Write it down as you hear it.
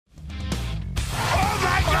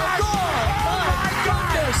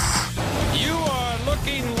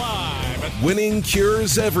Winning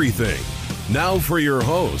cures everything. Now for your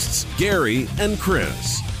hosts, Gary and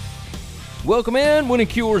Chris. Welcome in. Winning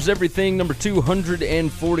cures everything, number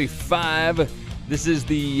 245. This is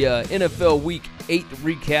the NFL Week 8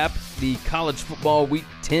 recap, the college football Week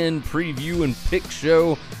 10 preview and pick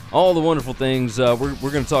show, all the wonderful things. We're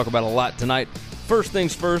going to talk about a lot tonight. First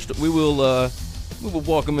things first, we will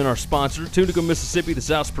welcome in our sponsor, Tunica, Mississippi, the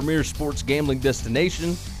South's premier sports gambling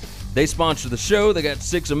destination. They sponsor the show. They got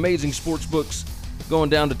 6 amazing sports books going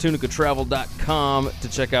down to tunicatravel.com to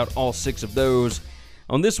check out all 6 of those.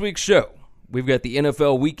 On this week's show, we've got the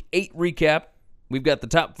NFL Week 8 recap. We've got the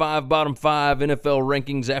top 5, bottom 5 NFL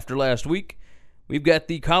rankings after last week. We've got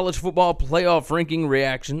the college football playoff ranking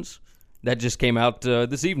reactions. That just came out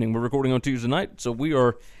this evening. We're recording on Tuesday night, so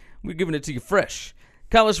we're giving it to you fresh.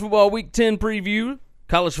 College football Week 10 preview,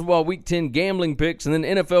 college football Week 10 gambling picks, and then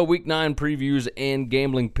NFL Week 9 previews and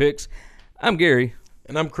gambling picks. I'm Gary.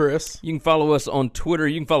 And I'm Chris. You can follow us on Twitter.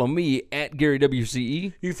 You can follow me at Gary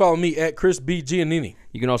WCE. You can follow me at Chris B. Giannini.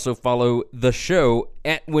 You can also follow the show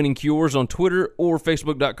at Winning Cures on Twitter or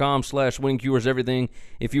Facebook.com/Winning Cures Everything.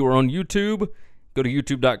 If you are on YouTube, go to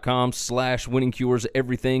YouTube.com/Winning Cures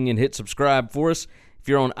Everything and hit subscribe for us. If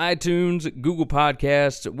you're on iTunes, Google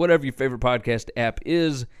Podcasts, whatever your favorite podcast app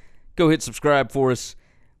is, go hit subscribe for us.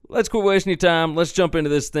 Let's quit wasting your time. Let's jump into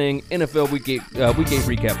this thing. NFL Week 8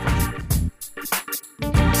 recap.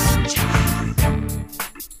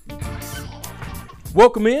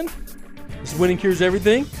 Welcome in. This is Winning Cures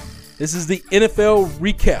Everything. This is the NFL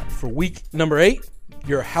recap for week number 8,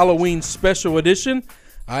 your Halloween special edition.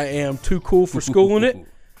 I am too cool for school in it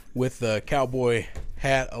with the cowboy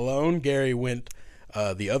hat alone. Gary went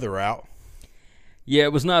the other route. Yeah,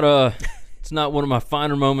 it's not one of my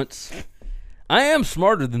finer moments. I am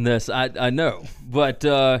smarter than this, I know. But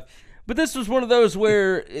this was one of those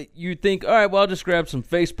where you think, all right, well, I'll just grab some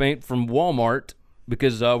face paint from Walmart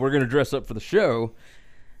because we're going to dress up for the show.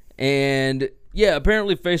 And, yeah,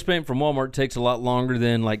 apparently face paint from Walmart takes a lot longer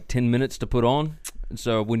than, 10 minutes to put on. And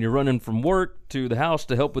so when you're running from work to the house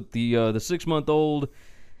to help with the 6-month-old,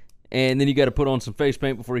 and then you got to put on some face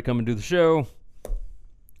paint before you come and do the show,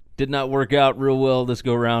 did not work out real well this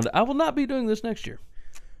go-around. I will not be doing this next year.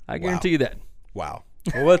 I guarantee you that. Wow.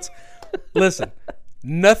 Well, listen,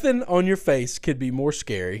 nothing on your face could be more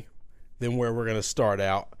scary than where we're going to start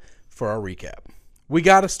out for our recap. We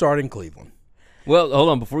got to start in Cleveland. Well, hold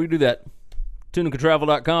on. Before we do that,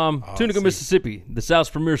 tunicatravel.com, Tunica, Mississippi, the South's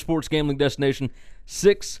premier sports gambling destination.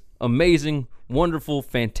 6 amazing, wonderful,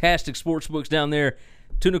 fantastic sports books down there.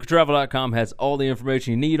 Tunicatravel.com has all the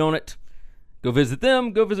information you need on it. Go visit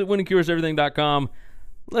them. Go visit winningcureseverything.com.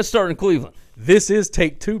 Let's start in Cleveland. This is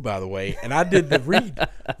take 2, by the way, and I did the read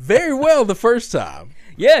very well the first time.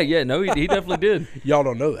 Yeah, no, he definitely did. Y'all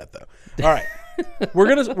don't know that, though. All right. We're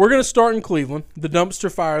gonna start in Cleveland, the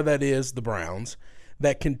dumpster fire that is the Browns,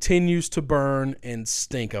 that continues to burn and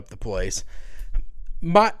stink up the place.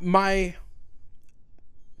 My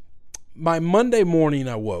Monday morning,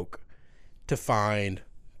 I woke to find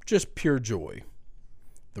just pure joy.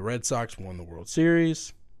 The Red Sox won the World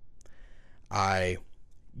Series. I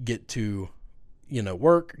get to,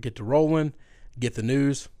 work, get to rolling, get the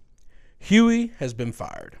news. Huey has been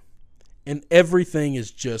fired, and everything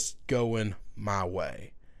is just going my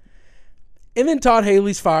way. And then Todd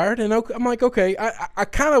Haley's fired, and I'm like, okay, I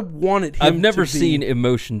kind of wanted him. I've never seen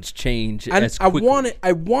emotions change as quickly.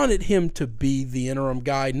 I wanted him to be the interim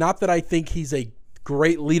guy. Not that I think he's a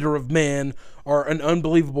great leader of men or an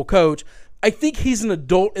unbelievable coach. I think he's an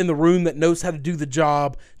adult in the room that knows how to do the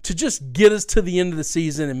job to just get us to the end of the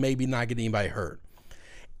season and maybe not get anybody hurt.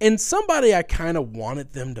 And somebody I kind of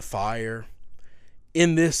wanted them to fire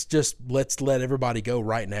in this just let's let everybody go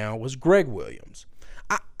right now was Greg Williams.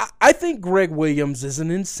 I think Greg Williams is an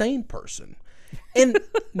insane person. And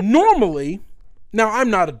normally, now I'm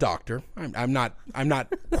not a doctor. I'm not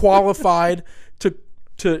qualified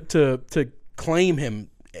to claim him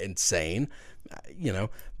insane,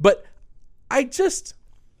 but I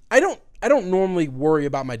don't normally worry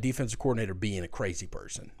about my defensive coordinator being a crazy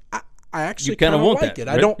person. I actually kind of like it.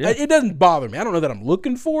 It doesn't bother me. I don't know that I'm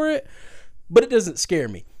looking for it, but it doesn't scare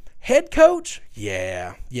me. Head coach?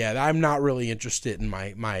 Yeah, I'm not really interested in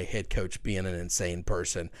my head coach being an insane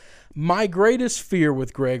person. My greatest fear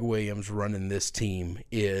with Greg Williams running this team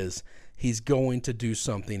is he's going to do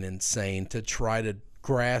something insane to try to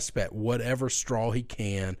grasp at whatever straw he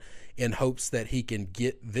can in hopes that he can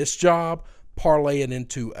get this job, parlay it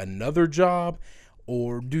into another job,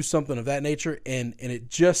 or do something of that nature, and it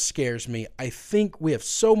just scares me. I think we have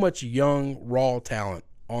so much young, raw talent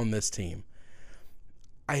on this team.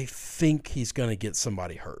 I think he's going to get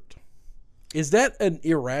somebody hurt. Is that an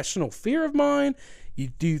irrational fear of mine?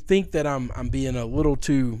 Do you think that I'm being a little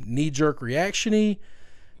too knee-jerk reaction-y?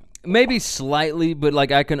 Maybe slightly, but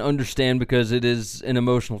like I can understand because it is an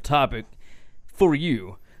emotional topic for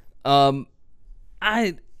you.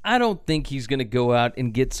 I don't think he's going to go out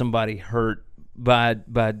and get somebody hurt by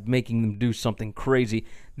making them do something crazy.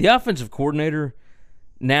 The offensive coordinator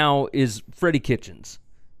now is Freddie Kitchens,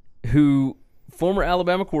 who former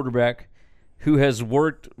Alabama quarterback, who has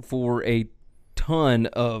worked for a ton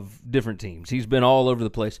of different teams. He's been all over the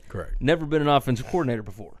place. Correct. Never been an offensive coordinator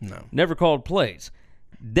before. No. Never called plays.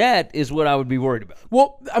 That is what I would be worried about.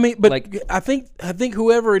 Well, I mean, but I think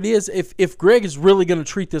whoever it is, if Greg is really going to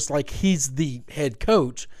treat this like he's the head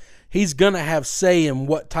coach, he's going to have say in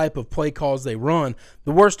what type of play calls they run.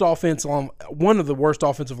 The worst one of the worst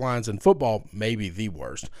offensive lines in football, maybe the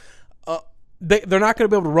worst. They're not going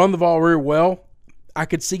to be able to run the ball very well. I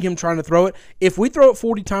could see him trying to throw it. If we throw it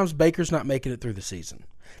 40 times, Baker's not making it through the season.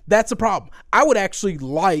 That's a problem. I would actually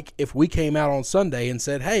like if we came out on Sunday and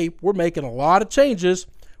said, hey, we're making a lot of changes.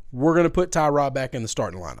 We're going to put Tyrod back in the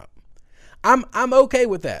starting lineup. I'm okay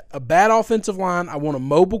with that. A bad offensive line. I want a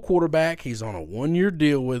mobile quarterback. He's on a 1-year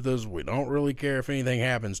deal with us. We don't really care if anything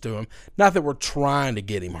happens to him. Not that we're trying to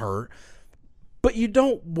get him hurt. But you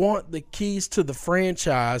don't want the keys to the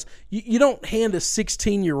franchise. You don't hand a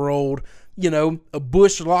 16-year-old, a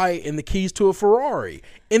Busch Light and the keys to a Ferrari.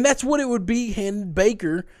 And that's what it would be handing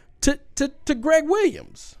Baker to Greg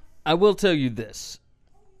Williams. I will tell you this.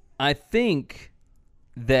 I think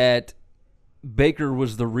that Baker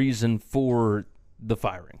was the reason for the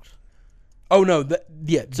firings. Oh, no. They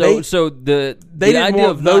didn't idea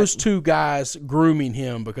want those two guys grooming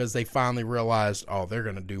him because they finally realized, they're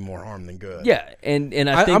going to do more harm than good. Yeah, and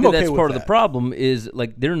I think that's part of the problem is,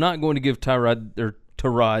 they're not going to give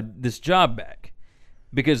Tyrod this job back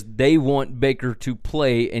because they want Baker to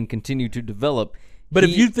play and continue to develop. But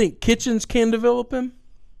if you think Kitchens can develop him?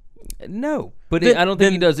 No, but I don't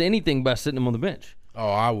think he does anything by sitting him on the bench. Oh,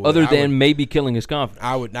 I would. Other than maybe killing his confidence.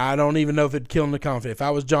 I don't even know if it'd kill him the confidence. If I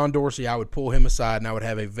was John Dorsey, I would pull him aside and I would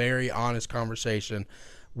have a very honest conversation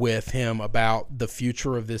with him about the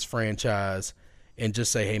future of this franchise and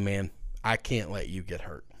just say, hey, man, I can't let you get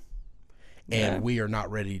hurt. And we are not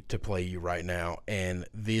ready to play you right now. And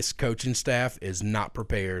this coaching staff is not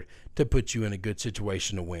prepared to put you in a good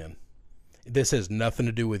situation to win. This has nothing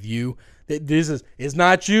to do with you. It's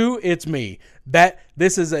not you, it's me.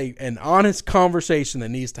 This is an honest conversation that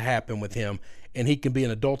needs to happen with him, and he can be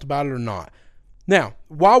an adult about it or not. Now,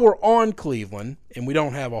 while we're on Cleveland, and we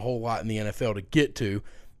don't have a whole lot in the NFL to get to,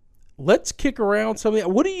 let's kick around something.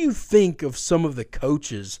 What do you think of some of the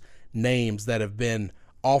coaches' names that have been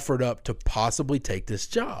offered up to possibly take this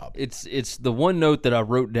job? It's the one note that I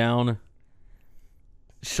wrote down.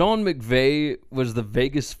 Sean McVay was the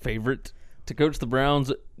Vegas favorite to coach the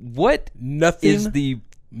Browns. Nothing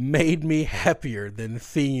made me happier than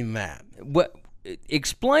seeing that. What?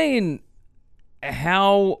 Explain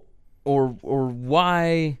how or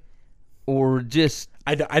why or just.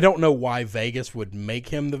 I don't know why Vegas would make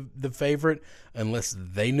him the favorite unless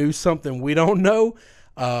they knew something we don't know.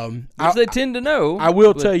 Which they tend to know. I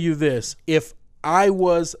will tell you this. If I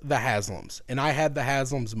was the Haslams and I had the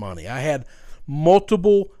Haslams money, I had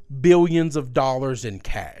multiple billions of dollars in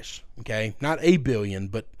cash, okay? Not a billion,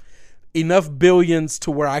 but enough billions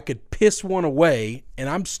to where I could piss one away and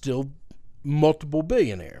I'm still multiple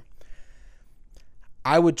billionaire.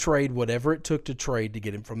 I would trade whatever it took to trade to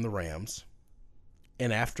get him from the Rams.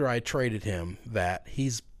 And after I traded him,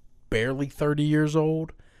 he's barely 30 years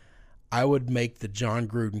old, I would make the John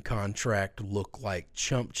Gruden contract look like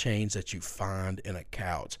chump change that you find in a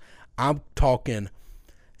couch. I'm talking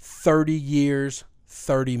 30 years,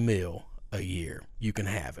 30 mil a year. You can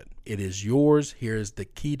have it. It is yours. Here is the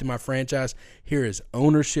key to my franchise. Here is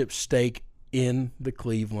ownership stake in the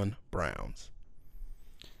Cleveland Browns.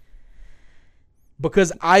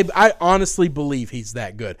 Because I honestly believe he's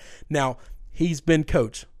that good. Now, he's been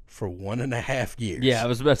coach for 1.5 years. Yeah, I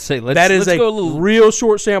was about to say, let's go a little real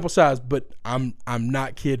short sample size, but I'm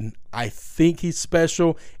not kidding. I think he's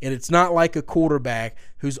special, and it's not like a quarterback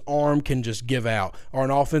whose arm can just give out or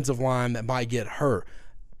an offensive line that might get hurt.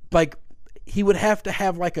 Like, he would have to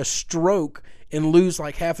have like a stroke and lose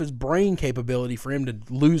like half his brain capability for him to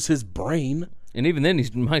lose his brain. And even then, he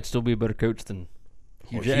might still be a better coach than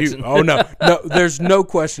Hugh Jackson. No, there's no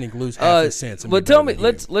question he can lose half his sense. But tell me,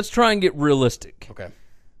 let's try and get realistic. Okay.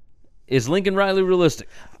 Is Lincoln Riley realistic?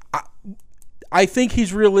 I think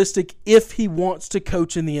he's realistic if he wants to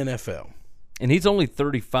coach in the NFL. And he's only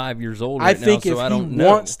 35 years old right now, so I don't know. I think if he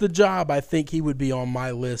wants the job, I think he would be on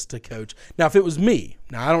my list to coach. Now, if it was me,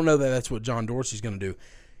 now I don't know that that's what John Dorsey's going to do.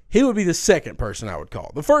 he would be the second person I would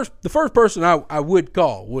call. The first person I would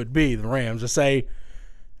call would be the Rams to say,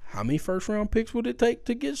 how many first-round picks would it take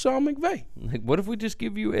to get Sean McVay? Like, what if we just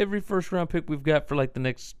give you every first-round pick we've got for like the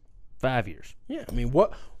next 5 years? Yeah, I mean,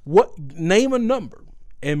 what name a number,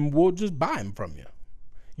 and we'll just buy him from you.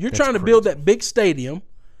 You're trying to build that big stadium.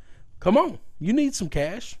 Come on, you need some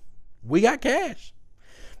cash. We got cash.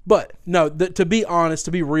 But no, to be honest,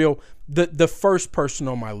 to be real, the first person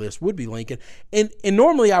on my list would be Lincoln. And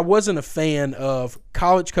normally I wasn't a fan of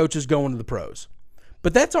college coaches going to the pros,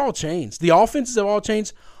 but that's all changed. The offenses have all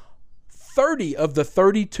changed. 30 of the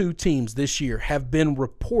 32 teams this year have been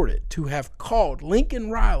reported to have called Lincoln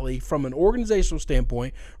Riley from an organizational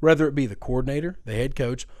standpoint, whether it be the coordinator, the head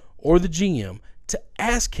coach, or the GM, to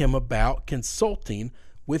ask him about consulting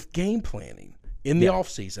with game planning in the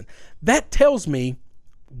offseason. That tells me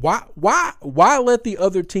why let the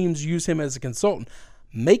other teams use him as a consultant?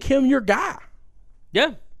 Make him your guy.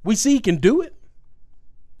 Yeah. We see he can do it.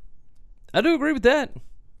 I do agree with that.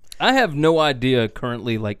 I have no idea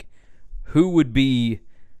currently, like, who would be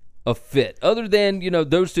a fit other than,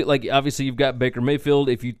 those two. Like, obviously you've got Baker Mayfield.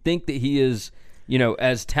 If you think that he is,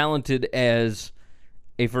 as talented as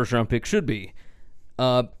a first-round pick should be,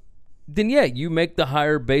 then, yeah, you make the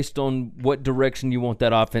hire based on what direction you want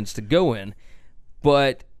that offense to go in.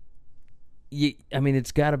 But,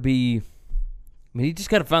 it's got to be – you just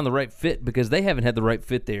got to find the right fit because they haven't had the right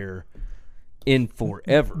fit there in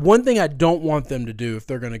forever. One thing I don't want them to do if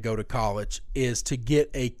they're going to go to college is to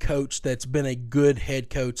get a coach that's been a good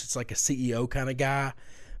head coach. It's like a CEO kind of guy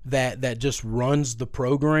that just runs the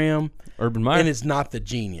program. Urban Meyer. And is not the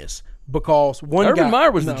genius. Because Urban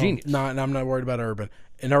Meyer was the genius. No, I'm not worried about Urban.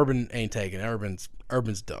 And Urban ain't taking it.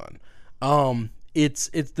 Urban's done. It's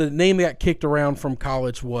the name that got kicked around from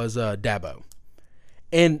college was Dabo.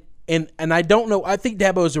 And I don't know. I think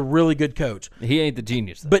Dabo is a really good coach. He ain't the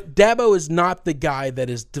genius, though. But Dabo is not the guy that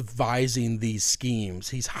is devising these schemes.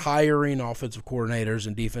 He's hiring offensive coordinators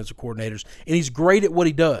and defensive coordinators, and he's great at what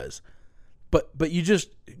he does. But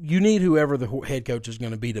you need whoever the head coach is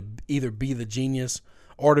going to be to either be the genius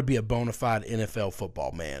or to be a bona fide NFL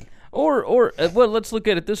football man. Or let's look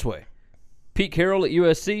at it this way. Pete Carroll at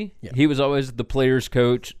USC, he was always the player's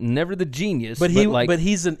coach, never the genius. But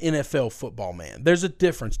he's an NFL football man. There's a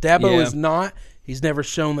difference. Dabo is not. He's never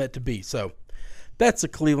shown that to be. So that's a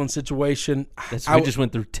Cleveland situation. We just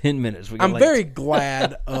went through 10 minutes. I'm very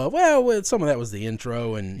glad. Some of that was the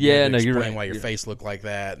intro, and you're explain right. why your face looked like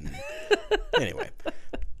that. Anyway,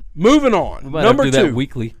 moving on. We might have to do that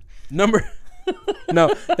weekly.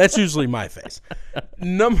 No, that's usually my face.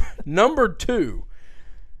 Number 2.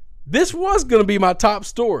 This was going to be my top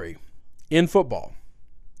story in football,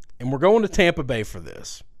 and we're going to Tampa Bay for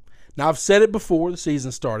this. Now, I've said it before the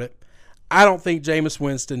season started. I don't think Jameis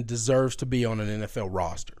Winston deserves to be on an NFL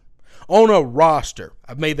roster. On a roster.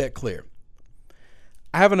 I've made that clear.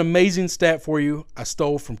 I have an amazing stat for you I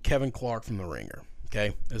stole from Kevin Clark from The Ringer.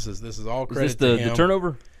 Okay? This is all credit to him. Is this the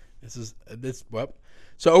turnover?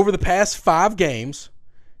 So over the past 5 games,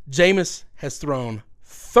 Jameis has thrown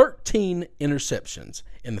 13 interceptions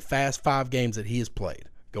in the past 5 games that he has played,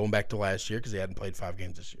 going back to last year because he hadn't played 5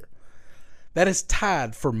 games this year. That is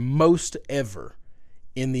tied for most ever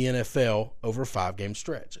in the NFL over a 5-game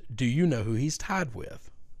stretch. Do you know who he's tied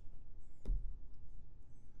with?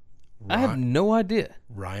 I have no idea.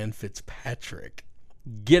 Ryan Fitzpatrick.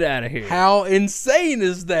 Get out of here. How insane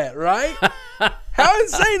is that, right? How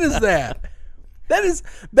insane is that? That is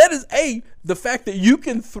the fact that you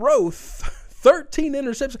can throw 13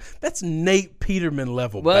 interceptions. That's Nate Peterman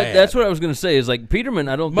level bad. That's what I was going to say. Is like Peterman,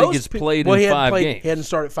 I don't think has played in 5 games. He hadn't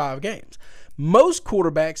started 5 games. Most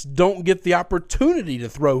quarterbacks don't get the opportunity to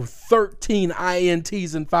throw 13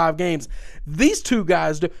 INTs in 5 games. These two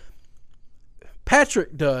guys do.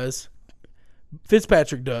 Fitzpatrick does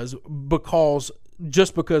because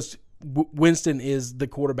Winston is the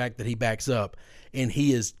quarterback that he backs up, and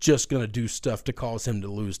he is just going to do stuff to cause him to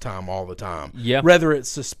lose time all the time. Yeah. Whether it's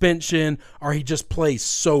suspension or he just plays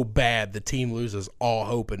so bad the team loses all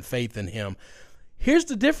hope and faith in him. Here's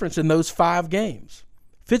the difference in those 5 games.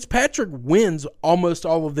 Fitzpatrick wins almost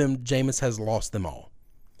all of them. Jameis has lost them all.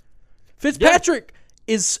 Fitzpatrick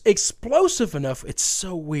is explosive enough. It's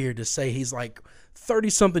so weird to say he's like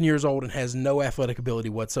 30-something years old and has no athletic ability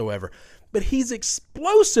whatsoever. But he's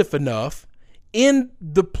explosive enough in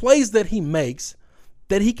the plays that he makes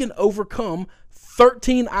that he can overcome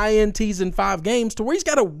 13 INTs in 5 games to where he's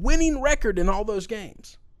got a winning record in all those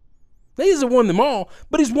games. He hasn't won them all,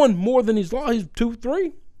 but he's won more than he's lost. He's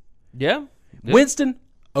 2-3. Yeah. Winston,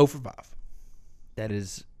 0 for 5. That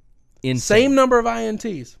is insane. Same number of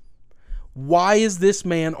INTs. Why is this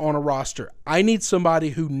man on a roster? I need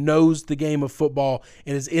somebody who knows the game of football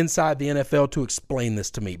and is inside the NFL to explain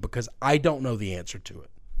this to me because I don't know the answer to it.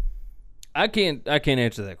 I can't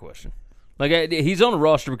answer that question. Like he's on a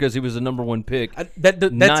roster because he was the number one pick.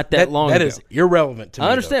 Not that long ago. That is irrelevant to me.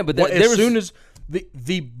 I understand, though. but as soon as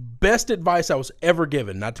the best advice I was ever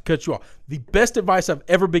given, not to cut you off, the best advice I've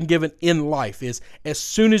ever been given in life is as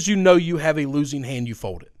soon as you know you have a losing hand, you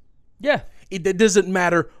fold it. Yeah. It doesn't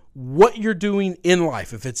matter what you're doing in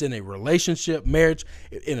life, if it's in a relationship, marriage,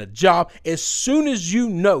 in a job, as soon as you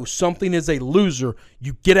know something is a loser,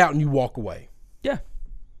 you get out and you walk away. Yeah.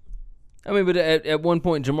 I mean, but at one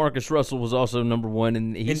point, Jamarcus Russell was also number one,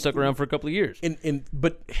 and he stuck around for a couple of years.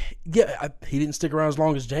 But he didn't stick around as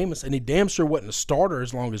long as Jameis, and he damn sure wasn't a starter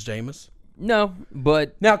as long as Jameis. No,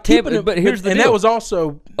 but now but here's the deal. And that was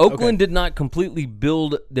also Oakland did not completely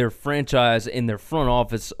build their franchise and their front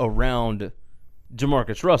office around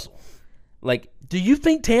Jamarcus Russell. Like, do you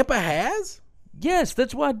think Tampa has? Yes,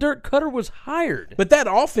 that's why Dirk Cutter was hired. But that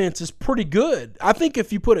offense is pretty good. I think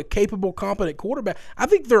if you put a capable, competent quarterback, I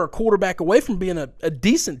think they're a quarterback away from being a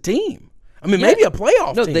decent team. I mean, maybe a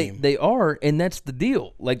playoff team. They are, and that's the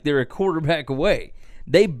deal. Like, they're a quarterback away.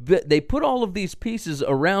 They put all of these pieces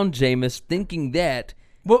around Jameis thinking that.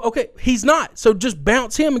 Well, okay, he's not. So just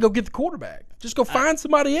bounce him and go get the quarterback. Just go find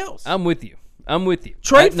somebody else. I'm with you.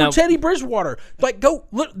 Trade for Teddy Bridgewater. Like, go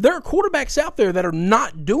look. There are quarterbacks out there that are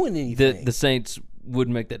not doing anything. The Saints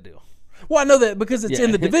wouldn't make that deal. Well, I know that because it's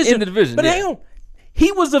in the division. In the division, but hang on,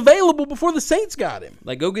 he was available before the Saints got him.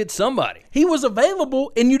 Like, go get somebody. He was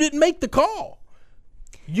available, and you didn't make the call.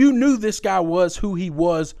 You knew this guy was who he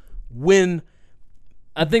was when.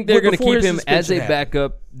 I think they're going to keep him as a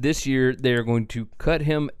backup this year. They're going to cut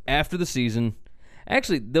him after the season.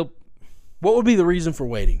 Actually, they'll. What would be the reason for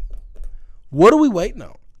waiting? What are we waiting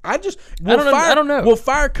on? I don't know. We'll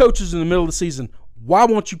fire coaches in the middle of the season. Why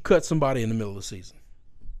won't you cut somebody in the middle of the season?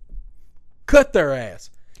 Cut their ass.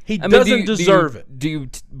 He doesn't deserve it. Do you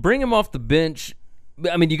bring him off the bench?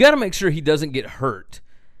 I mean, you got to make sure he doesn't get hurt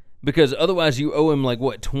because otherwise you owe him like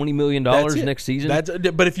what, $20 million next season.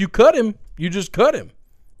 But if you cut him, you just cut him.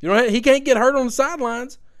 You know, he can't get hurt on the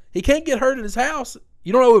sidelines. He can't get hurt at his house.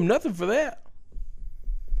 You don't owe him nothing for that.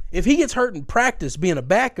 If he gets hurt in practice being a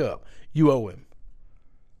backup, you owe him.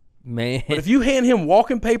 Man. But if you hand him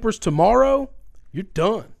walking papers tomorrow, you're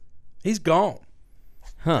done. He's gone.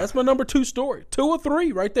 Huh. That's my number 2 story. 2 or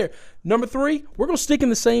 3 right there. Number 3, we're going to stick in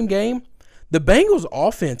the same game. The Bengals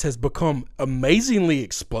offense has become amazingly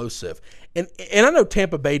explosive. And I know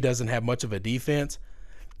Tampa Bay doesn't have much of a defense.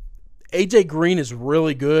 A.J. Green is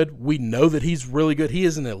really good. We know that he's really good. He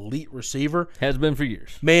is an elite receiver. Has been for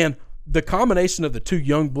years. Man, the combination of the 2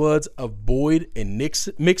 young bloods of Boyd and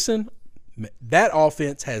Mixon, that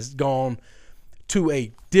offense has gone to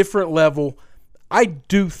a different level. I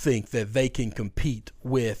do think that they can compete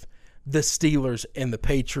with the Steelers and the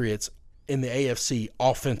Patriots in the AFC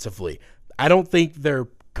offensively. I don't think they're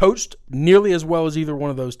coached nearly as well as either one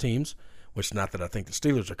of those teams, which not that I think the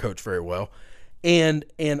Steelers are coached very well. And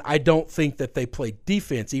I don't think that they play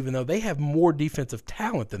defense, even though they have more defensive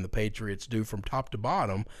talent than the Patriots do from top to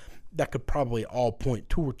bottom. That could probably all point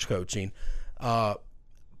towards coaching.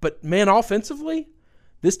 But, man, offensively,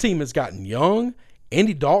 this team has gotten young.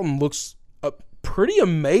 Andy Dalton looks pretty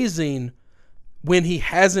amazing when he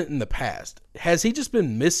hasn't in the past. Has he just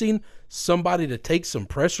been missing somebody to take some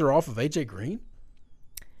pressure off of A.J. Green?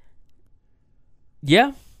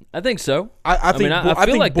 Yeah, I think so. I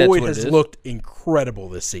think like Boyd has looked incredible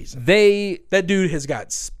this season. That dude has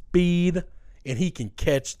got speed, and he can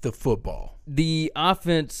catch the football. The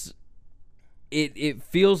offense, it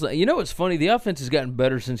feels like, you know what's funny? The offense has gotten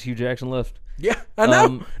better since Hugh Jackson left. Yeah, I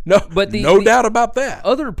know. No doubt about that.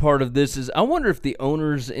 Other part of this is I wonder if the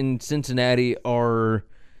owners in Cincinnati are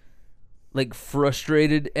like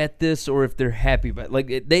frustrated at this or if they're happy about it. Like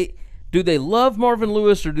do they love Marvin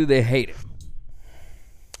Lewis or do they hate him?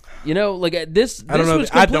 You know, like this was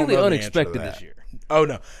completely unexpected this year. Oh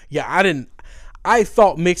no. Yeah, I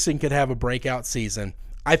thought Mixon could have a breakout season.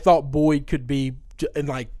 I thought Boyd could be, in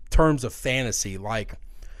like terms of fantasy, like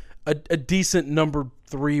a decent number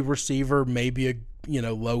 3 receiver, maybe a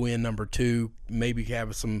low end number 2, maybe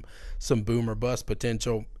have some boom or bust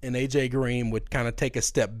potential. And A.J. Green would kind of take a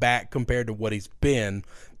step back compared to what he's been,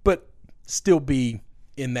 but still be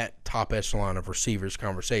in that top echelon of receivers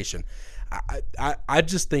conversation. I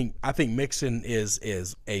think Mixon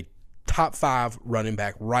is a top 5 running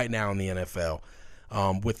back right now in the NFL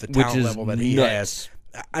with the talent level that he has.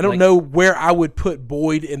 I don't know where I would put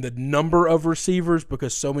Boyd in the number of receivers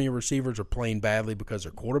because so many receivers are playing badly because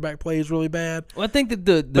their quarterback play is really bad. Well, I think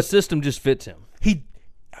that the system just fits him.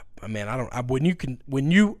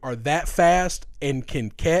 when you are that fast and can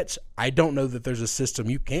catch, I don't know that there's a system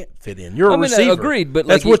you can't fit in. You're a receiver. Agreed, but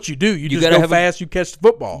that's what you do. You just go fast. You catch the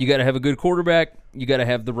football. You got to have a good quarterback. You got to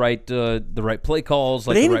have the right play calls,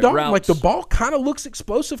 like but Andy the right Dalton, routes. like the ball kind of looks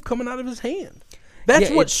explosive coming out of his hand. That's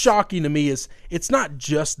what's shocking to me is it's not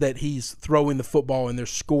just that he's throwing the football and they're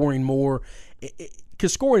scoring more,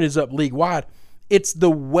 because scoring is up league wide. It's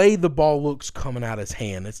the way the ball looks coming out of his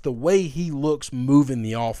hand. It's the way he looks moving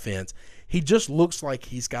the offense. He just looks like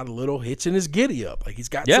he's got a little hitch in his giddy up, like he's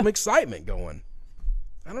got some excitement going.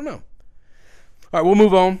 I don't know. All right, we'll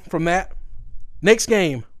move on from that. Next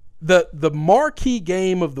game, the marquee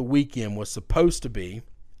game of the weekend was supposed to be,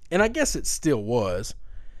 and I guess it still was,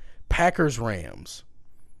 Packers-Rams.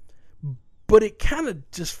 But it kind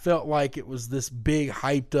of just felt like it was this big,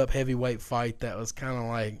 hyped-up heavyweight fight that was kind of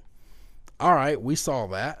like, all right, we saw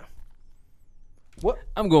that. What?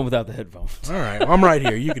 I'm going without the headphones. All right, well, I'm right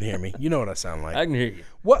here. You can hear me. You know what I sound like. I can hear you.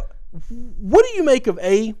 What do you make of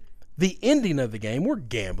the ending of the game? We're a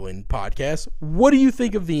gambling podcast. What do you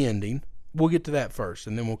think of the ending? We'll get to that first,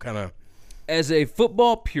 and then we'll kind of. As a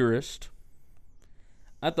football purist,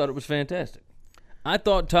 I thought it was fantastic. I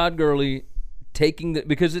thought Todd Gurley taking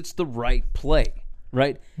because it's the right play,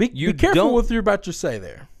 right? Be careful what you're about to say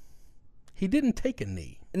there. He didn't take a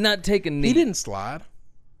knee. Not take a knee. He didn't slide.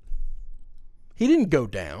 He didn't go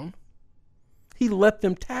down. He let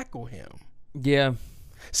them tackle him. Yeah.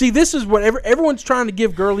 See, this is what everyone's trying to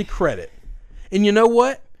give Gurley credit. And you know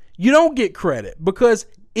what? You don't get credit because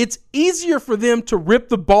it's easier for them to rip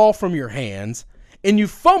the ball from your hands and you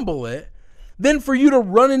fumble it than for you to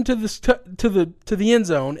run into the end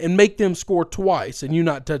zone and make them score twice and you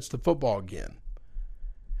not touch the football again.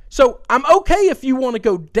 So I'm okay if you want to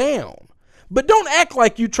go down. But don't act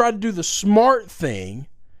like you tried to do the smart thing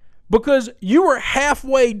because you were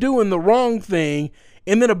halfway doing the wrong thing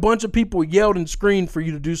and then a bunch of people yelled and screamed for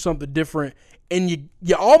you to do something different and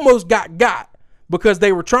you almost got because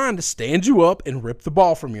they were trying to stand you up and rip the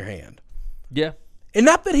ball from your hand. Yeah. And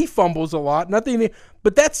not that he fumbles a lot,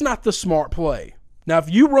 but that's not the smart play. Now, if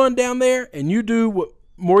you run down there and you do what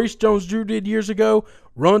Maurice Jones-Drew did years ago,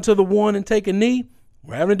 run to the one and take a knee,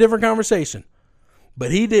 we're having a different conversation.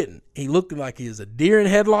 But he didn't. He looked like he was a deer in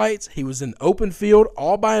headlights. He was in open field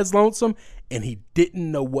all by his lonesome, and he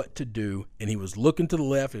didn't know what to do. And he was looking to the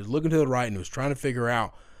left, he was looking to the right, and he was trying to figure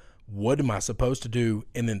out, what am I supposed to do?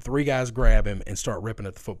 And then three guys grab him and start ripping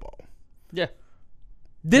at the football. Yeah.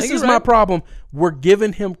 This is my problem. We're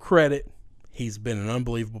giving him credit. He's been an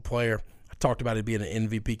unbelievable player. I talked about it being an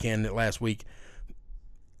MVP candidate last week.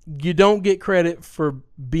 You don't get credit for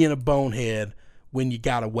being a bonehead when you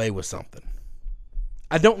got away with something.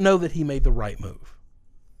 I don't know that he made the right move.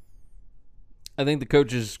 I think the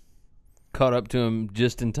coaches caught up to him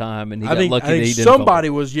just in time, and he got lucky that he didn't somebody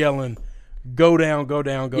was yelling, go down, go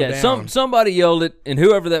down, go down. Yeah, somebody yelled it, and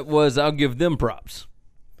whoever that was, I'll give them props.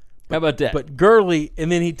 How about that? But Gurley,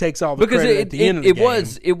 and then he takes all the credit at the end of the game.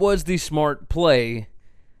 It was the smart play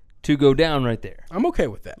to go down right there. I'm okay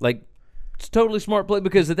with that. Like, it's totally smart play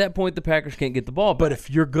because at that point the Packers can't get the ball back. But if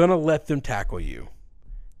you're going to let them tackle you,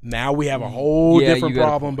 now we have a whole different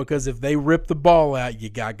problem because if they rip the ball out, you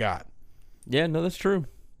got. Yeah, no, that's true.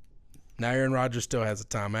 Now Aaron Rodgers still has a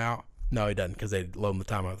timeout. No, he doesn't because they loaned the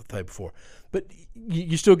timeout the day before. But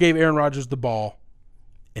you still gave Aaron Rodgers the ball,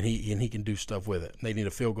 and he can do stuff with it. They need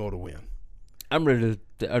a field goal to win. I'm ready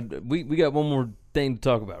to we got one more thing to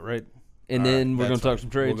talk about, right? And then we're going to talk some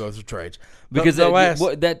trades. We'll go through trades. Because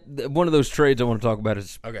one of those trades I want to talk about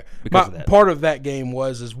is because of that. Part of that game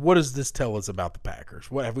was what does this tell us about the Packers?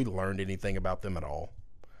 What have we learned anything about them at all?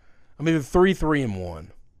 I mean, they're 3-3-1.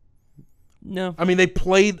 No. I mean, they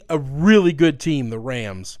played a really good team, the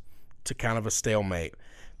Rams, to kind of a stalemate.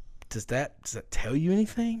 Does that tell you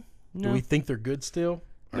anything? No. Do we think they're good still?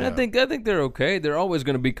 I mean, I think they're okay. They're always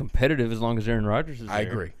going to be competitive as long as Aaron Rodgers is there. I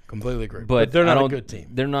agree. Completely agree. But they're not a good team.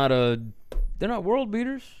 They're not world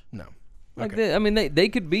beaters. No. Like I mean, they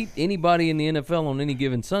could beat anybody in the NFL on any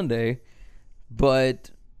given Sunday, but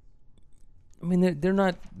I mean, they're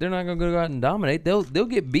not going to go out and dominate. They'll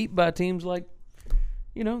get beat by teams like,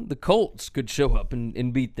 the Colts could show up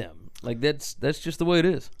and beat them. Like that's just the way it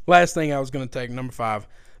is. Last thing I was going to take, number 5,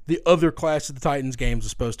 the other Clash of the Titans games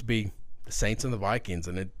was supposed to be the Saints and the Vikings,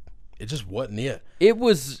 and it just wasn't it. It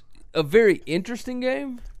was a very interesting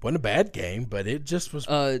game. Wasn't a bad game, but it just was.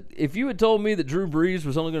 If you had told me that Drew Brees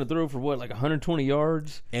was only going to throw for 120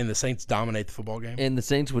 yards, and the Saints dominate the football game, and the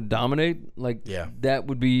Saints would dominate, that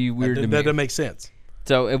would be weird to me. That doesn't make sense.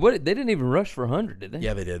 So they didn't even rush for 100, did they?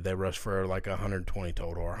 Yeah, they did. They rushed for like 120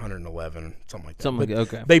 total or 111, something like that.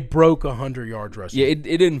 Okay. They broke 100 yards rushing. Yeah, it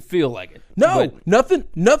didn't feel like it. No, nothing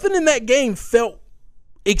in that game felt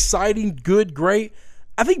exciting, good, great.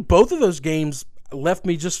 I think both of those games left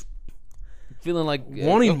me just feeling like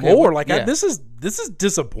wanting more. This is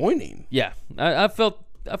disappointing. Yeah, I felt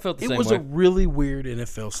the same way. It was a really weird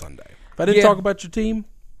NFL Sunday. If I didn't talk about your team,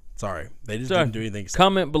 sorry. They just didn't do anything.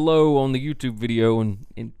 Comment below on the YouTube video and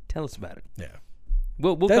tell us about it. Yeah.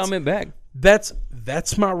 We'll comment back. That's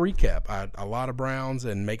my recap. A lot of Browns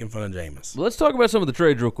and making fun of Jameis. Let's talk about some of the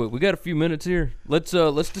trades real quick. We got a few minutes here. Let's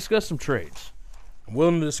discuss some trades. I'm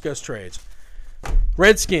willing to discuss trades.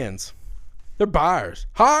 Redskins. They're buyers.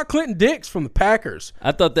 Clinton Dix from the Packers.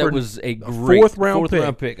 I thought that was a great fourth round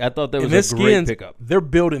pick. I thought that was a great pickup. They're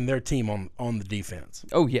building their team on the defense.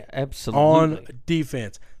 Oh yeah, absolutely. On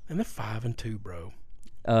defense. And they're 5-2, bro.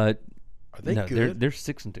 Are they good? They're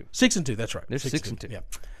 6-2. 6-2, that's right. They're 6-2.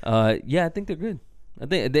 Yeah. Yeah, I think they're good. I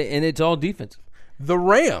think and it's all defensive. The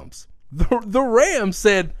Rams. The Rams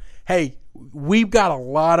said, "Hey, we've got a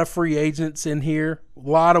lot of free agents in here, a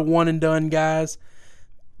lot of one and done guys.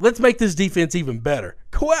 Let's make this defense even better.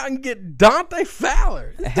 Go out and get Dante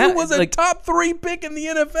Fowler. This dude was a top 3 pick in the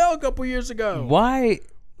NFL a couple years ago. Why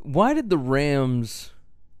did the Rams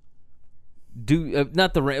do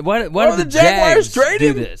not the Rams? Why did the Jaguars trade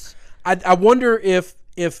him? This? I wonder if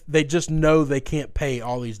they just know they can't pay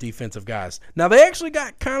all these defensive guys. Now they actually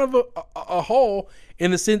got kind of a hole in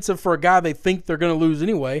the sense of for a guy they think they're going to lose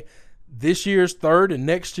anyway. This year's 3rd and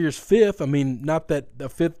next year's 5th. I mean, not that the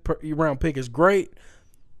 5th round pick is great.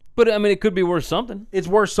 But, I mean, it could be worth something. It's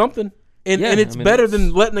worth something. And it's better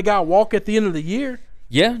than letting the guy walk at the end of the year.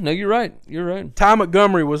 Yeah, no, you're right. You're right. Ty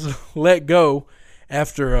Montgomery was let go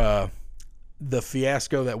after the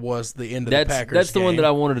fiasco that was the end of the Packers That's the game. one that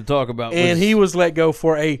I wanted to talk about. And he was let go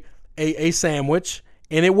for a sandwich,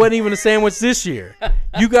 and it wasn't even a sandwich this year.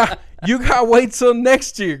 You got wait till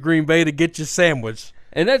next year, Green Bay, to get your sandwich.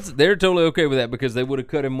 And they're totally okay with that because they would have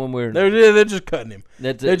cut him one way or another. They're just cutting him.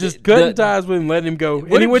 They're just cutting ties with him, letting him go.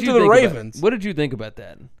 And he went to the Ravens. What did you think about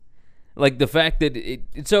that? Like the fact that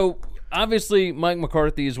so obviously Mike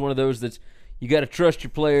McCarthy is one of those that's you got to trust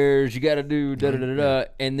your players, you got to do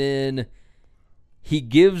da-da-da-da, and then he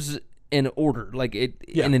gives an order, like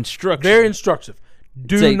an instruction. Very instructive.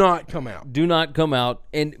 Do not come out. Do not come out.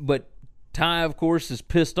 But Ty, of course, is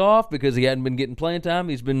pissed off because he hadn't been getting playing time.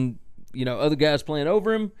 He's been other guys playing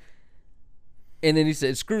over him. And then he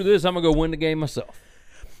said, screw this, I'm going to go win the game myself.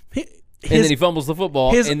 And then he fumbles the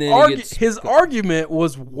football. His argument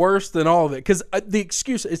was worse than all of it. Because the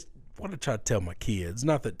excuse is what I try to tell my kids.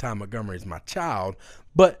 Not that Ty Montgomery is my child.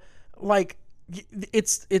 But, like,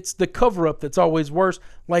 it's the cover-up that's always worse.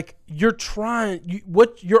 Like, you're trying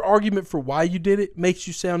 – your argument for why you did it makes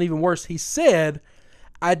you sound even worse. He said,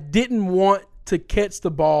 I didn't want to catch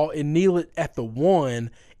the ball and kneel it at the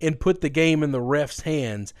 1 and put the game in the ref's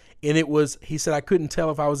hands. And he said, I couldn't tell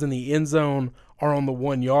if I was in the end zone or on the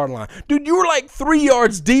 1 yard line. Dude, you were like 3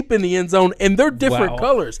 yards deep in the end zone, and they're different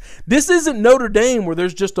colors. This isn't Notre Dame where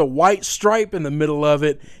there's just a white stripe in the middle of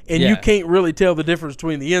it, and you can't really tell the difference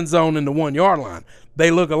between the end zone and the 1 yard line. They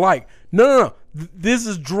look alike. No. This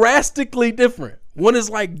is drastically different. One is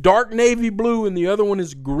like dark navy blue, and the other one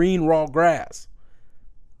is green raw grass.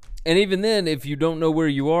 And even then, if you don't know where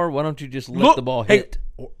you are, why don't you just let the ball hit?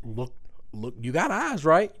 Hey, look, you got eyes,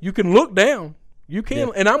 right? You can look down. You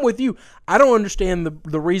can, and I'm with you. I don't understand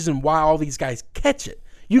the reason why all these guys catch it.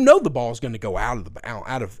 You know the ball's going to go out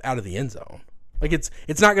of the end zone. Like it's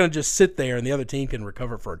not going to just sit there and the other team can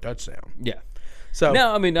recover for a touchdown. Yeah. So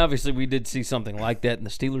now, I mean, obviously we did see something like that in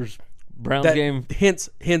the Steelers-Browns game.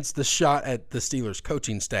 Hence the shot at the Steelers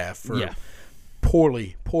coaching staff for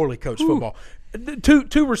poorly coached football.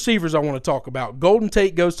 Two receivers I want to talk about. Golden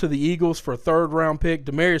Tate goes to the Eagles for a 3rd-round pick.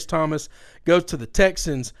 Demaryius Thomas goes to the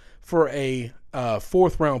Texans for a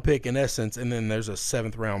 4th-round pick in essence, and then there's a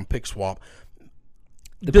 7th-round pick swap.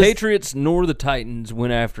 The Patriots nor the Titans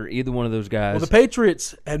went after either one of those guys. Well, the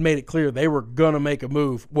Patriots had made it clear they were going to make a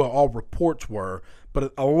move. Well, all reports were,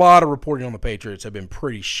 but a lot of reporting on the Patriots have been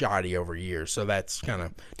pretty shoddy over years, so that's kind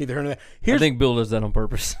of neither here nor there. I think Bill does that on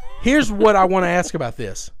purpose. Here's what I want to ask about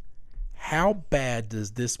this. How bad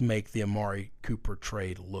does this make the Amari Cooper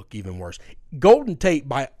trade look even worse? Golden Tate,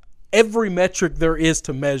 by every metric there is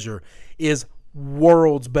to measure, is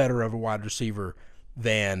worlds better of a wide receiver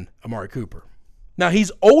than Amari Cooper. Now,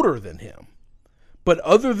 he's older than him, but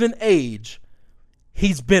other than age,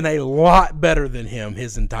 he's been a lot better than him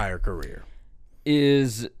his entire career.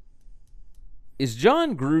 Is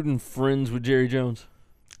John Gruden friends with Jerry Jones?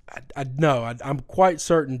 I'm quite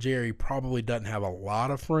certain Jerry probably doesn't have a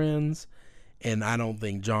lot of friends, and I don't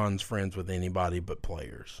think John's friends with anybody but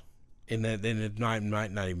players. And then it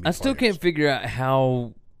might not even be I still can't figure out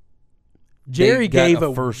how Jerry gave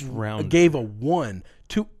a first round. Gave a 1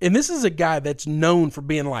 to, and this is a guy that's known for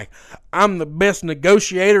being like, I'm the best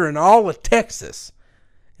negotiator in all of Texas.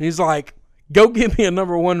 And he's like, go get me a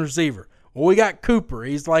number 1 receiver. Well, we got Cooper.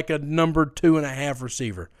 He's like a number 2.5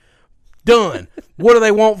 receiver. Done. What do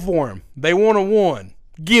they want for him? They want a 1.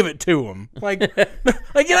 Give it to him. Like it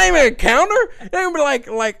ain't even a counter. It ain't be like,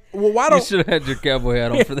 well, why don't you should have had your cowboy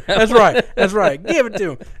hat on for that? That's right. Give it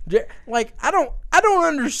to him. Like I don't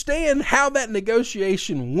understand how that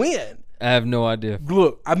negotiation went. I have no idea.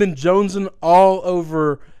 Look, I've been jonesing all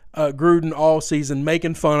over Gruden all season,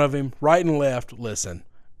 making fun of him right and left. Listen,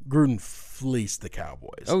 Gruden fleeced the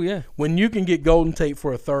Cowboys. Oh yeah. When you can get Golden Tate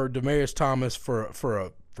for a 3rd, Demaryius Thomas for a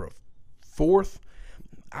 4th,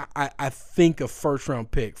 I think a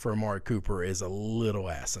 1st-round pick for Amari Cooper is a little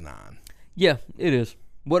asinine. Yeah, it is.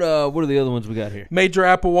 What are the other ones we got here? Major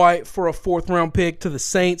Applewhite for a 4th-round pick to the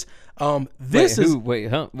Saints. Eli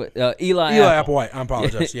Applewhite. I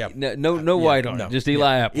apologize. Yeah. No white on it. Just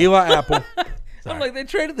Eli Apple. Eli Apple. I'm like, they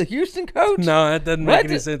traded the Houston coach? No, that doesn't make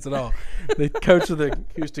any sense at all. The coach of the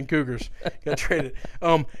Houston Cougars got traded.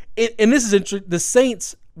 And this is interesting. The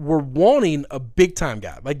Saints were wanting a big-time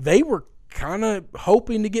guy. Like, they were kind of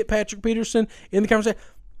hoping to get Patrick Peterson in the conversation.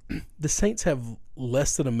 The Saints have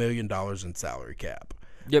less than $1 million in salary cap.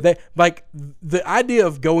 Yep. The idea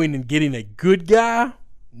of going and getting a good guy,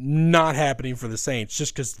 not happening for the Saints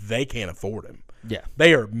just because they can't afford him. Yeah.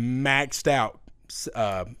 They are maxed out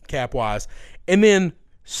cap-wise. And then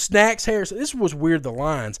Snacks Harris. This was weird, the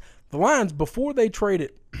Lions. The Lions, before they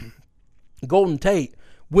traded Golden Tate,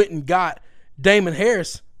 went and got Damon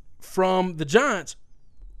Harris from the Giants.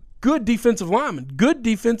 Good defensive lineman, good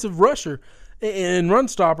defensive rusher and run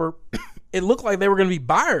stopper. It looked like they were going to be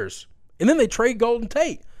buyers. And then they trade Golden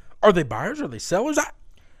Tate. Are they buyers? Are they sellers?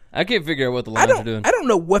 I can't figure out what the Lions are doing. I don't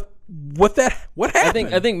know what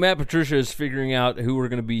happened. I think Matt Patricia is figuring out who are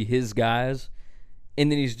going to be his guys,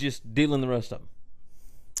 and then he's just dealing the rest of them.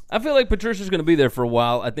 I feel like Patricia's going to be there for a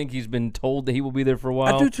while. I think he's been told that he will be there for a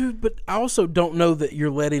while. I do too, but I also don't know that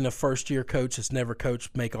you're letting a first-year coach that's never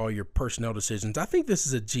coached make all your personnel decisions. I think this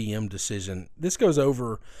is a GM decision. This goes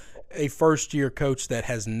over a first-year coach that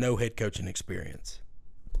has no head coaching experience.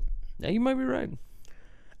 Yeah, you might be right.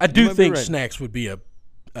 I do think Snacks would be a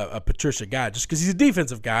Patricia guy just because he's a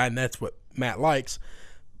defensive guy, and that's what Matt likes.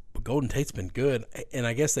 But Golden Tate's been good, and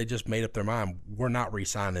I guess they just made up their mind. We're not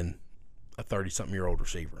re-signing a 30-something-year-old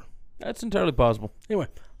receiver. That's entirely possible. Anyway,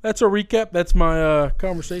 that's our recap. That's my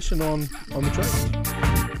conversation on the trades.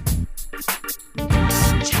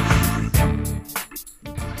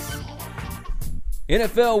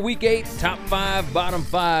 NFL Week 8 Top 5, Bottom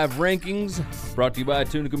 5 rankings brought to you by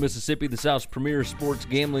Tunica, Mississippi, the South's premier sports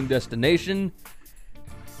gambling destination.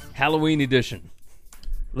 Halloween edition.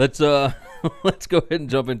 Let's go ahead and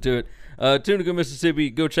jump into it. Tunica, Mississippi,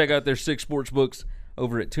 go check out their 6 sports books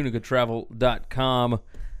over at tunicatravel.com.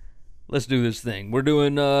 Let's do this thing. We're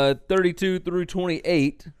doing 32 through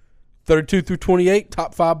 28. 32 through 28,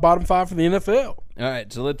 top 5, bottom 5 for the NFL. All right,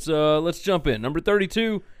 so let's jump in. Number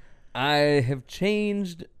 32, I have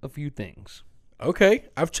changed a few things. Okay,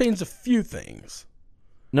 I've changed a few things.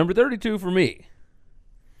 Number 32 for me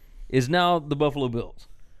is now the Buffalo Bills.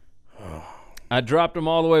 Oh. I dropped them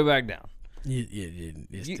all the way back down.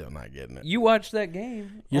 You're still not getting it. You watched that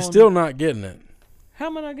game. You're still not getting it. How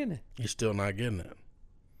am I not getting it? You're still not getting it.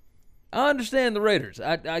 I understand the Raiders.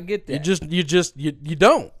 I get that. You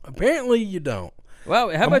don't. Apparently you don't. Well,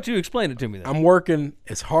 how about you explain it to me then? I'm working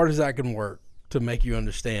as hard as I can work to make you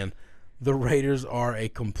understand. The Raiders are a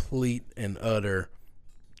complete and utter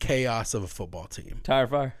chaos of a football team. Tire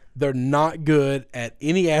fire. They're not good at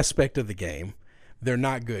any aspect of the game. They're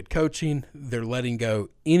not good coaching. They're letting go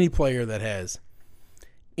any player that has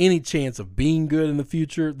any chance of being good in the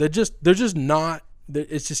future. They're just not.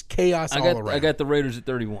 It's just chaos all around. I got the Raiders at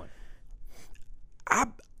 31. I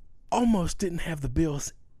almost didn't have the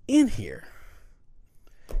Bills in here.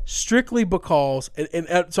 Strictly because,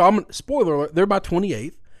 so I'm spoiler alert, they're by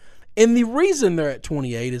 28th. And the reason they're at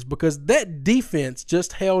 28 is because that defense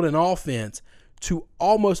just held an offense to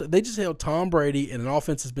they just held Tom Brady, and an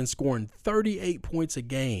offense has been scoring 38 points a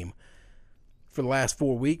game for the last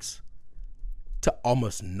 4 weeks to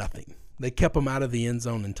almost nothing. They kept them out of the end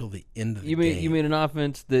zone until the end of the game. You mean an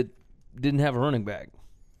offense that didn't have a running back?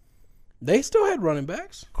 They still had running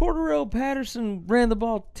backs. Cordarrelle Patterson ran the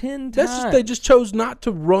ball 10 times. They just chose not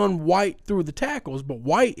to run White through the tackles, but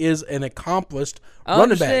White is an accomplished I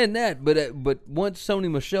running back. understand that, but once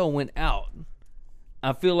Sony Michel went out,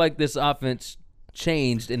 I feel like this offense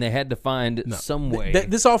changed, and they had to find some way.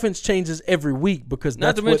 This offense changes every week because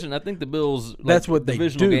not to mention, I think the Bills. That's what they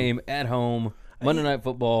divisional do. Game at home, Monday Night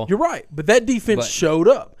Football. You're right, but that defense showed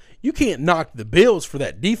up. You can't knock the Bills for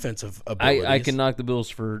that defensive ability. I can knock the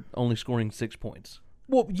Bills for only scoring 6 points.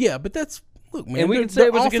 Well, yeah, but that's look, man. And we can say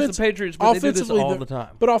it was against the Patriots, but they do this all the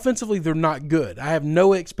time. But offensively, they're not good. I have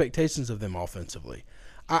no expectations of them offensively.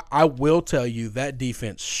 I will tell you that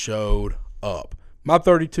defense showed up. My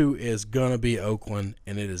 32 is gonna be Oakland,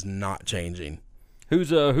 and it is not changing.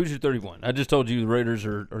 Who's your 31? I just told you the Raiders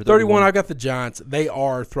are 31. I got the Giants. They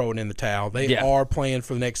are throwing in the towel. They are playing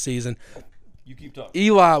for the next season. You keep talking.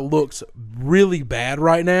 Eli looks really bad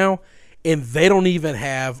right now, and they don't even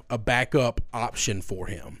have a backup option for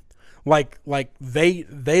him. Like they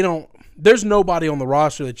don't. There's nobody on the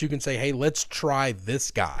roster that you can say, "Hey, let's try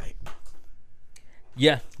this guy."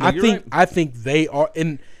 Yeah, no, I think they are.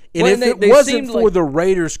 And Well, if they it wasn't seemed for like- the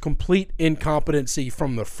Raiders' complete incompetency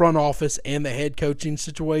from the front office and the head coaching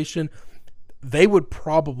situation, they would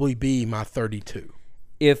probably be my 32.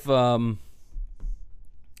 If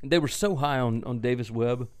they were so high on Davis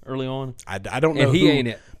Webb early on, I don't know and he who, ain't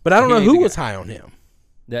it. but I don't He know ain't who the was guy. high on him.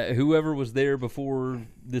 That whoever was there before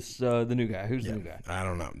this, the new guy. Who's the new guy? I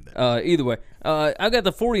don't know. Either way, I got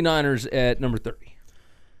the 49ers at number 30.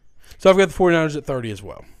 So I've got the 49ers at 30 as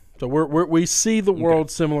well. So we see the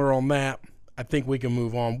world similar on that. I think we can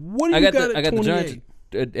move on. What do you got at 28? I got the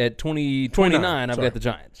Giants at 29. I've got the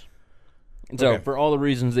Giants. And so for all the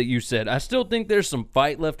reasons that you said, I still think there's some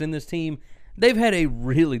fight left in this team. They've had a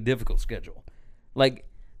really difficult schedule. Like,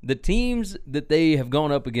 the teams that they have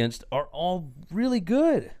gone up against are all really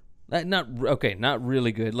good. Not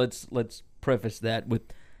really good. Let's preface that with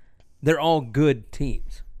they're all good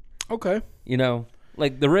teams. Okay. You know,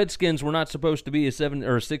 like the Redskins were not supposed to be a 7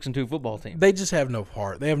 or a 6-2 football team. They just have no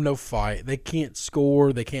heart. They have no fight. They can't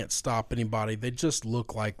score. They can't stop anybody. They just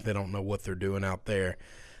look like they don't know what they're doing out there.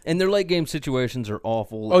 And their late game situations are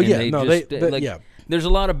awful. Oh, and yeah. There's a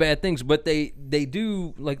lot of bad things, but they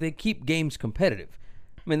do, like, they keep games competitive.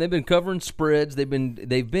 I mean, they've been covering spreads. They've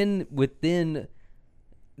been within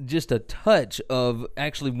just a touch of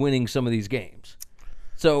actually winning some of these games.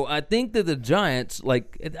 So I think that the Giants,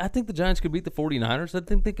 I think the Giants could beat the 49ers. I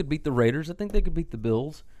think they could beat the Raiders. I think they could beat the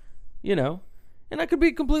Bills, you know. And I could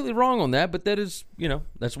be completely wrong on that, but that is, you know,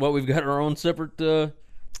 that's why we've got our own separate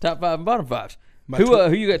top 5 and bottom 5s.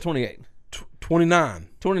 Who you got 28? 29.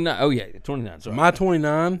 29. Oh, yeah, 29. Sorry. My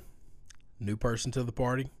 29, new person to the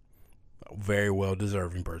party, a very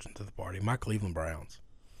well-deserving person to the party, my Cleveland Browns.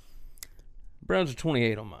 Browns are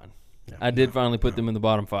 28 on mine. Yeah, I did finally put them in the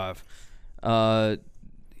bottom 5.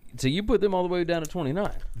 So you put them all the way down to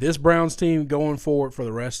 29. This Browns team going forward for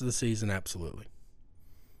the rest of the season, absolutely.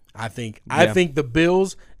 I think the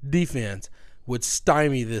Bills' defense would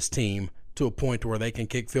stymie this team to a point where they can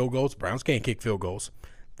kick field goals. Browns can't kick field goals.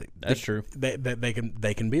 That's true. They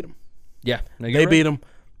can beat them. Yeah, no, They beat them.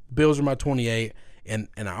 Bills are my 28, and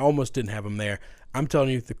I almost didn't have them there. I'm telling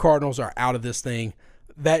you, the Cardinals are out of this thing.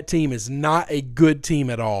 That team is not a good team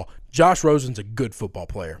at all. Josh Rosen's a good football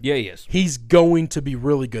player. Yeah, he is. He's going to be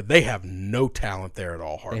really good. They have no talent there at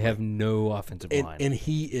all, hardly. They have no offensive line. And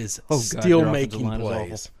he is God, still their offensive making line is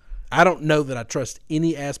plays. I don't know that I trust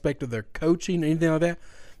any aspect of their coaching or anything like that,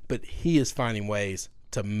 but he is finding ways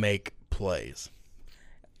to make plays.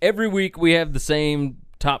 Every week we have the same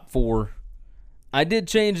top 4. I did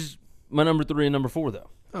change my number 3 and number 4, though.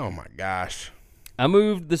 Oh, my gosh. I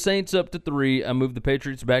moved the Saints up to 3. I moved the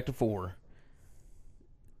Patriots back to 4.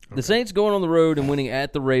 The Saints going on the road and winning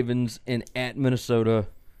at the Ravens and at Minnesota,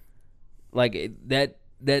 like that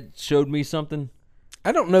showed me something.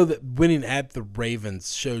 I don't know that winning at the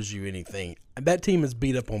Ravens shows you anything. That team is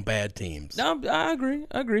beat up on bad teams. No, I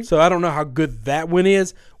agree. So I don't know how good that win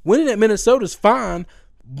is. Winning at Minnesota is fine.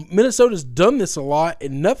 Minnesota's done this a lot,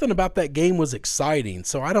 and nothing about that game was exciting.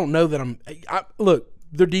 So I don't know that look,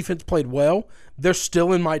 their defense played well. They're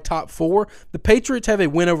still in my top 4. The Patriots have a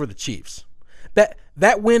win over the Chiefs.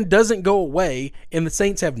 That win doesn't go away, and the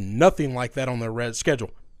Saints have nothing like that on their schedule.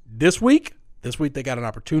 This week they got an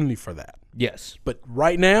opportunity for that. Yes. But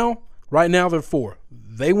right now they're 4.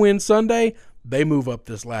 They win Sunday, they move up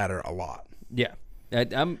this ladder a lot. Yeah.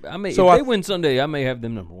 If they win Sunday, I may have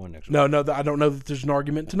them number 1 next week. No, I don't know that there's an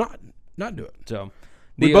argument to not do it. So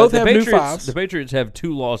we both have Patriots, new 5s. The Patriots have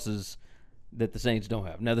 2 losses that the Saints don't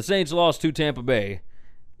have. Now, the Saints lost to Tampa Bay,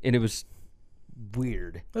 and it was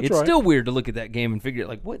weird. That's it's right. still weird to look at that game and figure out,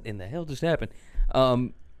 like, what in the hell just happened?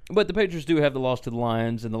 But the Patriots do have the loss to the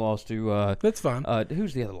Lions and the loss to That's fine.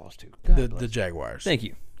 who's the other loss to? God The Jaguars. Thank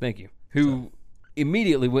you. Who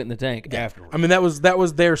immediately went in the tank afterwards. I mean, that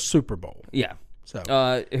was their Super Bowl. Yeah.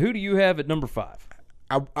 So who do you have at number 5?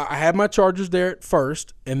 I had my Chargers there at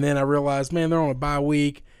first, and then I realized, man, they're on a bye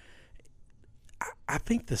week. I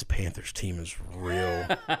think this Panthers team is real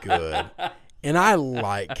good, and I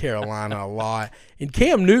like Carolina a lot. And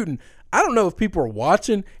Cam Newton, I don't know if people are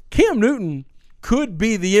watching. Cam Newton could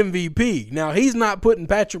be the MVP. Now, he's not putting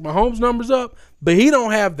Patrick Mahomes' numbers up, but he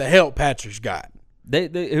don't have the help Patrick's got. They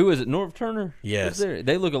who is it? Norv Turner? Yes.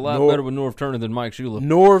 They look a lot better with Norv Turner than Mike Shula.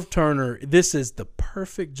 Norv Turner, this is the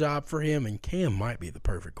perfect job for him, and Cam might be the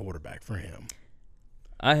perfect quarterback for him.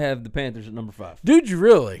 I have the Panthers at number 5. Dude, you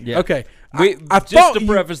really? Yeah. Okay. I just to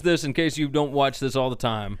preface this, in case you don't watch this all the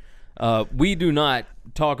time, we do not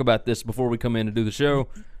talk about this before we come in to do the show.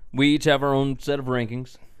 We each have our own set of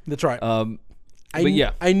rankings. That's right. But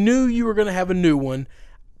yeah. I knew you were going to have a new one.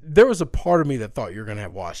 There was a part of me that thought you were going to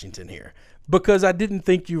have Washington here because I didn't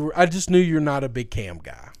think you were. I just knew you're not a big Cam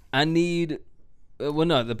guy. I need. Well,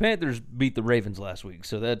 no, the Panthers beat the Ravens last week,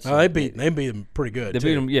 so that's. They beat them pretty good. They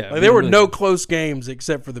beat them, yeah. Like, there were no close games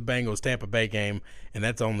except for the Bengals Tampa Bay game, and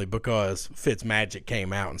that's only because Fitzmagic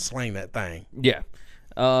came out and slang that thing. Yeah.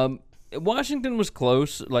 Washington was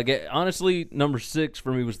close. Like, honestly, number 6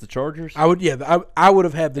 for me was the Chargers. I would have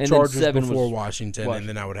had the And then Chargers 7 before was Washington, and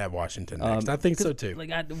then I would have Washington next. I think so too.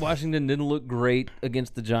 Like, Washington didn't look great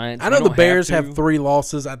against the Giants. I know the Bears have have 3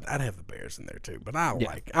 losses. I'd have the Bears in there too, but I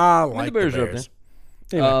like the Bears the are up Bears.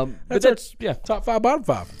 there. Anyway, But that's yeah. top 5, bottom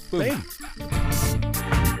 5. Bam.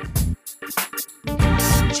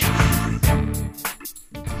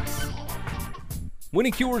 When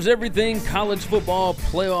he cures everything, college football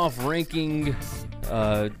playoff ranking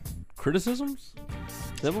criticisms.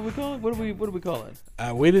 Is that what we call it? What do we call it?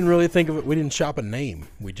 We didn't really think of it. We didn't shop a name.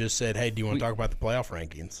 We just said, "Hey, do you want to talk about the playoff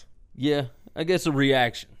rankings?" Yeah, I guess a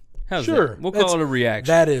reaction. How's Sure, that? We'll call it a reaction.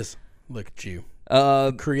 That is, look at you,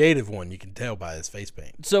 creative one. You can tell by his face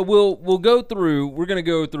paint. So we'll go through. We're going to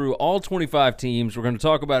go through all 25 teams. We're going to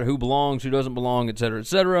talk about who belongs, who doesn't belong, et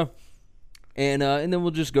cetera, and then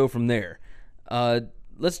we'll just go from there.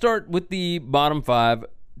 Let's start with the bottom 5.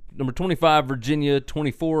 Number 25, Virginia.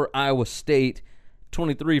 24, Iowa State.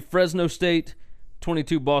 23, Fresno State.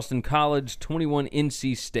 22, Boston College. 21,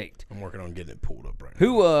 NC State. I'm working on getting it pulled up right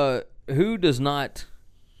now. Who does not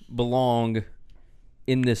belong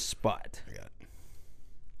in this spot? I got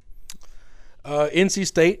it. NC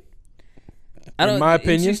State, in my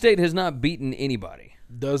opinion, NC State has not beaten anybody.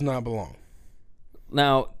 does not belong.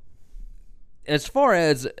 Now, as far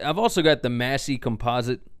as I've also got the Massey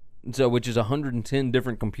composite, which is 110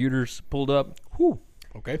 different computers pulled up. Whew.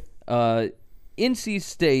 Okay. NC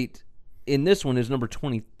State in this one is number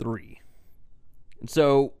 23.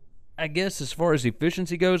 So I guess as far as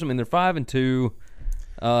efficiency goes, I mean they're 5-2.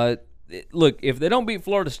 Look, if they don't beat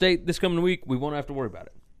Florida State this coming week, we won't have to worry about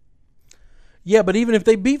it. Yeah, but even if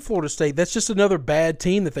they beat Florida State, that's just another bad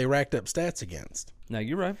team that they racked up stats against. Now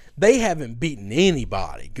you're right. They haven't beaten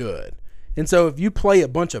anybody good. And so if you play a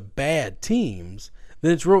bunch of bad teams,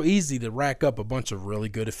 then it's real easy to rack up a bunch of really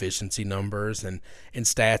good efficiency numbers and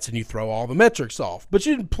stats, and you throw all the metrics off. But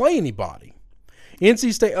you didn't play anybody.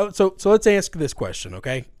 NC State. So let's ask this question,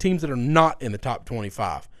 okay? Teams that are not in the top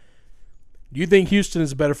 25. Do you think Houston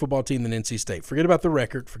is a better football team than NC State? Forget about the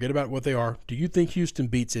record. Forget about what they are. Do you think Houston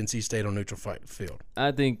beats NC State on neutral field?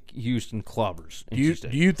 I think Houston clobbers NC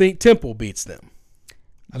State. Do you think Temple beats them?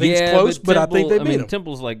 I think it's close, but I think they beat them.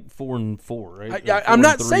 Temple's like 4-4, right? I'm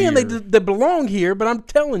not saying they belong here, but I'm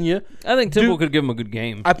telling you. I think Temple could give them a good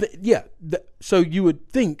game. So you would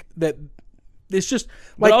think that it's just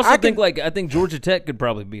like I think Georgia Tech could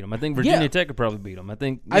probably beat them. I think Virginia Tech could probably beat them. I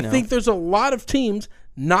think there's a lot of teams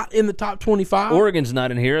not in the top 25. Oregon's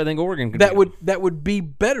not in here. I think Oregon could that would be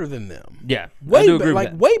better than them. Yeah, I do agree with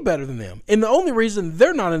that. Way better than them. And the only reason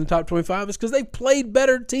they're not in the top 25 is because they played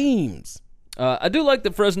better teams. I do like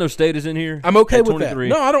that Fresno State is in here. I'm okay with that.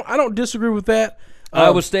 No, I don't disagree with that.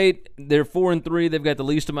 Iowa State, they're 4-3. They've got the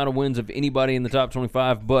least amount of wins of anybody in the top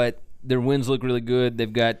 25, but their wins look really good.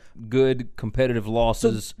 They've got good competitive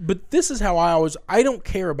losses. But this is how I don't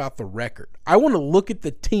care about the record. I want to look at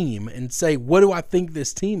the team and say, what do I think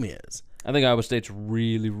this team is? I think Iowa State's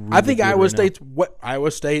really, really I think good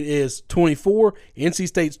Iowa State is 24, NC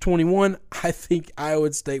State's 21. I think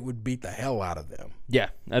Iowa State would beat the hell out of them. Yeah,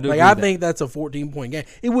 I do. I think that's a 14-point game.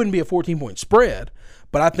 It wouldn't be a 14-point spread,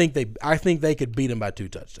 but I think they could beat them by 2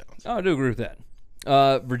 touchdowns. Oh, I do agree with that.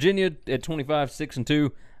 Virginia at 25,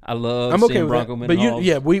 6-2. I love I'm okay seeing with Bronco that.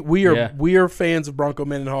 Mendenhall. But we are fans of Bronco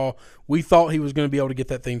Mendenhall. We thought he was going to be able to get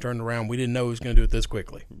that thing turned around. We didn't know he was going to do it this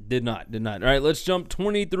quickly. Did not. All right, let's jump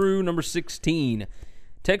 20 through number 16.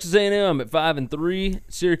 Texas A&M at 5-3,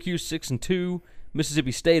 Syracuse 6-2,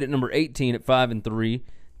 Mississippi State at number 18 at 5-3,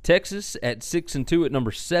 Texas at 6-2 at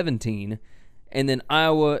number 17, and then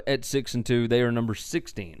Iowa at 6-2. They are number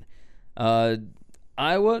 16.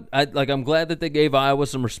 Iowa, I'm glad that they gave Iowa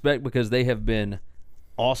some respect because they have been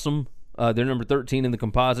awesome. They're number 13 in the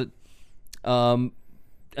composite.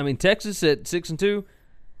 Texas at 6-2.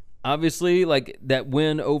 Obviously, that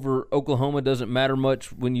win over Oklahoma doesn't matter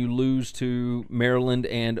much when you lose to Maryland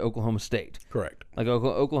and Oklahoma State. Correct.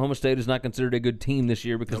 Oklahoma State is not considered a good team this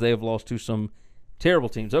year because they have lost to some terrible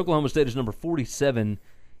teams. Oklahoma State is number 47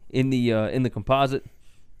 in the composite.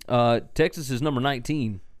 Texas is number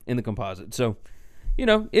 19 in the composite. So,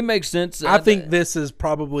 it makes sense. I think this is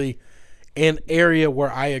probably an area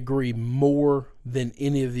where I agree more than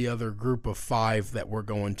any of the other group of 5 that we're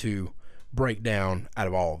going to break down out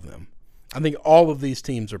of all of them. I think all of these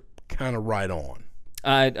teams are kind of right on.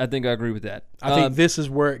 I think I agree with that. I think this is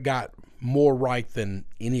where it got more right than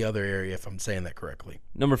any other area, if I'm saying that correctly.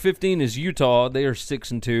 Number 15 is Utah. They are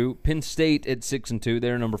 6-2. Penn State at 6-2.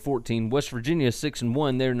 They're number 14. West Virginia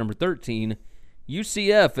 6-1. They're number 13.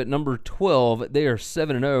 UCF at number 12. They are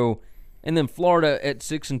 7-0. And then Florida at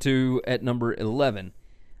 6-2 at number 11.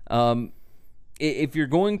 If you're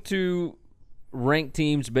going to rank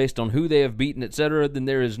teams based on who they have beaten, etc., then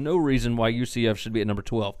there is no reason why UCF should be at number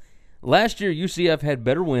 12. Last year, UCF had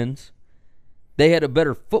better wins. They had a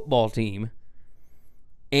better football team.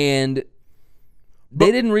 And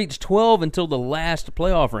they didn't reach 12 until the last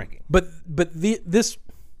playoff ranking. But this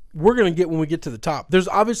we're going to get when we get to the top. There's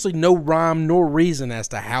obviously no rhyme nor reason as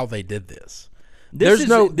to how they did this. There's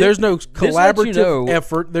no collaborative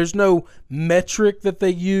effort. There's no metric that they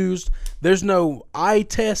used. There's no eye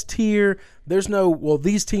test here. There's no,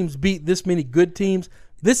 these teams beat this many good teams.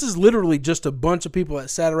 This is literally just a bunch of people that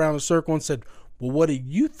sat around in a circle and said, well, what do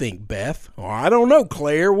you think, Beth? Or I don't know,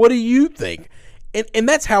 Claire. What do you think? And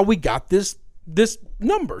that's how we got this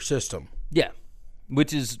number system. Yeah,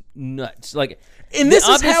 which is nuts. And this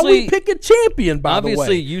is how we pick a champion, by the way.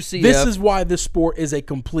 Obviously, UCF. This is why this sport is a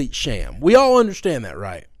complete sham. We all understand that,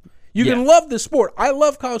 right? You can love this sport. I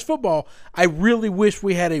love college football. I really wish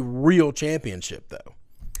we had a real championship, though.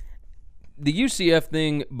 The UCF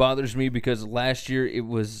thing bothers me because last year it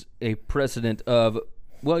was a precedent of,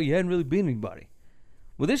 you hadn't really beat anybody.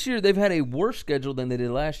 Well, this year they've had a worse schedule than they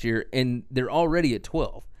did last year, and they're already at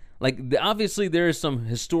 12. Obviously there is some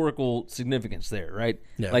historical significance there, right?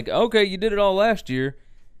 Yeah. Okay, you did it all last year,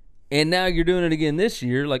 and now you're doing it again this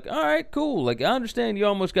year. All right, cool. I understand you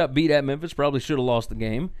almost got beat at Memphis, probably should have lost the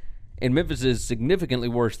game, and Memphis is significantly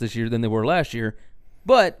worse this year than they were last year.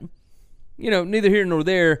 But, neither here nor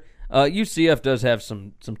there. UCF does have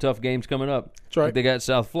some tough games coming up. That's right. They got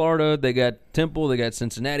South Florida, they got Temple, they got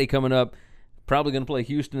Cincinnati coming up. Probably going to play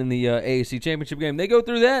Houston in the AAC championship game. They go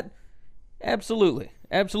through that. Absolutely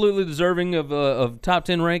deserving of top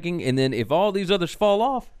 10 ranking. And then if all these others fall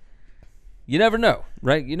off, you never know,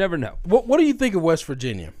 right? You never know. What do you think of West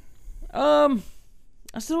Virginia?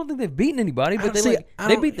 I still don't think they've beaten anybody, but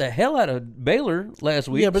they beat the hell out of Baylor last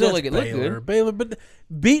week. Yeah, but so that's it looked good. Baylor, but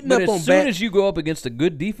beating but up on as soon as you go up against a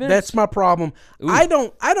good defense, that's my problem. Ooh. I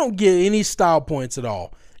don't get any style points at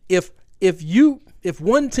all. If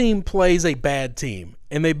one team plays a bad team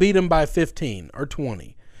and they beat them by 15 or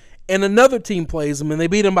 20, and another team plays them and they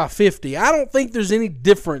beat them by 50, I don't think there's any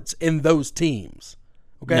difference in those teams.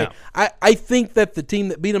 Okay, No. I think that the team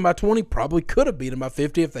that beat them by 20 probably could have beat them by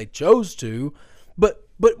 50 if they chose to, but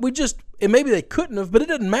and maybe they couldn't have, but it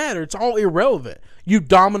doesn't matter. It's all irrelevant. You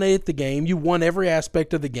dominated the game, you won every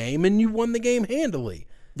aspect of the game, and you won the game handily.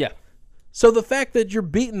 Yeah. So the fact that you're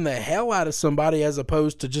beating the hell out of somebody as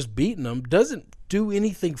opposed to just beating them doesn't do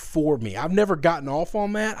anything for me. I've never gotten off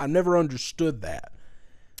on that. I've never understood that.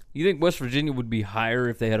 You think West Virginia would be higher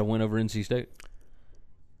if they had a win over NC State?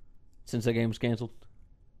 Since that game was canceled?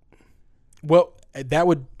 Well, that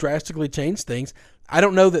would drastically change things. I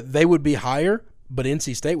don't know that they would be higher, but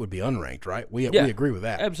NC State would be unranked, right? We agree with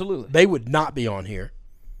that. Absolutely. They would not be on here.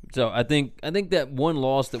 So I think that one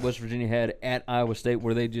loss that West Virginia had at Iowa State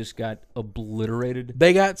where they just got obliterated.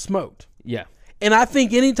 They got smoked. Yeah. And I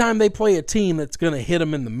think anytime they play a team that's going to hit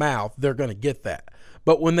them in the mouth, they're going to get that.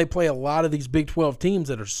 But when they play a lot of these Big 12 teams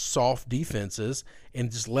that are soft defenses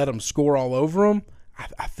and just let them score all over them,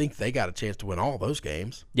 I think they got a chance to win all those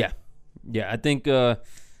games. Yeah. Yeah, I think now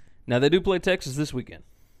they do play Texas this weekend.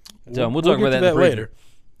 So we'll talk about that later.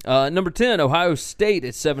 Number 10, Ohio State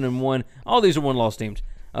at 7-1. All these are one-loss teams.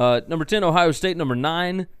 Number 10, Ohio State. Number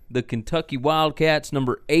 9, the Kentucky Wildcats.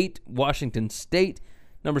 Number 8, Washington State.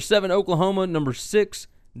 Number 7, Oklahoma. Number 6,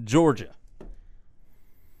 Georgia.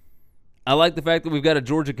 I like the fact that we've got a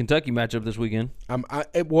Georgia-Kentucky matchup this weekend.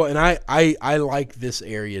 I like this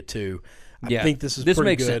area too. I think this is pretty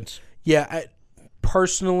makes good. Sense. Yeah,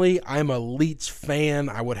 personally, I'm a Leach fan.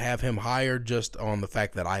 I would have him higher just on the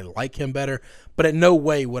fact that I like him better. But in no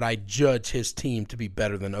way would I judge his team to be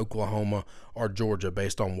better than Oklahoma or Georgia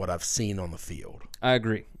based on what I've seen on the field. I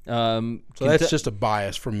agree. So that's just a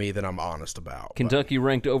bias for me that I'm honest about. Kentucky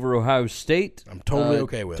ranked over Ohio State. I'm totally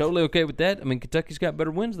okay with. Totally okay with that. I mean, Kentucky's got better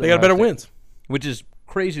wins than They got Ohio better State, wins, which is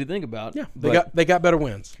crazy to think about. Yeah, they got better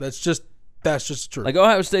wins. That's just true. Like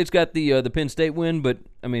Ohio State's got the Penn State win, but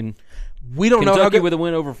I mean, we don't know how Kentucky good, with a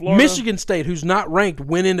win over Florida. Michigan State, who's not ranked,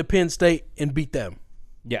 went into Penn State and beat them.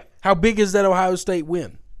 Yeah. How big is that Ohio State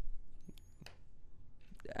win?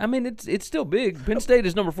 I mean, it's still big. Penn State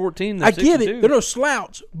is number 14. I get it. They're no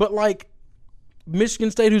slouch, but like Michigan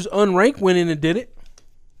State, who's unranked, went in and did it.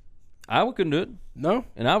 Iowa couldn't do it. No.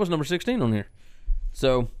 And I was number 16 on here.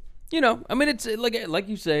 So, I mean, it's like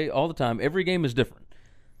you say all the time, every game is different.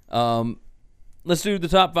 Let's do the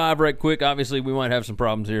top 5 right quick. Obviously, we might have some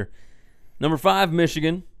problems here. Number 5,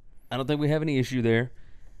 Michigan. I don't think we have any issue there.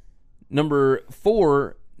 Number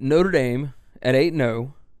 4, Notre Dame at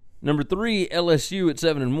 8-0. Number 3, LSU at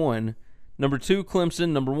 7-1. Number 2, Clemson.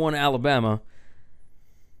 Number 1, Alabama.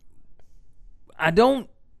 I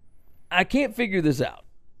can't figure this out.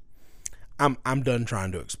 I'm done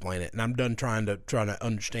trying to explain it, and I'm done trying to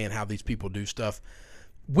understand how these people do stuff.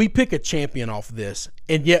 We pick a champion off of this,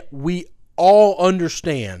 and yet we all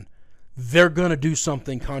understand they're going to do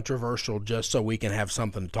something controversial just so we can have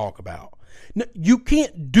something to talk about. No, you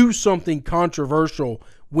can't do something controversial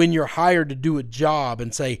when you're hired to do a job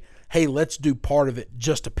and say, hey, let's do part of it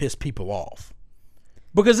just to piss people off.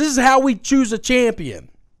 Because this is how we choose a champion.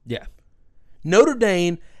 Yeah. Notre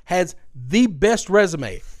Dame has the best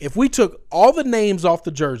resume. If we took all the names off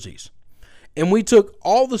the jerseys and we took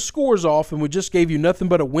all the scores off and we just gave you nothing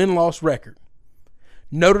but a win-loss record,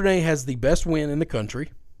 Notre Dame has the best win in the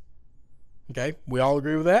country. Okay, we all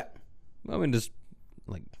agree with that? I mean, is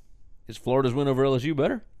Florida's win over LSU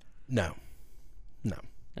better? No.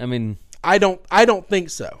 I mean, I don't think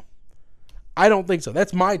so. I don't think so.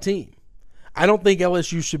 That's my team. I don't think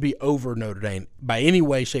LSU should be over Notre Dame by any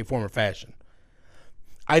way, shape, form, or fashion.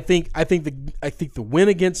 I think the win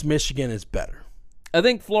against Michigan is better. I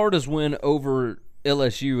think Florida's win over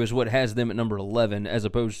LSU is what has them at number 11 as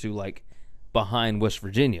opposed to behind West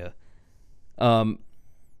Virginia. But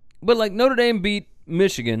Notre Dame beat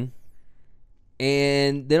Michigan,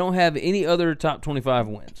 and they don't have any other top 25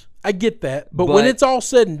 wins. I get that, but when it's all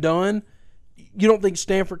said and done, you don't think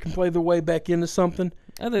Stanford can play their way back into something?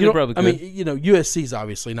 I think they probably could. I mean, USC's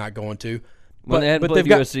obviously not going to. They hadn't played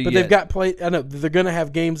USC yet. They've got played. I know they're going to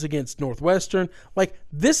have games against Northwestern.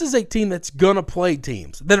 This is a team that's going to play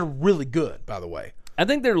teams that are really good. By the way, I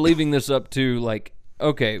think they're leaving this up to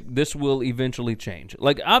okay, this will eventually change.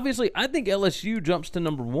 Obviously, I think LSU jumps to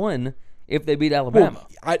number 1 if they beat Alabama.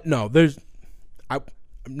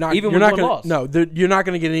 Not even you're with not one gonna, loss. No, you're not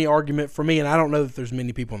going to get any argument from me, and I don't know that there's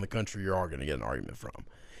many people in the country you are going to get an argument from.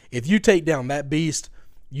 If you take down that beast,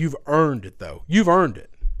 you've earned it. Though you've earned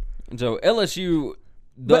it. And so LSU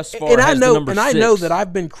thus far has the number 6. I know that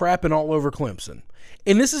I've been crapping all over Clemson,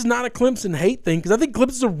 and this is not a Clemson hate thing because I think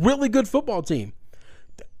Clemson's a really good football team.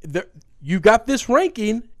 You got this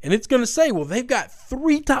ranking, and it's going to say, well, they've got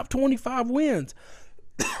 3 top 25 wins.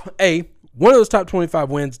 One of those top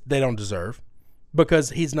 25 wins they don't deserve because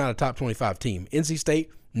he's not a top 25 team. NC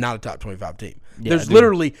State, not a top 25 team. Yeah, There's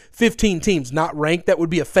literally 15 teams not ranked that would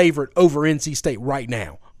be a favorite over NC State right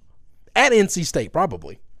now. At NC State,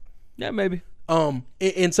 probably. Yeah, maybe.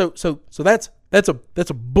 And so that's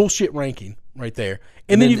a bullshit ranking right there.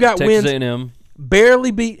 And then you've got Texas wins. A&M.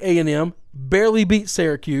 Barely beat A&M, barely beat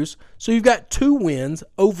Syracuse. So you've got 2 wins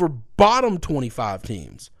over bottom 25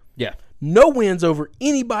 teams. Yeah. No wins over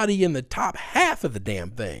anybody in the top half of the damn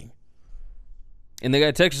thing. And they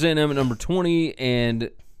got Texas A&M at number 20,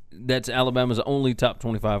 and that's Alabama's only top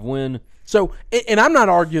 25 win. So, and I'm not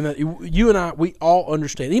arguing that you and I, we all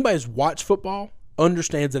understand. Anybody who's watched football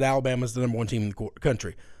understands that Alabama's the number 1 team in the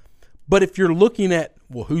country. But if you're looking at,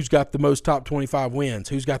 well, who's got the most top 25 wins,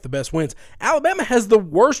 who's got the best wins, Alabama has the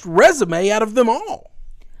worst resume out of them all.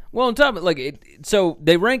 Well, on top of so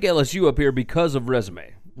they rank LSU up here because of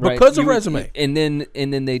resume, right? Because of resume. And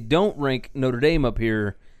then they don't rank Notre Dame up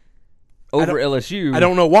here over LSU. I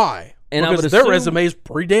don't know why. And because their resume is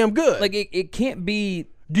pretty damn good. It can't be.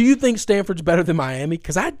 Do you think Stanford's better than Miami?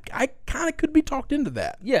 Because I kind of could be talked into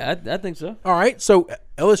that. Yeah, I think so. All right, so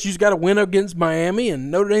LSU's got to win against Miami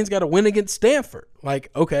and Notre Dame's got to win against Stanford.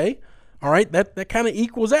 Like, okay, all right, that kind of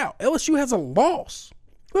equals out. LSU has a loss.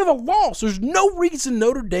 We have a loss. There's no reason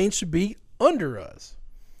Notre Dame should be under us.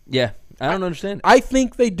 Yeah, I don't understand it. I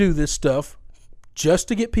think they do this stuff just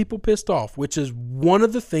to get people pissed off, which is one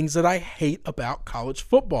of the things that I hate about college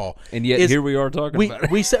football. And yet here we are talking about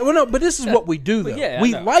it. We say, well, no, but this is what we do, though. Yeah,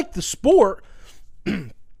 we like the sport,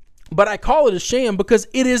 but I call it a sham because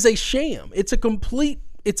it is a sham. It's a complete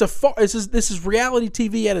 – this is reality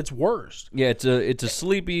TV at its worst. Yeah, it's a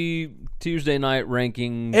sleepy Tuesday night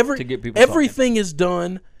ranking to get people everything is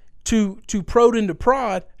done to prod and to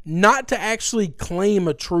prod, not to actually claim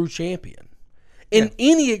a true champion. And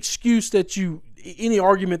any excuse any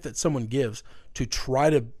argument that someone gives to try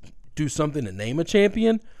to do something to name a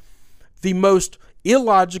champion, the most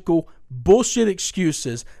illogical bullshit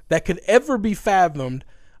excuses that could ever be fathomed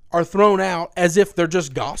are thrown out as if they're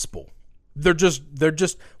just gospel. They're just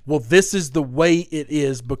well, this is the way it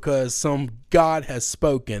is because some God has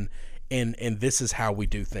spoken and this is how we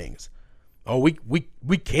do things. Oh,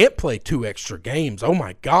 we can't play 2 extra games. Oh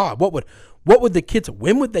my God. What would the kids,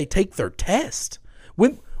 when would they take their test?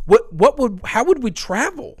 How would we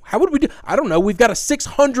travel? How would we do? I don't know. We've got a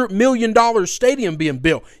 $600 million stadium being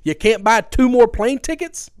built. You can't buy 2 more plane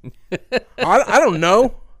tickets? I don't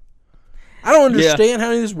know. I don't understand how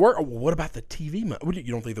any of this works. What about the TV money?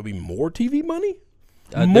 You don't think there'll be more TV money?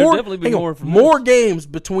 There'll definitely be more. More games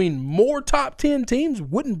between more top 10 teams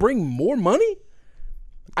wouldn't bring more money?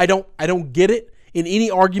 I don't get it. In any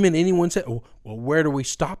argument, anyone said, "Oh, well, where do we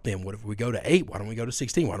stop them? What if we go to 8? Why don't we go to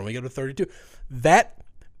 16? Why don't we go to 32?"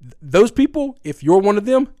 Those people, if you're one of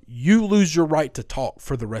them, you lose your right to talk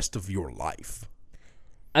for the rest of your life.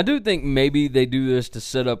 I do think maybe they do this to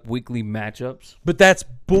set up weekly matchups. But that's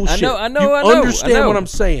bullshit. I know. You understand what I'm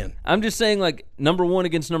saying. I'm just saying, like, number 1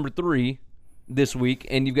 against number 3 this week,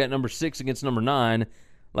 and you've got number 6 against number 9.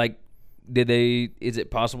 Like, is it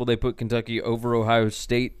possible they put Kentucky over Ohio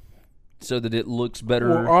State so that it looks better?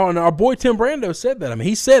 Well, and our boy Tim Brando said that. I mean,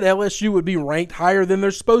 he said LSU would be ranked higher than they're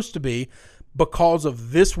supposed to be because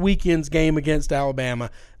of this weekend's game against Alabama.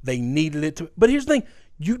 They needed it to. But here's the thing.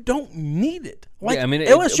 You don't need it. Like, yeah, I mean,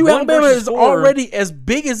 LSU Alabama is already as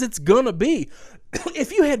big as it's going to be.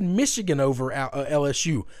 If you had Michigan over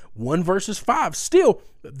LSU, 1 versus 5, still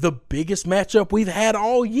the biggest matchup we've had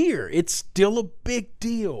all year. It's still a big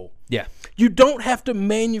deal. Yeah. You don't have to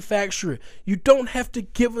manufacture it. You don't have to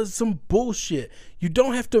give us some bullshit. You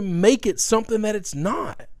don't have to make it something that it's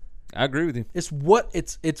not. I agree with you. It's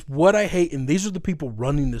what I hate, and these are the people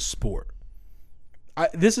running this sport.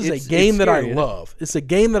 This is a game that I love. It's a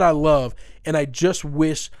game that I love, and I just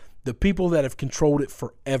wish the people that have controlled it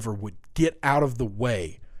forever would get out of the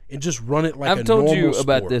way and just run it like a normal sport. I've told you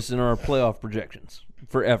about this in our playoff projections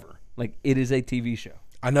forever. Like, it is a TV show.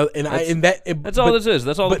 I know, that's all this is.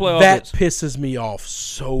 That's all the playoff is. That pisses me off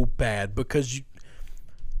so bad because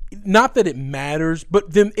not that it matters,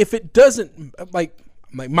 but then if it doesn't, like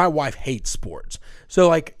my wife hates sports, so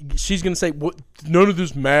like she's gonna say, "What? None of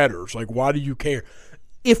this matters. Like, why do you care?"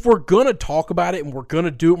 If we're gonna talk about it and we're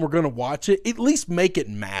gonna do it and we're gonna watch it, at least make it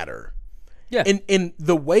matter. Yeah. And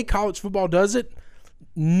the way college football does it,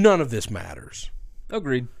 none of this matters.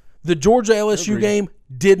 Agreed. The Georgia LSU game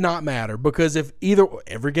did not matter because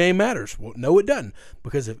every game matters. Well, no, it doesn't.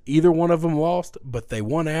 Because if either one of them lost, but they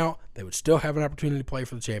won out, they would still have an opportunity to play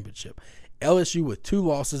for the championship. LSU with 2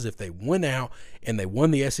 losses, if they win out and they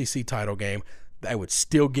won the SEC title game, they would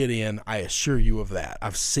still get in. I assure you of that.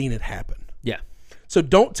 I've seen it happen. Yeah. So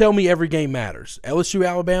don't tell me every game matters. LSU,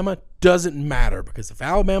 Alabama doesn't matter because if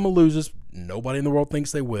Alabama loses, nobody in the world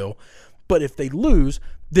thinks they will. But if they lose,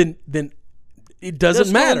 then it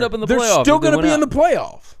doesn't matter. They're still going to be in the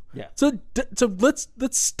playoff. Yeah. So let's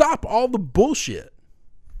stop all the bullshit.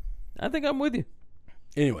 I think I'm with you.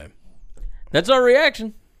 Anyway, that's our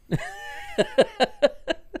reaction.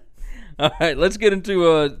 All right, let's get into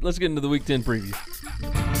the Week 10 preview.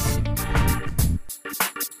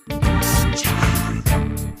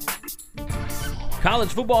 College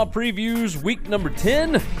football previews, week number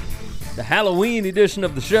 10, the Halloween edition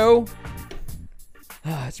of the show.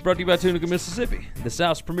 It's brought to you by Tunica, Mississippi, the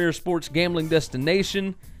South's premier sports gambling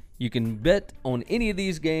destination. You can bet on any of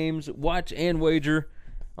these games, watch and wager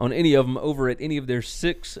on any of them over at any of their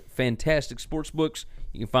 6 fantastic sports books.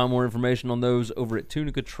 You can find more information on those over at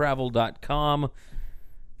tunicatravel.com.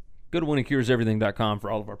 Go to winningcureseverything.com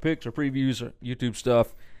for all of our picks, our previews, our YouTube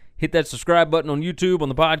stuff. Hit that subscribe button on YouTube, on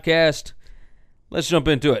the podcast. Let's jump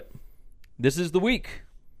into it. This is the week.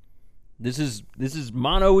 This is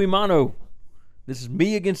mano y mano. This is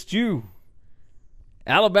me against you.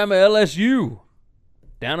 Alabama LSU.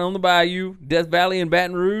 down on the Bayou, Death Valley in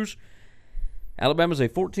Baton Rouge. Alabama's a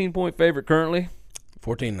 14-point favorite currently.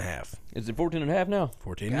 14.5. Is it 14.5 now?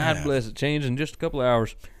 14.5. God bless it. Changed in just a couple of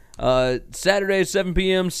hours. Saturday, 7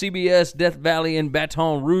 p.m., CBS, Death Valley in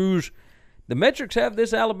Baton Rouge. The metrics have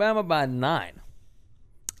this Alabama by 9.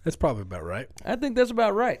 That's probably about right. I think that's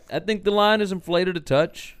about right. I think the line is inflated a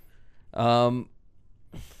touch. Well,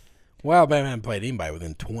 Alabama hasn't played anybody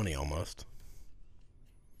within 20 almost.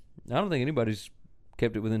 I don't think anybody's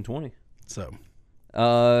kept it within 20. So,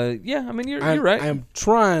 yeah, I mean, you're right. I'm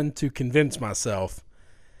trying to convince myself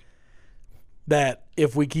that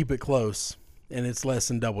if we keep it close and it's less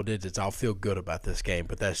than double digits, I'll feel good about this game.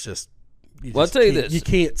 But that's just I'll tell you this. You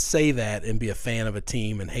can't say that and be a fan of a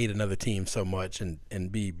team and hate another team so much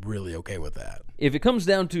and be really okay with that. If it comes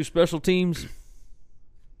down to special teams,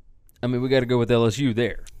 I mean, we got to go with LSU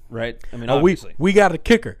there, right? I mean, obviously. We got a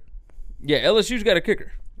kicker. Yeah, LSU's got a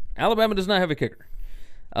kicker. Alabama does not have a kicker.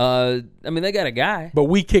 I mean, they got a guy. But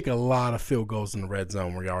we kick a lot of field goals in the red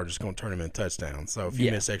zone where y'all are just going to turn them into touchdowns. So if you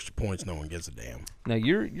miss extra points, no one gives a damn. No,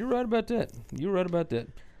 you're right about that. You're right about that.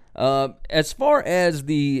 As far as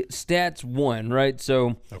the stats won, right?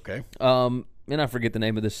 So, okay. And I forget the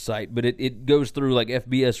name of this site, but it goes through like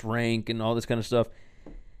FBS rank and all this kind of stuff.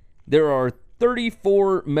 There are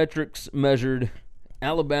 34 metrics measured.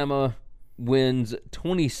 Alabama wins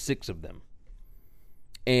 26 of them.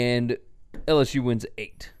 And LSU wins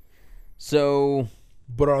 8. So,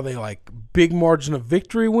 but are they like big margin of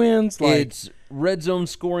victory wins? Like, it's red zone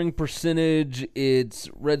scoring percentage. It's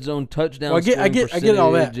red zone touchdown. Well, I get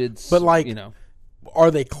all that. It's, but like, you know,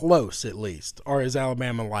 are they close at least? Or is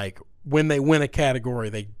Alabama like when they win a category,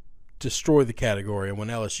 they destroy the category, and when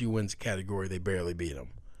LSU wins a category, they barely beat them?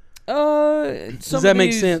 Does that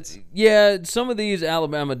make sense? Yeah, some of these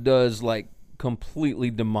Alabama does like completely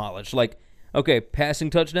demolish. Like, okay, passing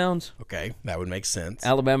touchdowns. Okay, that would make sense.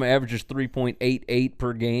 Alabama averages 3.88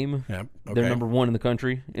 per game. Yep. Okay. They're number 1 in the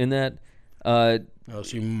country in that.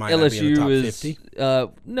 LSU might not be in the top 50.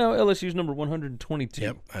 No, LSU's number 122.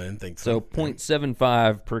 Yep, I didn't think so. So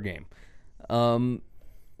 0.75 per game.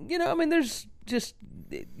 You know, I mean, there's just,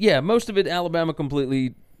 most of it Alabama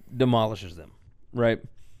completely demolishes them, right?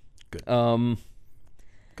 Good.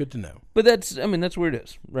 Good to know. But that's where it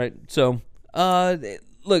is, right? So,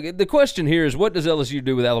 look, the question here is, what does LSU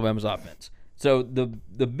do with Alabama's offense? So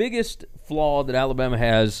the biggest flaw that Alabama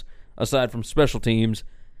has, aside from special teams,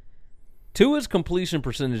 Tua's completion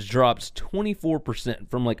percentage drops 24%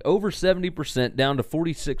 from like over 70% down to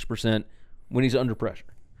 46% when he's under pressure.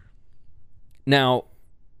 Now,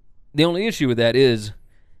 the only issue with that is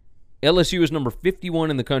LSU is number 51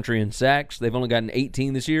 in the country in sacks. They've only gotten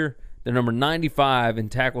 18 this year. They're number 95 in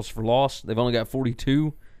tackles for loss. They've only got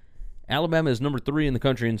 42. Alabama is number 3 in the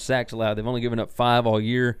country in sacks allowed. They've only given up 5 all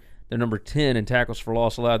year. They're number 10 in tackles for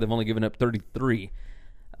loss allowed. They've only given up 33.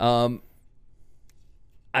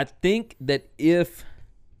 I think that if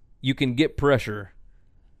you can get pressure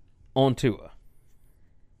on Tua,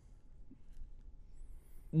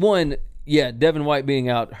 one, Devin White being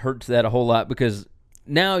out hurts that a whole lot because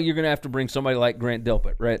now you're going to have to bring somebody like Grant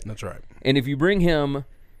Delpit, right? That's right. And if you bring him,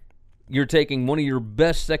 you're taking one of your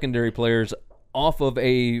best secondary players off of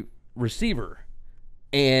a receiver.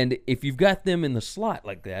 And if you've got them in the slot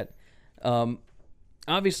like that,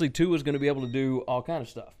 obviously Tua's going to be able to do all kind of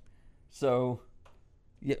stuff. So,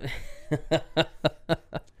 yeah.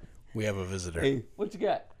 We have a visitor. Hey, what you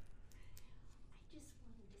got? I just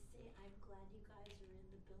wanted to say I'm glad you guys are in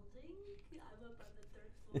the building. I'm up on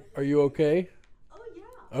the 3rd floor. Are you okay? Oh,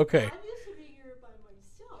 yeah. Okay. I'm used to being here by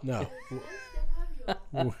myself. No. It's nice to have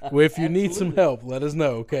you all. Well, if you need some help, let us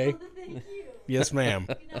know, okay? Oh, thank you. Yes, ma'am.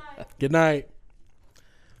 Good night. Good night.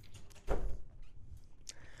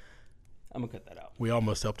 I'm going to cut that out. We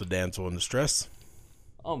almost helped a damsel in distress.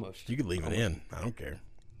 Almost. You could leave it in. I don't care.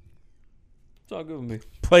 It's all good with me.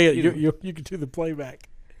 Play it. You can do the playback.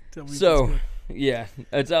 Tell me if it's So, good. yeah,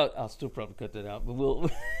 it's out. I'll still probably cut that out, but we'll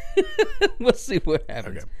see what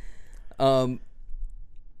happens. Okay.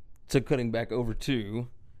 So cutting back over to.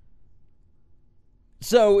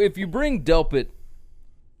 So if you bring Delpit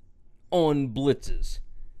on blitzes,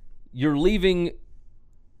 you're leaving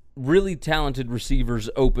really talented receivers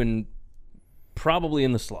open, probably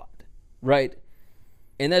in the slot, right?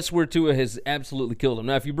 And that's where Tua has absolutely killed him.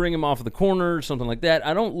 Now, if you bring him off of the corner or something like that,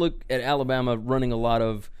 I don't look at Alabama running a lot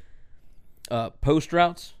of post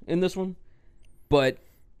routes in this one, but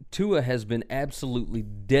Tua has been absolutely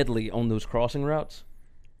deadly on those crossing routes.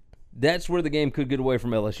 That's where the game could get away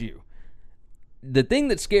from LSU. The thing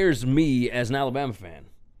that scares me as an Alabama fan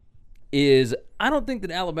is I don't think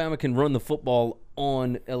that Alabama can run the football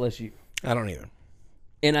on LSU. I don't either.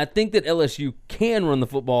 And I think that LSU can run the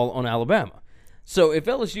football on Alabama. So if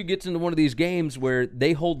LSU gets into one of these games where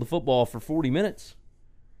they hold the football for 40 minutes,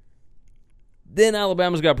 then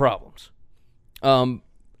Alabama's got problems.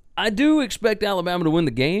 I do expect Alabama to win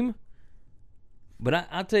the game, but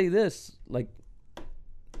I'll tell you this, like,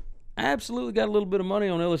 I absolutely got a little bit of money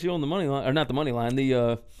on LSU on the money line, or not the money line, on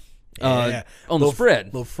the spread.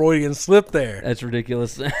 Little Freudian slip there. That's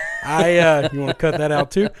ridiculous. You want to cut that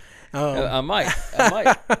out too? I might.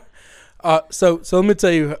 So let me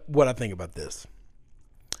tell you what I think about this.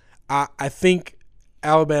 I think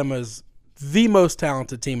Alabama's the most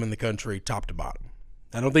talented team in the country, top to bottom.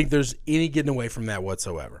 I don't think there's any getting away from that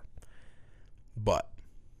whatsoever. But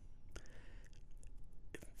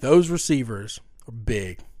those receivers are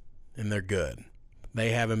big and they're good.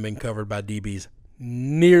 They haven't been covered by DBs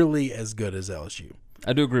nearly as good as LSU.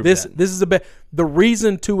 I do agree with that. This is the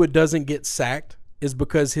reason Tua doesn't get sacked is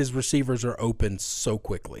because his receivers are open so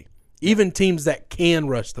quickly. Even teams that can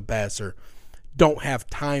rush the passer don't have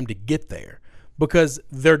time to get there because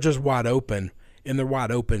they're just wide open, and they're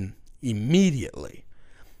wide open immediately.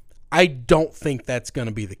 I don't think that's going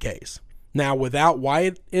to be the case. Now, without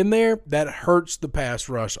Wyatt in there, that hurts the pass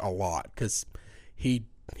rush a lot because he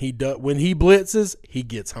does, when he blitzes, he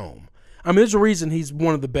gets home. I mean, there's a reason he's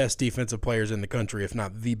one of the best defensive players in the country, if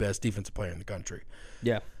not the best defensive player in the country.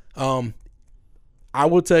 Yeah. I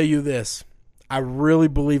will tell you this. I really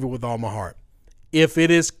believe it with all my heart. If it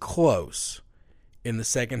is close in the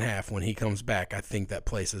second half when he comes back, I think that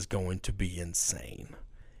place is going to be insane.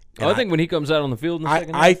 I think when he comes out on the field in the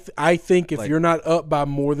second half. I think if you're not up by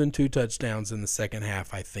more than 2 touchdowns in the second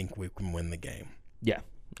half, I think we can win the game. Yeah.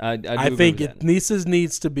 I think this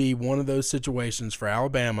needs to be one of those situations for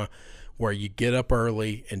Alabama where you get up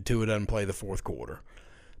early and Tua doesn't play the fourth quarter.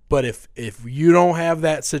 But if you don't have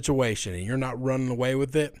that situation and you're not running away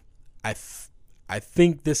with it, I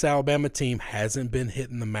think this Alabama team hasn't been hit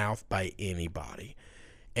in the mouth by anybody.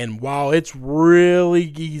 And while it's really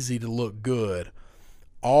easy to look good,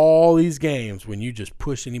 all these games when you just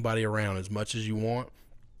push anybody around as much as you want,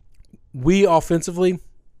 we offensively,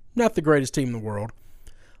 not the greatest team in the world,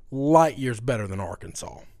 light years better than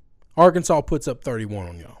Arkansas. Arkansas puts up 31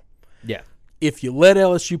 on y'all. Yeah. If you let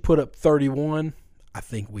LSU put up 31, I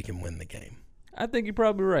think we can win the game. I think you're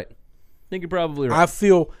probably right.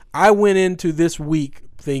 I went into this week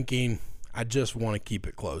thinking I just want to keep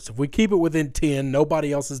it close. If we keep it within 10,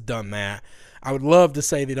 nobody else has done that. I would love to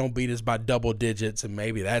say they don't beat us by double digits, and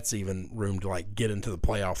maybe that's even room to like get into the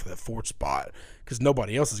playoff for that 4th spot because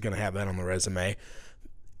nobody else is going to have that on the resume.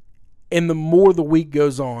 And the more the week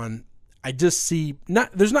goes on, I just see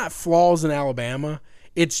there's not flaws in Alabama.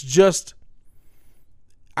 It's just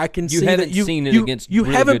I can see that you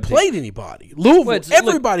haven't played anybody. Louisville,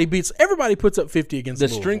 everybody puts up 50 against the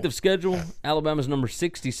Louisville. Strength of schedule. Alabama's number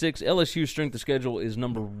 66. LSU's strength of schedule is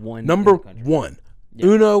number 1. Number 1. Yep.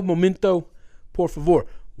 Uno momento, por favor.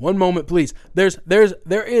 One moment, please. There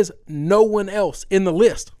is no one else in the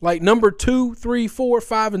list. Like number 2, 3, 4,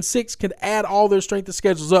 5, and 6 can add all their strength of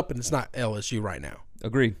schedules up, and it's not LSU right now.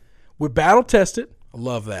 Agreed. We're battle tested. I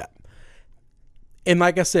love that. And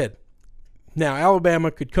like I said, now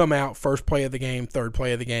Alabama could come out first play of the game, third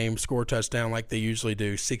play of the game, score a touchdown like they usually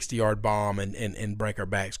do, 60-yard bomb, and break our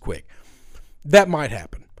backs quick. That might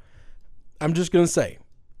happen. I'm just going to say,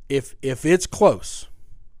 if it's close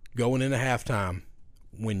going into halftime,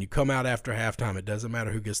 when you come out after halftime, it doesn't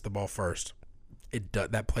matter who gets the ball first.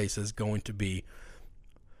 That place is going to be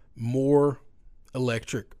more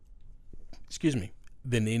electric,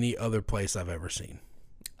 than any other place I've ever seen.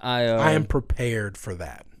 I am prepared for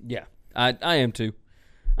that. Yeah, I am too.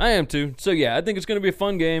 So yeah, I think it's going to be a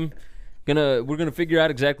fun game. We're gonna figure out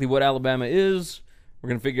exactly what Alabama is. We're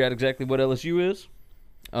gonna figure out exactly what LSU is.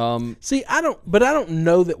 I don't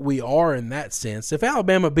know that we are in that sense. If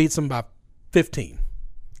Alabama beats them by 15,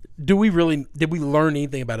 did we learn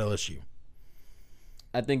anything about LSU?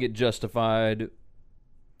 I think it justified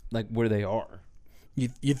like where they are.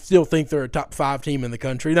 You still think they're a top 5 team in the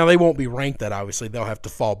country? Now they won't be ranked that obviously. They'll have to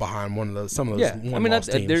fall behind some of those one-loss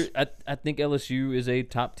teams. I think LSU is a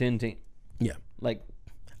top 10 team. Yeah, like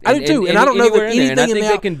I do too, and I don't know that anything. And I think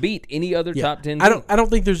they can beat any other top 10 team. I don't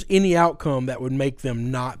think there's any outcome that would make them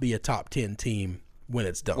not be a top 10 team when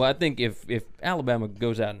it's done. Well, I think if Alabama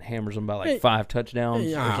goes out and hammers them by like 5 touchdowns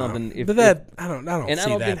or something, I don't see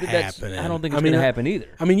that happening. I don't think it's going to happen either.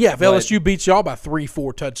 I mean, yeah, if LSU beats y'all by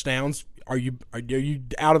 3-4 touchdowns, are you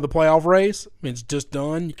out of the playoff race? I mean, it's just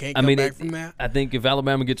done. You can't come back from that. I think if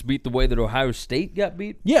Alabama gets beat the way that Ohio State got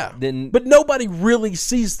beat, but nobody really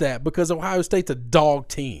sees that because Ohio State's a dog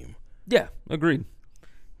team. Yeah, agreed.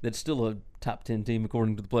 That's still a top 10 team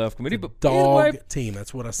according to the playoff committee. But Dog anyway, team.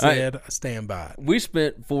 That's what I said. I stand by it. we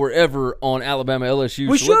spent forever on Alabama LSU.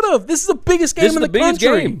 We should have. This is the biggest game in the biggest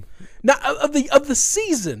country. game. Not of the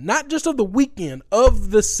season, not just of the weekend, of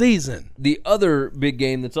the season. The other big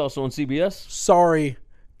game that's also on CBS. Sorry,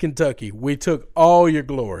 Kentucky. We took all your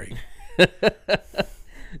glory.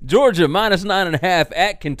 Georgia minus 9.5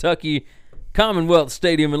 at Kentucky, Commonwealth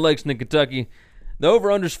Stadium in Lexington, Kentucky. The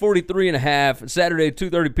over-under's 43.5. Saturday,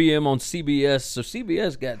 2:30 p.m. on CBS. So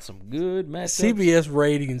CBS got some good matchups. CBS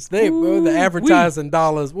ratings. The advertising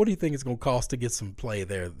dollars. What do you think it's going to cost to get some play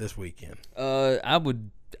there this weekend?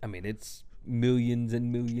 It's millions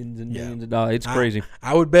and millions and millions of dollars. It's crazy.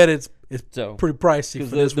 I would bet it's So, pretty pricey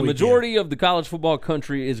for this the weekend. majority of the college football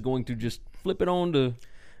country is going to just flip it on to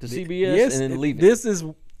CBS Yes, and then leave it.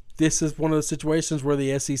 This is one of those situations where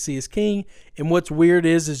the SEC is king, and what's weird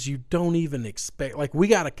is you don't even expect. Like, we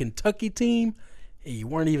got a Kentucky team you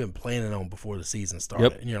weren't even planning on before the season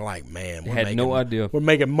started, and you're like, man, no idea. We're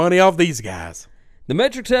making money off these guys. The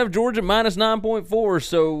metrics have Georgia minus 9.4,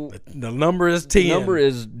 so the number is 10. The number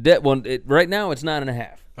is right now it's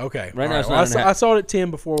 9.5. Okay, right now it's well, 9.5. I saw it at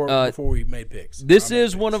 10 before we made picks. This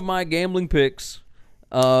is one of my gambling picks.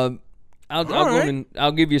 I'll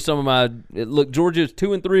give you some of my look. Georgia is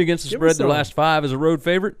 2-3 against the spread. Their last 5 as a road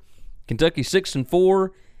favorite. Kentucky 6-4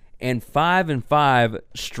 and 5-5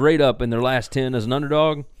 straight up in their last 10 as an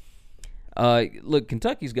underdog. Look,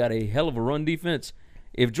 Kentucky's got a hell of a run defense.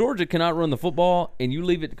 If Georgia cannot run the football and you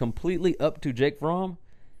leave it completely up to Jake Fromm,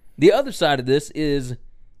 the other side of this is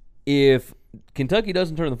if Kentucky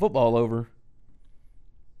doesn't turn the football over,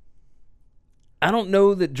 I don't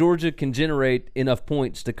know that Georgia can generate enough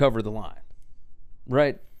points to cover the line,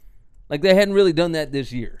 right? Like, they hadn't really done that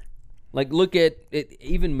this year. Like, look at it,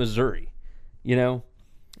 even Missouri,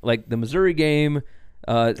 like the Missouri game.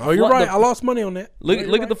 You're right. I lost money on that.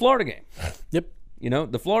 Look at the Florida game. Yep.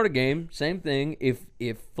 The Florida game, same thing.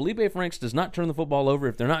 If Felipe Franks does not turn the football over,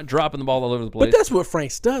 if they're not dropping the ball all over the place. But that's what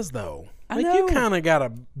Franks does, though. Like, you kind of got to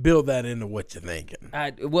build that into what you're thinking.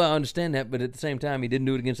 I understand that, but at the same time, he didn't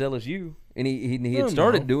do it against LSU, and he had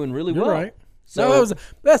started doing really well. Right. So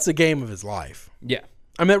that's the game of his life. Yeah.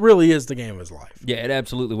 I mean, it really is the game of his life. Yeah, it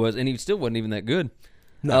absolutely was, and he still wasn't even that good.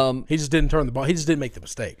 No, he just didn't turn the ball. He just didn't make the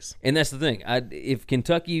mistakes. And that's the thing. If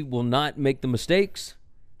Kentucky will not make the mistakes,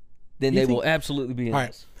 then they will absolutely be in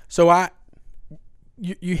this. So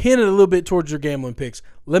you hinted a little bit towards your gambling picks.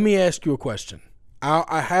 Let me ask you a question.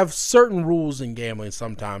 I have certain rules in gambling.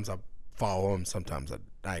 Sometimes I follow them. Sometimes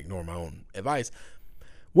I ignore my own advice.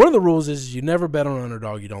 One of the rules is you never bet on an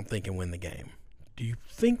underdog you don't think can win the game. Do you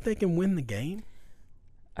think they can win the game?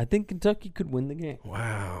 I think Kentucky could win the game.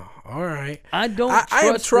 Wow. All right. I don't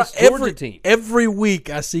trust this Georgia team. Every week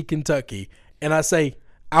I see Kentucky, and I say,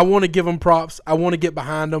 I want to give them props. I want to get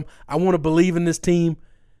behind them. I want to believe in this team.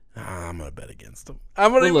 I'm going to bet against them.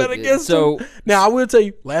 I'm going to bet against them. Now, I will tell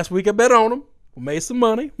you, last week I bet on them. We made some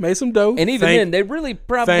money, made some dough. And even then, they really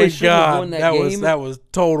probably should have won that game. That was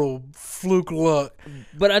total fluke luck.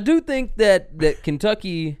 But I do think that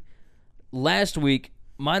Kentucky last week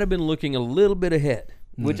might have been looking a little bit ahead,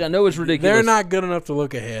 which I know is ridiculous. They're not good enough to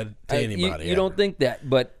look ahead to anybody. You don't think that,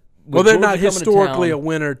 but well, they're not historically a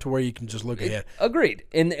winner to where you can just look ahead. Agreed,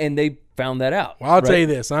 and they found that out. Well, I'll tell you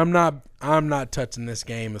this: I'm not touching this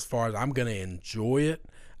game as far as I'm going to enjoy it.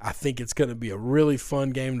 I think it's going to be a really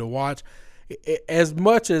fun game to watch. As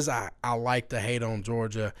much as I like to hate on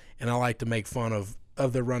Georgia and I like to make fun of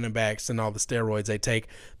their running backs and all the steroids they take,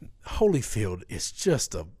 Holyfield is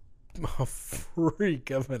just a freak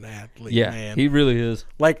of an athlete, man. Yeah, he really is.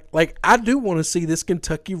 Like I do want to see this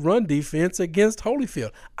Kentucky run defense against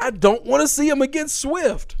Holyfield. I don't want to see him against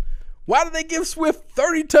Swift. Why did they give Swift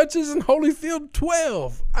 30 touches and Holyfield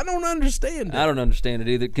 12? I don't understand it. I don't understand it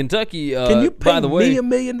either. Kentucky, can you pay by the way, me $1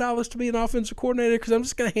 million to be an offensive coordinator? Because I'm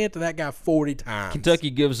just going to hand to that guy 40 times. Kentucky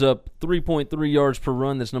gives up 3.3 yards per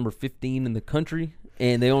run. That's number 15 in the country.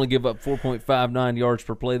 And they only give up 4.59 yards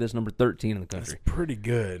per play. That's number 13 in the country. That's pretty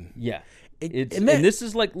good. Yeah. And this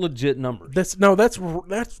is like legit numbers. That's real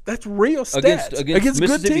stats against good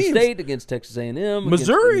Mississippi teams. State, against Texas A&M,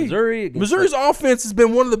 Missouri's offense has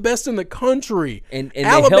been one of the best in the country. And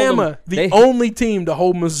Alabama, only team to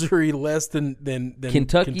hold Missouri less than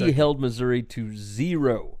Kentucky held Missouri to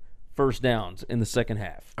 0 first downs in the second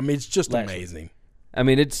half. I mean, it's just amazing. I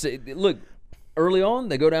mean, look, early on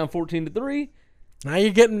they go down 14-3. Now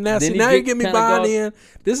you're getting me buying in.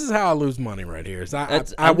 This is how I lose money right here.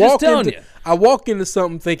 I walk into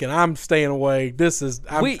something thinking I'm staying away.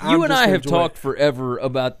 You and I have talked forever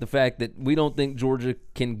about the fact that we don't think Georgia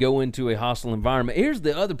can go into a hostile environment. Here's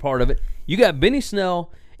the other part of it: you got Benny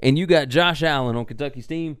Snell and you got Josh Allen on Kentucky's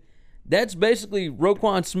team. That's basically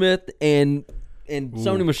Roquan Smith and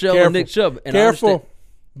Sony Michel careful. and Nick Chubb. And Careful.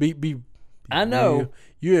 I know.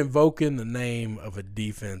 You're invoking the name of a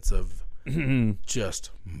defensive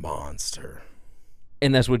just monster.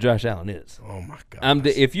 And that's what Josh Allen is. Oh, my God.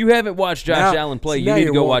 If you haven't watched Josh Allen play, you need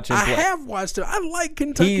to go watch him play. I have watched him. I like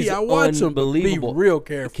Kentucky. He's I watch him. But be unbelievable. real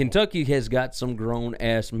careful. Kentucky has got some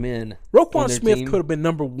grown-ass men. Roquan Smith could have been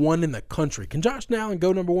number 1 in the country. Can Josh Allen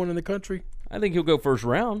go number 1 in the country? I think he'll go first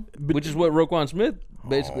round, which is what Roquan Smith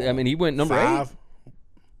basically. I mean, he went number 8.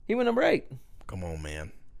 He went number 8. Come on,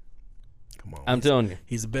 man. Come on. I'm telling you.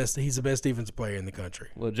 He's the best defensive player in the country.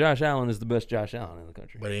 Well, Josh Allen is the best Josh Allen in the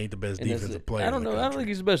country. But he ain't the best defensive player. I don't know. I don't think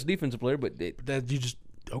he's the best defensive player, but that you just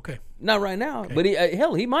okay. Not right now. Okay.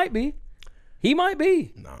 But he might be. He might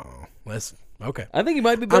be. No, okay. I think he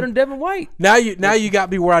might be better than Devin White. Now you got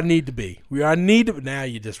me where I need to be. Now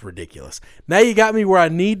you're just ridiculous. Now you got me where I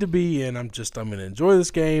need to be, and I'm going to enjoy this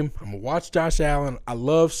game. I'm going to watch Josh Allen. I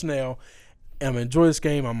love Snell. I'm going to enjoy this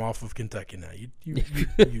game. I'm off of Kentucky now.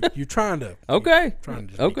 You're trying to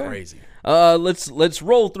be crazy. Let's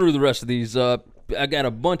roll through the rest of these. I got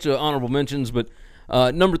a bunch of honorable mentions, but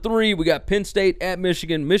number 3, we got Penn State at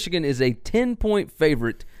Michigan. Michigan is a 10-point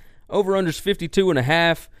favorite. Over-under's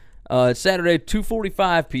 52.5. Saturday,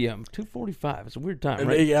 2:45 p.m. 2:45. It's a weird time,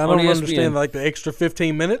 right? Yeah, I don't understand like the extra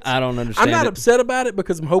 15 minutes. I don't understand. I'm not upset about it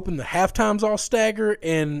because I'm hoping the halftimes all stagger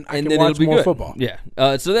and I can watch more football. Yeah.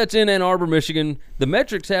 So that's in Ann Arbor, Michigan. The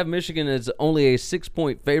metrics have Michigan as only a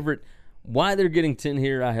 6-point favorite. Why they're getting 10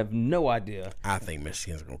 here, I have no idea. I think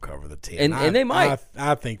Michigan's going to cover the 10, and they might.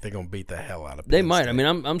 I think they're going to beat the hell out of Penn They might. State. I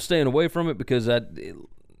mean, I'm staying away from it because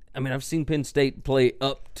I've seen Penn State play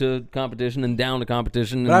up to competition and down to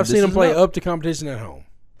competition. But I've seen them play up to competition at home.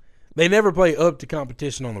 They never play up to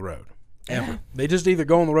competition on the road, ever. They just either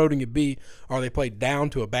go on the road and get beat, or they play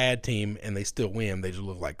down to a bad team and they still win. They just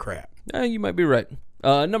look like crap. You might be right.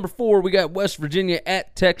 Number 4, we got West Virginia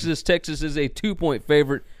at Texas. Texas is a 2-point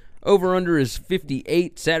favorite. Over-under is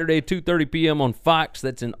 58. Saturday, 2:30 p.m. on Fox.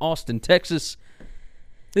 That's in Austin, Texas.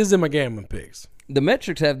 This is in my gambling picks. The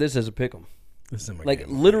metrics have this as a pick 'em. Like,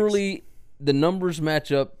 literally, the numbers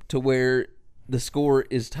match up to where the score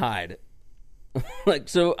is tied.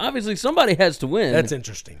 So obviously somebody has to win. That's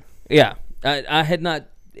interesting. Yeah. I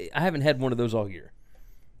haven't had one of those all year.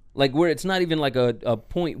 Like, where it's not even like a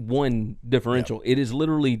 0.1 differential. Yep. It is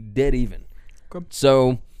literally dead even. Okay.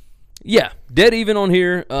 So, yeah, dead even on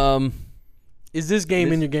here. Is this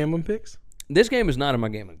game in your gambling picks? This game is not in my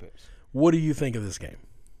gambling picks. What do you think of this game?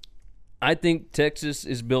 I think Texas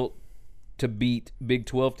is built to beat Big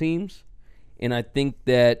 12 teams, and I think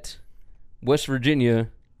that West Virginia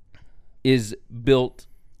is built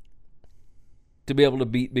to be able to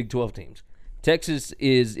beat Big 12 teams. Texas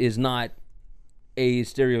is not a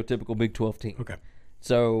stereotypical Big 12 team. Okay.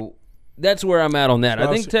 So that's where I'm at on that.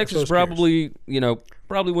 I think Texas probably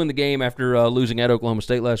win the game after losing at Oklahoma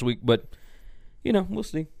State last week, but we'll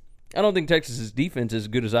see. I don't think Texas's defense is as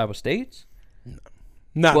good as Iowa State's.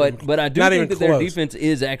 No. But I do think that their defense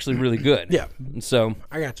is actually really good. Yeah. So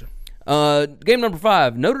I got you. Game number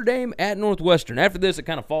 5, Notre Dame at Northwestern. After this, it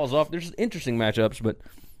kind of falls off. There's interesting matchups, but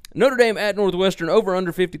Notre Dame at Northwestern, over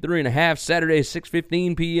under 53.5. Saturday,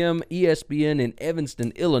 6:15 p.m. ESPN in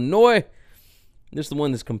Evanston, Illinois. This is the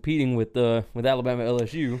one that's competing with Alabama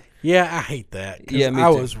LSU. Yeah, I hate that. Yeah, me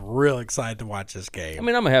I too. was real excited to watch this game. I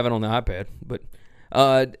mean, I'm going to have it on the iPad, but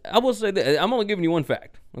I will say that I'm only giving you one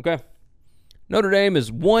fact, okay? Notre Dame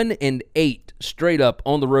is 1-8 straight up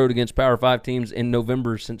on the road against Power 5 teams in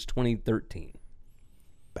November since 2013.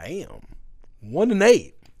 Bam.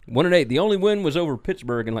 1-8. 1-8. The only win was over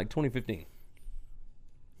Pittsburgh in 2015.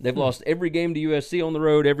 They've lost every game to USC on the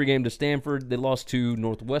road, every game to Stanford. They lost to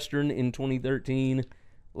Northwestern in 2013.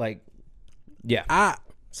 Yeah.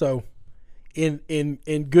 So,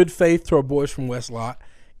 in good faith to our boys from West Lot,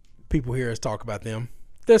 people hear us talk about them.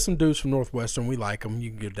 There's some dudes from Northwestern. We like them.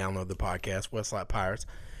 You can go download the podcast, Westside Pirates.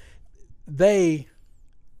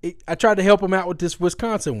 I tried to help them out with this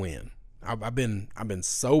Wisconsin win. I've been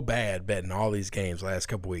so bad betting all these games last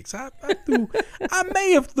couple weeks. I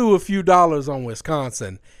may have threw a few dollars on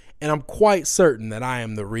Wisconsin, and I'm quite certain that I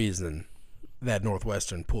am the reason that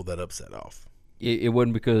Northwestern pulled that upset off. It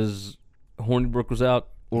wasn't because Hornibrook was out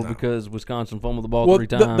or because Wisconsin fumbled the ball 3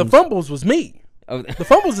 times. The fumbles was me. The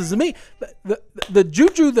fumbles is me. The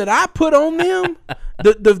juju that I put on them,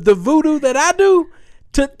 the voodoo that I do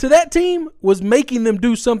to that team was making them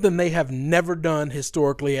do something they have never done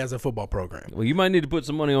historically as a football program. Well, you might need to put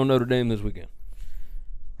some money on Notre Dame this weekend.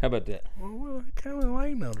 How about that? Well, I kind of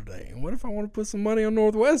like Notre Dame. What if I want to put some money on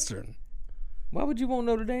Northwestern? Why would you want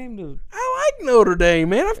Notre Dame to? I like Notre Dame,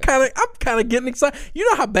 man. I'm kind of getting excited. You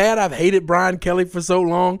know how bad I've hated Brian Kelly for so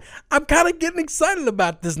long? I'm kind of getting excited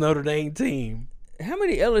about this Notre Dame team. How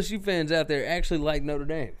many LSU fans out there actually like Notre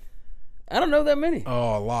Dame? I don't know that many.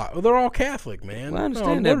 Oh, a lot. Well, they're all Catholic, man. Well, I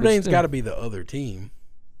understand that, Notre but Dame's still. got to be the other team.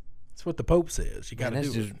 That's what the Pope says. You got to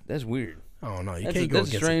do it. That's weird. Oh no, That's a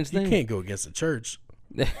strange thing. You can't go against the church.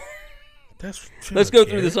 Let's go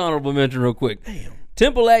through this honorable mention real quick. Damn.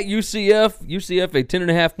 Temple at UCF. UCF a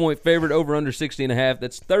 10.5-point favorite, over under 60.5.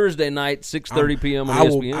 That's Thursday night, 6:30 p.m. on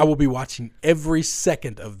ESPN. I will be watching every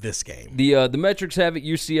second of this game. The metrics have it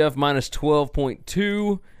UCF minus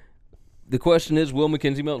 12.2. The question is, will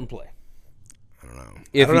Mackenzie Milton play? I don't know.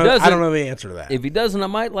 If he doesn't, I don't know the answer to that. If he doesn't, I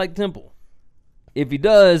might like Temple. If he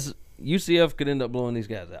does, UCF could end up blowing these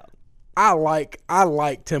guys out. I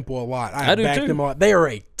like Temple a lot. I do back too. them a lot. They are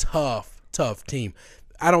a tough team.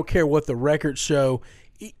 I don't care what the records show.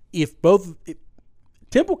 If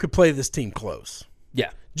Temple could play this team close,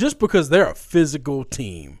 Yeah. just because they're a physical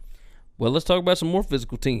team. Well, let's talk about some more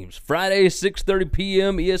physical teams. Friday, 6:30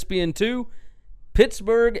 p.m. ESPN2,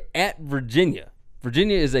 Pittsburgh at Virginia.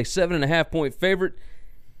 Virginia is a 7.5-point favorite.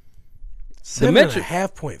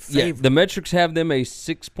 7.5-point favorite. Yeah, the metrics have them a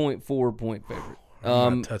 6.4-point favorite.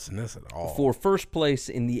 I'm not touching this at all. For first place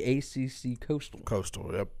in the ACC Coastal.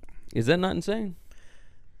 Coastal, yep. Is that not insane?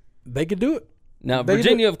 They could do it. Now, They could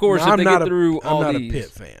Virginia, do it. of course, No, if they get through all I'm not these. a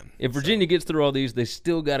Pitt fan. If Virginia gets through all these, they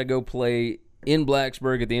still got to go play in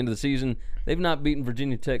Blacksburg at the end of the season. They've not beaten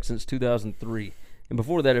Virginia Tech since 2003. And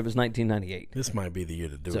before that, it was 1998. This might be the year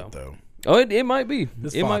to do it, though. Oh, it might be.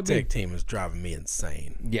 This It might be. Tech team is driving me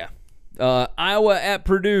insane. Yeah. Iowa at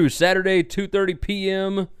Purdue, Saturday, 2:30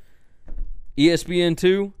 p.m.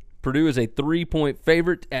 ESPN2. Purdue is a 3-point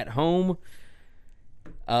favorite at home.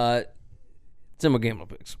 It's in my gambling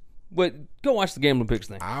picks. But go watch the gambling picks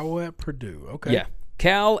thing. Iowa at Purdue. Okay. Yeah.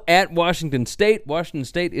 Cal at Washington State. Washington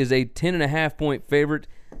State is a 10.5-point favorite.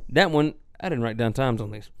 That one, I didn't write down times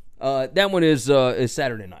on these. That one is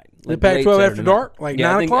Saturday night. The Pac-12 after dark, like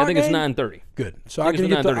 9 o'clock. I think it's game? 9:30. Good. So I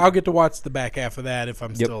think it's 9:30. I'll get to watch the back half of that if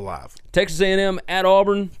I'm still alive. Texas A&M at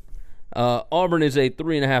Auburn. Auburn is a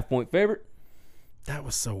 3.5-point favorite. That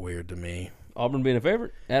was so weird to me. Auburn being a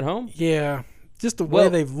favorite at home. Yeah, just the way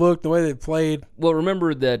they've looked, the way they've played. Well,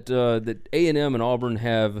 remember that that A&M and Auburn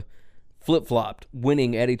have flip-flopped,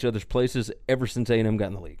 winning at each other's places ever since A&M got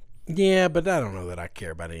in the league. Yeah, but I don't know that I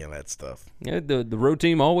care about any of that stuff. Yeah, the road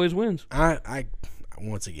team always wins. I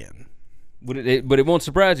once again. But it won't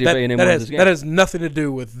surprise you if A&M wins this game. That has nothing to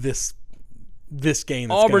do with this game.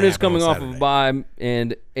 That's Auburn gonna is happen coming on off of a Saturday. bye,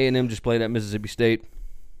 and A&M just played at Mississippi State.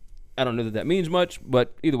 I don't know that means much,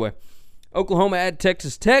 but either way. Oklahoma at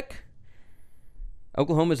Texas Tech.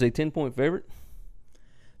 Oklahoma is a 10-point favorite.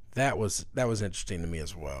 That was interesting to me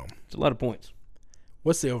as well. It's a lot of points.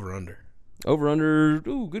 What's the over/under? Over/under,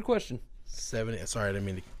 good question. 70. Sorry, I didn't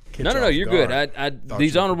mean to catch No, you off you're guard. good. I Thought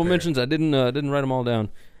these you were honorable prepared. mentions, I didn't write them all down.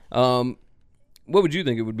 What would you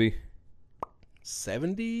think it would be?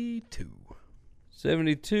 72.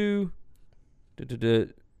 72.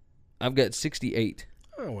 I've got 68.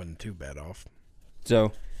 I wasn't too bad off.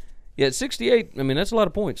 So, yeah, 68. I mean, that's a lot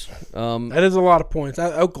of points. That is a lot of points.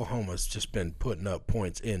 Oklahoma's just been putting up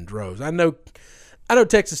points in droves. I know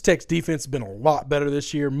Texas Tech's defense has been a lot better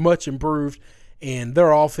this year, much improved, and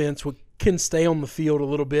their offense can stay on the field a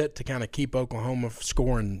little bit to kind of keep Oklahoma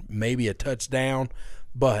scoring maybe a touchdown.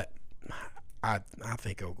 But I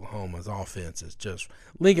think Oklahoma's offense is just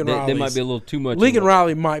Lincoln Riley. They might be a little too much. Lincoln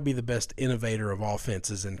Riley might be the best innovator of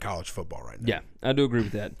offenses in college football right now. Yeah, I do agree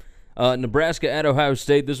with that. Nebraska at Ohio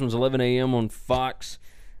State. This one's 11 a.m. on Fox.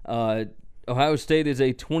 Ohio State is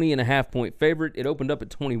a 20.5-point favorite. It opened up at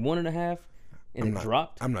 21.5, and it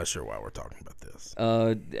dropped. I'm not sure why we're talking about this.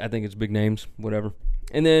 I think it's big names, whatever.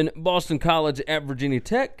 And then Boston College at Virginia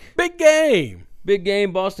Tech. Big game. Big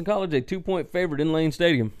game. Boston College, a 2-point favorite in Lane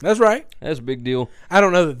Stadium. That's right. That's a big deal. I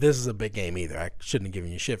don't know that this is a big game either. I shouldn't have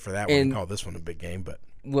given you shit for that one And- and call this one a big game, but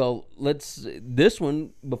Well, this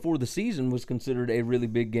one before the season was considered a really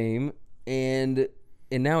big game, and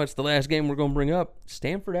now it's the last game we're going to bring up.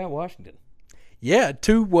 Stanford at Washington. yeah,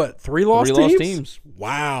 3 lost Three teams? lost teams.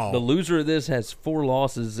 Wow. The loser of this has 4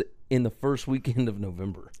 losses in the first weekend of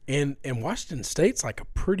November. And Washington State's like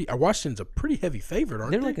Washington's a pretty heavy favorite,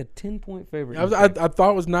 aren't They're they? like a 10-point favorite. I thought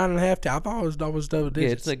it was 9.5. I thought it was double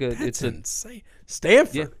digits. it's like a- That's it's a- insane.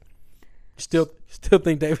 Stanford. Yeah. Still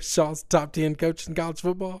think David Shaw's top 10 coach in college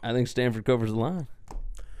football? I think Stanford covers the line.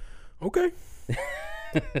 Okay.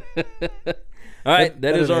 All right,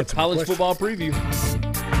 that is doesn't our answer my college question. football preview.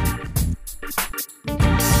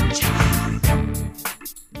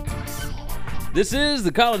 This is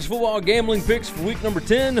the college football gambling picks for week number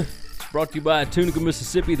 10. brought to you by Tunica,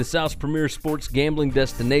 Mississippi, the South's premier sports gambling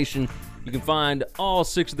destination. You can find all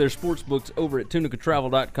 6 of their sports books over at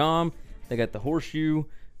tunicatravel.com. They got the Horseshoe,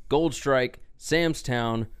 Gold Strike, Sam's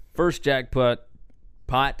Town, First Jackpot,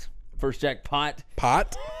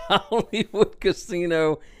 Hollywood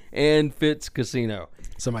Casino, and Fitz Casino.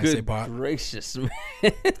 Somebody Good say pot. Gracious, man.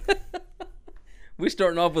 We're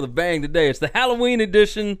starting off with a bang today. It's the Halloween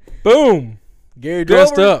edition. Boom. Gary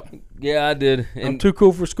dressed up. Yeah, I did. I'm too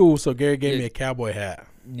cool for school, so Gary gave me a cowboy hat.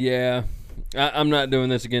 Yeah. I'm not doing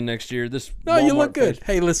this again next year. This No, Walmart you look good.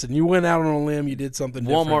 Hey, listen, you went out on a limb. You did something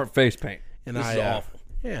different. Walmart face paint. And this is awful.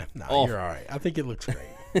 Yeah, no, Awful. you're all right. I think it looks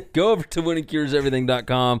great. Go over to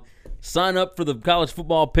winningcureseverything.com. Sign up for the college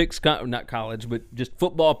football picks, not college, but just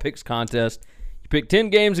football picks contest. You pick 10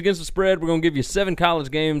 games against the spread. We're going to give you 7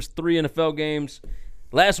 college games, 3 NFL games.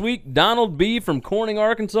 Last week, Donald B. from Corning,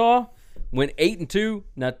 Arkansas, went 8-2.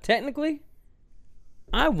 Now, technically,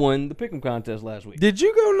 I won the pick'em contest last week. Did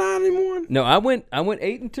you go 9-1? No, I went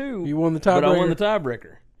 8-2. You won the tiebreaker. But I won the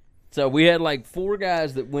tiebreaker. So we had like 4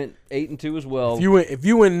 guys that went 8-2 as well. If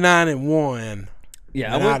you went 9-1,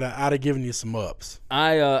 yeah, I'd have given you some ups.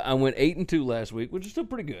 I went 8-2 last week, which is still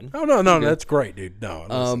pretty good. Oh no, that's great, dude. No,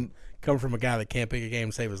 listen, coming from a guy that can't pick a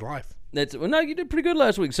game to save his life. No, you did pretty good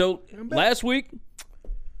last week. So last week,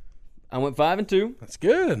 I went 5-2. That's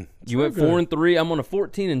good. You went 4-3. I'm on a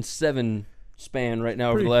 14-7 span right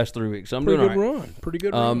now over the last 3 weeks. So I'm doing all right. Pretty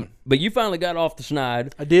good run. But you finally got off the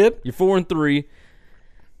schneid. I did. You're 4-3.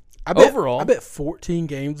 Overall, I bet 14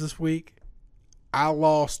 games this week. I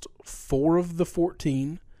lost 4 of the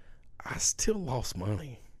 14. I still lost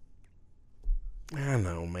money. I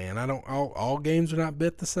know, man. I don't. All games are not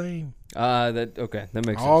bet the same. That makes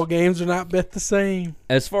sense. All games are not bet the same.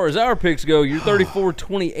 As far as our picks go, you're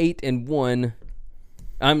 34-28-1.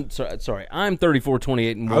 I'm sorry. I'm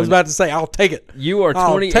 34-28-1. I was about to say I'll take it. You are 28.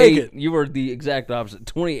 I'll take it. You are the exact opposite.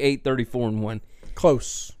 28-34-1.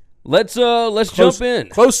 Close. Let's jump in.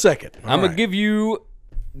 Close second. I'm gonna give you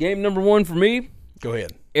game number 1 for me. Go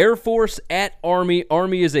ahead. Air Force at Army.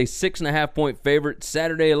 Army is a 6.5-point favorite.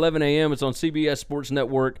 Saturday, 11 a.m. It's on CBS Sports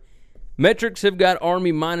Network. Metrics have got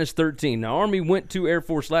Army minus 13. Now, Army went to Air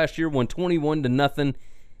Force last year, won 21-0.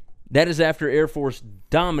 That is after Air Force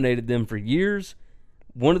dominated them for years.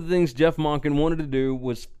 One of the things Jeff Monken wanted to do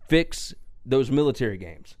was fix those military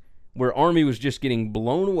games where Army was just getting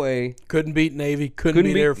blown away. Couldn't beat Navy, couldn't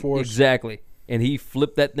beat Air Force. Exactly. And he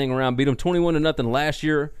flipped that thing around, beat them 21-0 last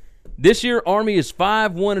year. This year, Army is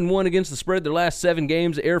 5-1-1 against the spread their last 7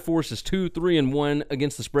 games. Air Force is 2-3-1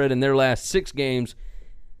 against the spread in their last 6 games.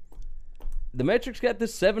 The metrics got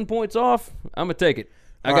this 7 points off. I'm going to take it.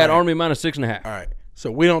 I got Army minus 6.5. All right.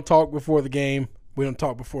 So we don't talk before the game. We don't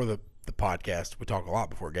talk before the podcast. We talk a lot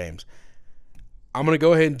before games. I'm going to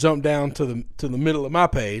go ahead and jump down to the middle of my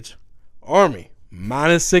page. Army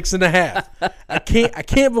minus 6.5. I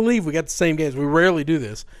can't believe we got the same games. We rarely do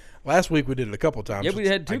this. Last week we did it a couple times. Yeah, we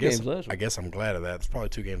had 2 games last week. I guess I'm glad of that. It's probably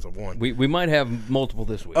 2 games I've won. We might have multiple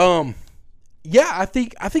this week. Yeah, I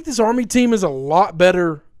think this Army team is a lot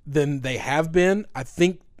better than they have been. I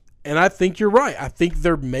think you're right. I think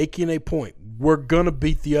they're making a point. We're gonna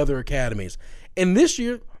beat the other academies. And this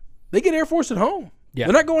year, they get Air Force at home. Yeah.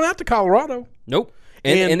 They're not going out to Colorado. Nope.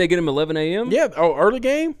 And they get them 11 a.m.? Yeah. Oh, early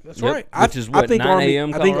game? That's right. Which is what, 9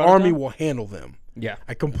 a.m. I think Army will handle them. Yeah.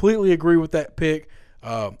 I completely agree with that pick.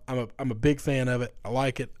 I'm a big fan of it. I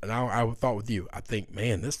like it. And I thought with you, I think,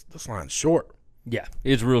 man, this line's short. Yeah,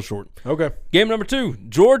 it's real short. Okay. Game number 2,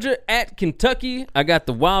 Georgia at Kentucky. I got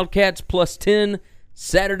the Wildcats plus 10,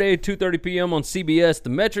 Saturday, 2:30 p.m. on CBS. The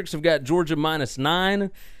metrics have got Georgia minus 9.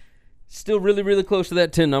 Still really, really close to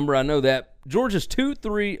that 10 number. I know that. Georgia's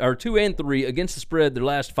 2-3 against the spread. Their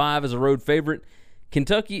last 5 as a road favorite.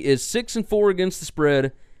 Kentucky is 6-4 against the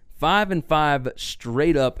spread, 5-5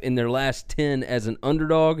 straight up in their last 10 as an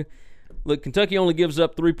underdog. Look, Kentucky only gives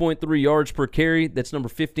up 3.3 yards per carry. That's number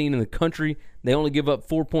 15 in the country. They only give up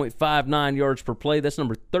 4.59 yards per play. That's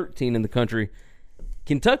number 13 in the country.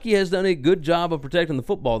 Kentucky has done a good job of protecting the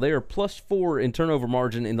football. They are plus 4 in turnover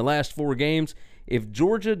margin in the last 4 games. If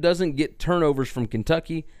Georgia doesn't get turnovers from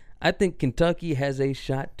Kentucky, I think Kentucky has a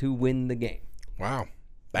shot to win the game. Wow.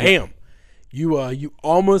 Bam. You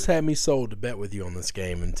almost had me sold to bet with you on this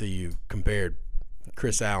game until you compared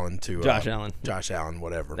Chris Allen to Josh Allen. Josh Allen,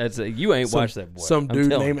 whatever. You ain't watched that boy. Some dude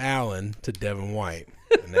named Allen to Devin White,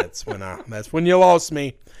 and that's when you lost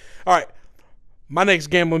me. All right, my next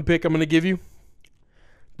gambling pick I'm going to give you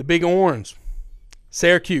the Big Orange,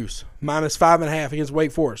 Syracuse minus 5.5 against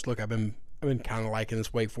Wake Forest. Look, I've been kind of liking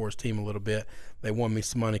this Wake Forest team a little bit. They won me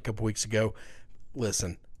some money a couple weeks ago.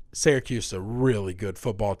 Listen, Syracuse is a really good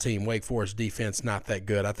football team. Wake Forest defense not that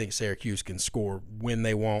good. I think Syracuse can score when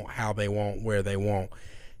they want, how they want, where they want.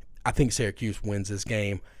 I think Syracuse wins this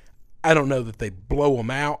game. I don't know that they blow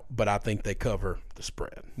them out, but I think they cover the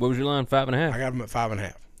spread. What was your line? 5.5? I got them at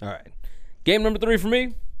 5.5. All right. Game number 3 for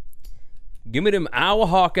me. Give me them Iowa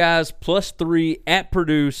Hawkeyes +3 at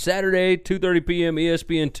Purdue, Saturday, 2:30 p.m.,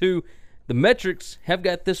 ESPN2. The metrics have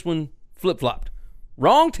got this one flip-flopped.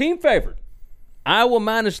 Wrong team favored. Iowa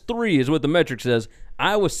 -3 is what the metric says.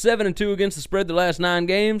 Iowa 7-2 against the spread the last 9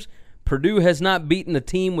 games. Purdue has not beaten a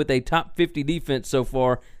team with a top 50 defense so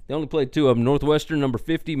far. They only played 2 of them. Northwestern, number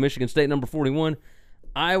 50. Michigan State, number 41.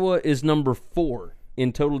 Iowa is number 4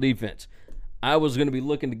 in total defense. Iowa's going to be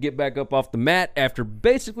looking to get back up off the mat after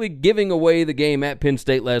basically giving away the game at Penn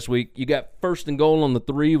State last week. You got 1st and goal on the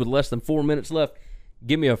 3 with less than 4 minutes left.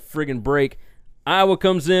 Give me a friggin' break. Iowa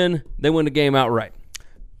comes in. They win the game outright.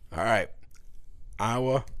 All right.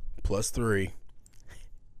 Iowa +3.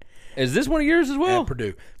 Is this one of yours as well? At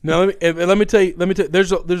Purdue. Now, let me tell you.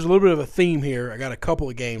 There's a little bit of a theme here. I got a couple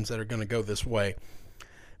of games that are going to go this way.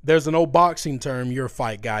 There's an old boxing term. You're a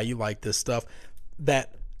fight guy. You like this stuff.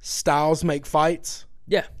 That styles make fights.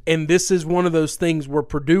 Yeah. And this is one of those things where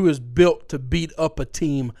Purdue is built to beat up a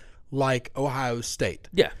team like Ohio State.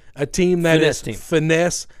 Yeah. A team that Finesse is team.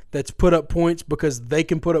 finesse, that's put up points because they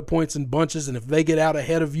can put up points in bunches, and if they get out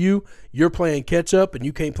ahead of you, you're playing catch-up, and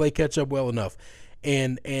you can't play catch-up well enough.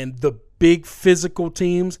 And the big physical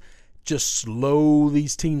teams just slow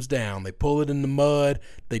these teams down. They pull it in the mud,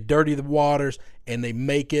 they dirty the waters, and they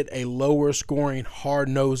make it a lower-scoring,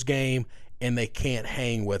 hard-nosed game, and they can't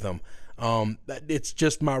hang with them. It's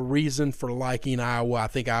just my reason for liking Iowa. I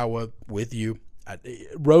think Iowa, with you,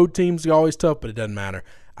 road teams are always tough, but it doesn't matter.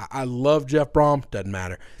 I love Jeff Brom. Doesn't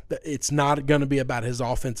matter. It's not going to be about his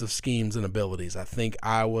offensive schemes and abilities. I think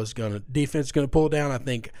defense is going to pull it down. I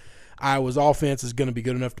think Iowa's offense is going to be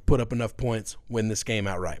good enough to put up enough points, win this game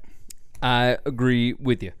outright. I agree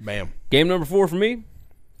with you. Bam. Game number 4 for me.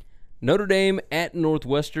 Notre Dame at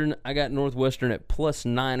Northwestern. I got Northwestern at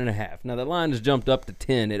 +9.5. Now, that line has jumped up to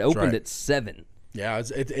 10. It opened at 7. Yeah,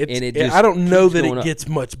 I don't know that it up. gets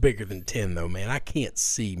much bigger than 10, though, man. I can't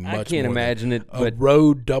see much. I can't more imagine it. A But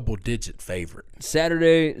road double-digit favorite.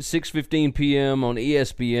 Saturday, 6:15 p.m. on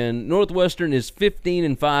ESPN. Northwestern is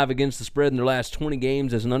 15-5 against the spread in their last 20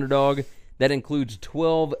 games as an underdog. That includes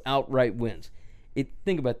 12 outright wins.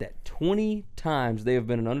 Think about that. 20 times they have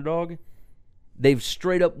been an underdog. They've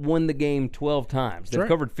straight up won the game 12 times. They've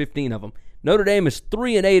covered 15 of them. Notre Dame is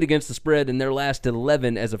 3-8 against the spread in their last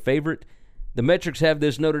 11 as a favorite. The metrics have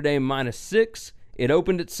this Notre Dame -6. It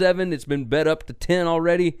opened at 7. It's been bet up to 10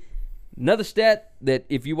 already. Another stat that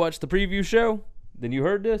if you watched the preview show, then you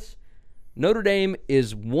heard this. Notre Dame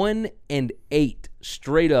is 1-8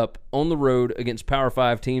 straight up on the road against Power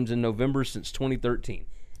 5 teams in November since 2013.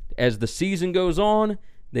 As the season goes on,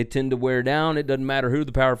 they tend to wear down. It doesn't matter who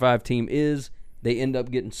the Power 5 team is. They end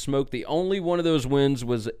up getting smoked. The only one of those wins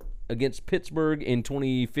was against Pittsburgh in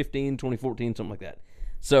 2015, 2014, something like that.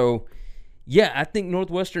 So, yeah, I think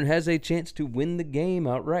Northwestern has a chance to win the game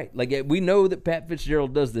outright. Like, we know that Pat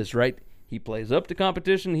Fitzgerald does this, right? He plays up to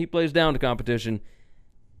competition. He plays down to competition.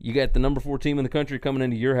 You got the number 4 team in the country coming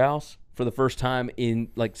into your house for the first time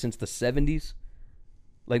since the 70s.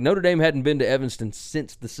 Like, Notre Dame hadn't been to Evanston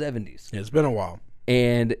since the 70s. Yeah, it's been a while.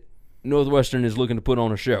 And Northwestern is looking to put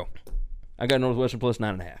on a show. I got Northwestern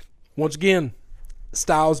 +9.5. Once again,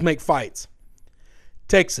 styles make fights.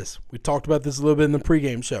 Texas. We talked about this a little bit in the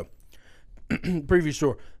pregame show. Preview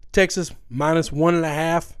show. Texas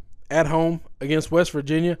 -1.5 at home against West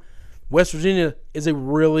Virginia. West Virginia is a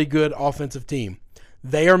really good offensive team.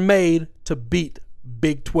 They are made to beat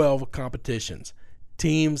Big 12 competitions.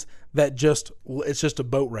 Teams that it's just a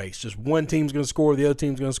boat race. Just one team's going to score, the other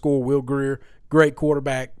team's going to score. Will Greer, great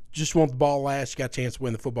quarterback. Just want the ball last. You got a chance to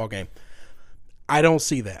win the football game. I don't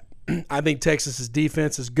see that. I think Texas's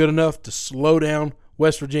defense is good enough to slow down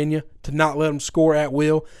West Virginia, to not let them score at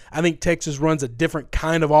will. I think Texas runs a different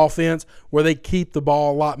kind of offense where they keep the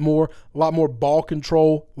ball a lot more ball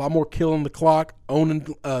control, a lot more killing the clock,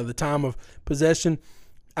 owning the time of possession.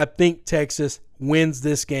 I think Texas wins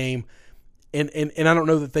this game, and I don't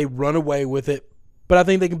know that they run away with it, but I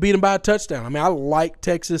think they can beat them by a touchdown. I mean, I like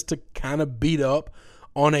Texas to kind of beat up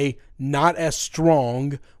on a not as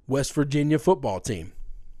strong West Virginia football team.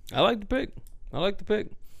 I like the pick.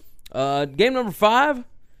 Game number 5,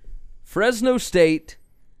 Fresno State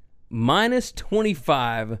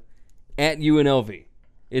 -25 at UNLV.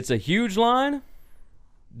 It's a huge line.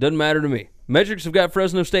 Doesn't matter to me. Metrics have got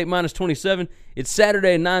Fresno State -27. It's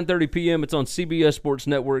Saturday at 9:30 p.m. It's on CBS Sports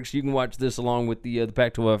Networks. You can watch this along with the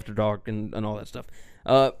Pac-12 After Dark and all that stuff.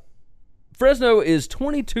 Fresno is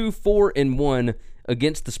 22-4-1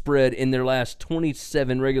 against the spread in their last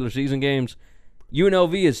 27 regular season games.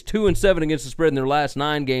 UNLV is 2-7 against the spread in their last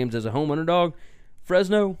 9 games as a home underdog.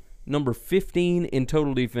 Fresno, number 15 in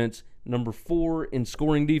total defense, number 4 in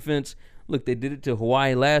scoring defense. Look, they did it to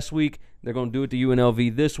Hawaii last week. They're going to do it to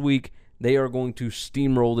UNLV this week. They are going to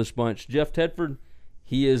steamroll this bunch. Jeff Tedford,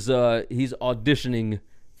 he's auditioning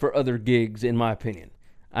for other gigs, in my opinion.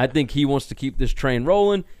 I think he wants to keep this train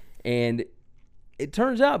rolling, and it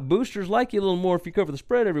turns out boosters like you a little more if you cover the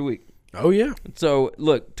spread every week. Oh, yeah. So,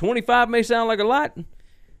 look, 25 may sound like a lot.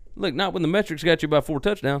 Look, not when the metrics got you by 4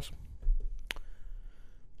 touchdowns.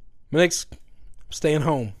 Next, staying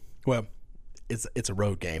home. Well, it's a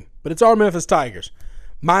road game, but it's our Memphis Tigers.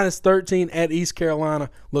 -13 at East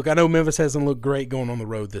Carolina. Look, I know Memphis hasn't looked great going on the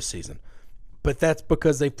road this season, but that's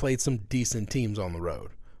because they've played some decent teams on the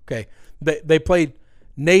road. Okay, they played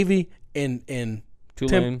Navy and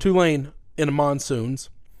Tulane in the monsoons.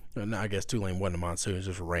 No, I guess Tulane wasn't a monsoon; it was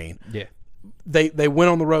just rain. Yeah, they went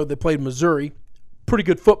on the road. They played Missouri, pretty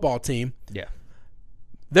good football team. Yeah,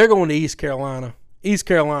 they're going to East Carolina. East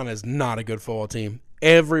Carolina is not a good football team.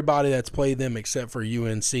 Everybody that's played them except for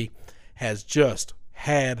UNC has just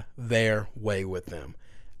had their way with them.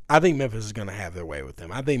 I think Memphis is going to have their way with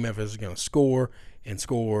them. I think Memphis is going to score and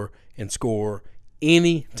score and score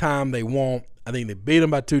any time they want. I think they beat them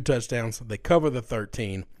by 2 touchdowns. They cover the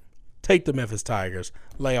 13. Take the Memphis Tigers.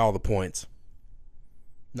 Lay all the points.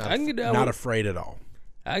 Not afraid at all.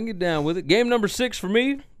 I can get down with it. Game number 6 for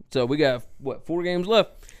me. So we got, 4 games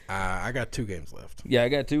left? I got 2 games left. Yeah, I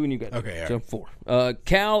got 2 and you got 2. Okay, so 4.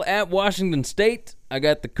 Cal at Washington State. I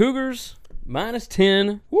got the Cougars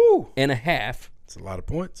 -10 and a half. That's a lot of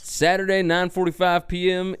points. Saturday, 9:45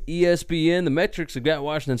 p.m. ESPN. The metrics have got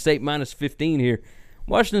Washington State -15 here.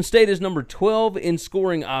 Washington State is number 12 in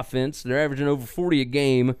scoring offense. They're averaging over 40 a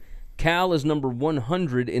game. Cal is number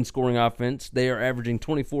 100 in scoring offense. They are averaging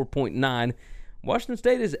 24.9. Washington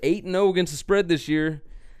State is 8-0 against the spread this year.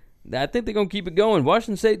 I think they're going to keep it going.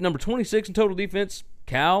 Washington State, number 26 in total defense.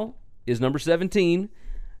 Cal is number 17.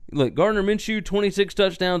 Look, Gardner Minshew, 26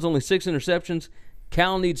 touchdowns, only 6 interceptions.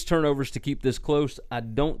 Cal needs turnovers to keep this close. I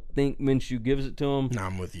don't think Minshew gives it to him. No,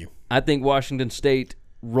 I'm with you. I think Washington State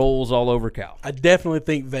rolls all over Cal. I definitely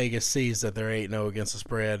think Vegas sees that they're 8-0 against the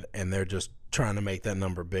spread, and they're just trying to make that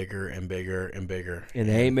number bigger and bigger and bigger. And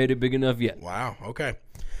they ain't made it big enough yet. Wow, okay.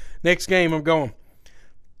 Next game, I'm going.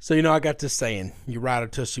 So, I got this saying, you ride a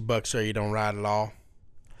Tushy Bucks or you don't ride at all.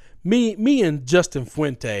 Me and Justin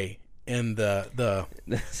Fuente and the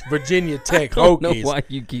Virginia Tech Hokies I don't know why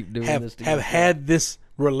you keep doing this to have had this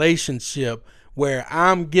relationship where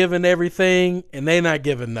I'm giving everything and they not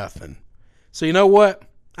giving nothing. So you know what?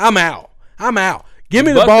 I'm out. Give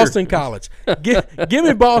me the Boston College. Give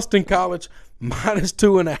me Boston College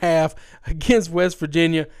 -2.5 against West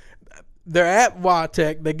Virginia. They're at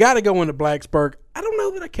Tech. They got to go into Blacksburg. I don't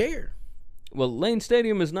know that I care. Well, Lane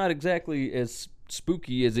Stadium is not exactly as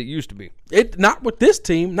spooky as it used to be. Not with this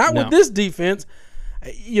team, with this defense.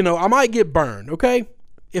 I might get burned, okay?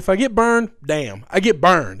 If I get burned, damn. I get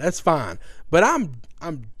burned. That's fine. But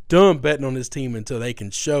I'm done betting on this team until they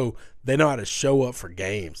can show they know how to show up for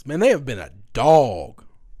games. Man, they have been a dog.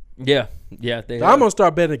 Yeah, they so I'm going to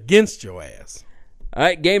start betting against your ass. All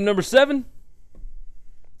right, game number 7.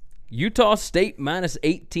 Utah State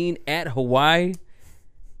 -18 at Hawaii.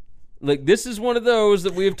 Look, this is one of those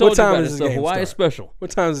that we have told you about. It's the Hawaii special. What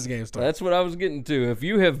time does this game start? That's what I was getting to. If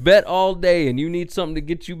you have bet all day and you need something to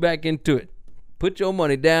get you back into it, put your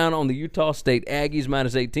money down on the Utah State Aggies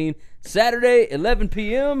 -18. Saturday, 11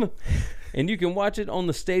 p.m., and you can watch it on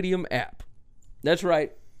the Stadium app. That's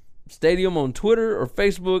right. Stadium on Twitter or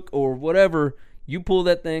Facebook or whatever. You pull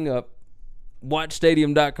that thing up.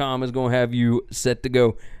 WatchStadium.com is going to have you set to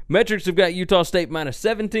go. Metrics have got Utah State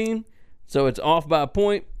 -17, so it's off by a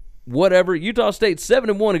point. Whatever. Utah State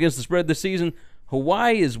 7-1 against the spread this season.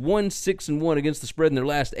 Hawaii is 1-6-1 against the spread in their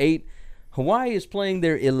last 8. Hawaii is playing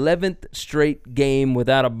their 11th straight game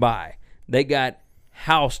without a bye. They got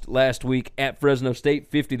housed last week at Fresno State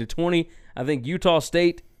 50-20. I think Utah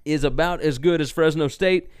State is about as good as Fresno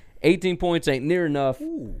State. 18 points ain't near enough.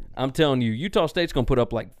 Ooh. I'm telling you, Utah State's going to put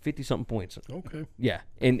up like 50-something points. Okay. Yeah,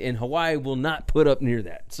 and Hawaii will not put up near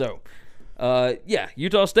that. So,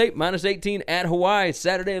 Utah State -18 at Hawaii,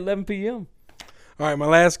 Saturday, 11 p.m. All right, my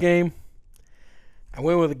last game, I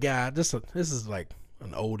went with a guy. This is like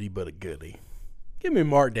an oldie but a goodie. Give me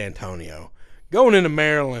Mark D'Antonio. Going into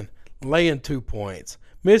Maryland, laying 2 points.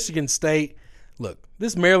 Michigan State, look,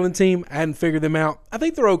 this Maryland team, I hadn't figured them out. I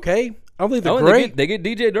think they're okay. I don't think they're Oh, and great. they get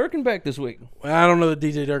DJ Durkin back this week. Well, I don't know that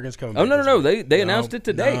DJ Durkin's coming Oh, back. no. this week. They announced it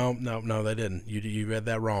today. No, they didn't. You read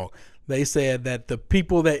that wrong. They said that the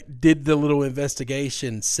people that did the little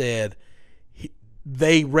investigation said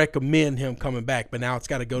they recommend him coming back, but now it's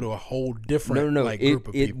got to go to a whole different group of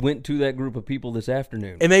people. It went to that group of people this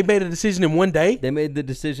afternoon. And they made a decision in one day? They made the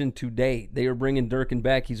decision today. They are bringing Durkin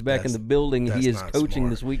back. He's back in the building. He is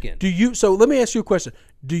coaching this weekend. So let me ask you a question.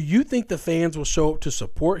 Do you think the fans will show up to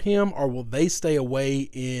support him, or will they stay away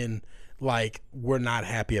in we're not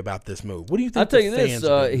happy about this move? What do you think? I'll tell you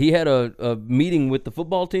this. He had a meeting with the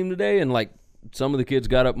football team today, and some of the kids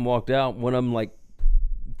got up and walked out. One of them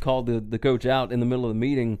called the coach out in the middle of the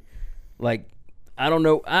meeting. I don't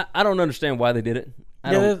know. I don't understand why they did it.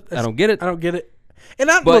 I don't get it. I don't get it. And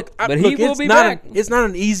he will be back. It's not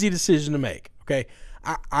an easy decision to make. Okay,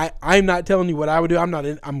 I'm not telling you what I would do.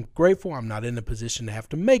 I'm grateful. I'm not in a position to have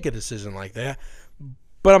to make a decision like that.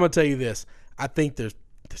 But I'm gonna tell you this. I think there's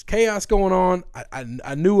chaos going on.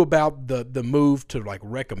 I knew about the move to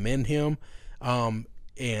recommend him, and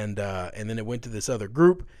then it went to this other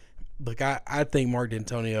group. Look, I think Mark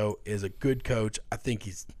D'Antonio is a good coach. I think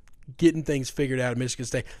he's getting things figured out at Michigan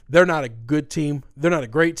State. They're not a good team. They're not a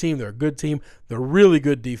great team. They're a good team. They're really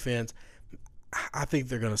good defense. I think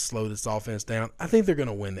they're going to slow this offense down. I think they're going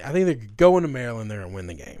to win. I think they're going to Maryland there and win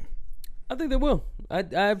the game. I think they will. I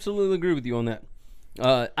absolutely agree with you on that.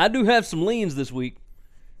 I do have some leans this week.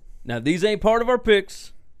 Now, these ain't part of our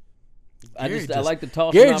picks. I like to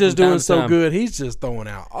toss them out. Gary's just from time doing to so time. good. He's just throwing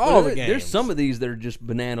out all the games. There's some of these that are just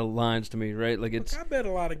banana lines to me, right? I bet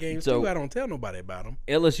a lot of games too. I don't tell nobody about them.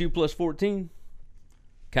 LSU plus 14.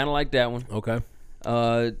 Kind of like that one. Okay.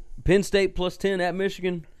 Penn State plus 10 at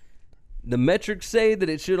Michigan. The metrics say that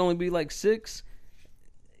it should only be 6.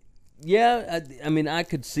 Yeah, I mean, I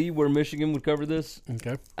could see where Michigan would cover this.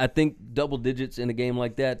 Okay. I think double digits in a game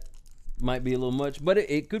like that might be a little much, but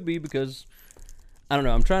it could be because, I don't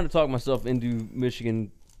know, I'm trying to talk myself into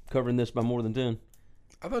Michigan covering this by more than 10.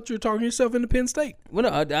 I thought you were talking yourself into Penn State. Well,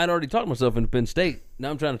 no, I'd already talked myself into Penn State.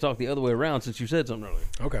 Now I'm trying to talk the other way around since you said something earlier.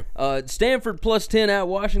 Okay. Stanford plus 10 at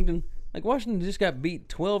Washington. Washington just got beat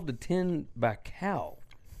 12-10 by Cal.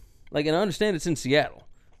 And I understand it's in Seattle,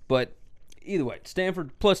 but either way,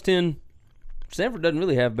 Stanford plus 10. Stanford doesn't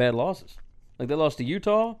really have bad losses. They lost to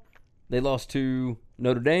Utah. They lost to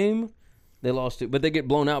Notre Dame. But they get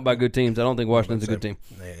blown out by good teams. I don't think Washington's a good team.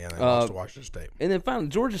 Yeah, they lost to Washington State. And then finally,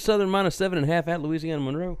 Georgia Southern minus 7.5 at Louisiana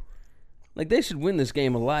Monroe. They should win this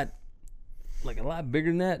game a lot bigger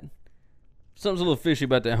than that. Something's a little fishy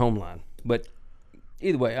about that home line. But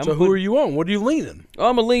either way, who are you on? What are you leaning?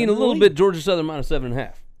 I'm going to lean a little bit Georgia Southern minus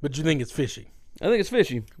 7.5. But you think it's fishy? I think it's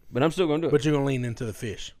fishy, but I'm still going to do it. But you're going to lean into the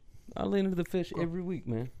fish. I lean into the fish every week,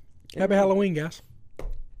 man. Happy Halloween, guys.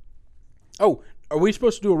 Oh, are we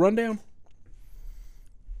supposed to do a rundown?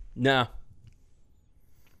 Nah.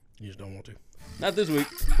 You just don't want to. Not this week.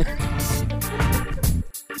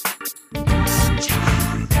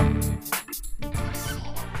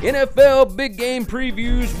 NFL Big Game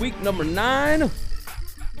Previews, week number 9.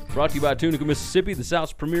 Brought to you by Tunica, Mississippi, the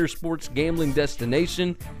South's premier sports gambling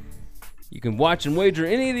destination. You can watch and wager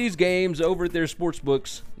any of these games over at their sports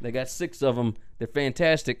books. They got 6 of them. They're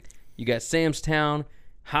fantastic. You got Samstown,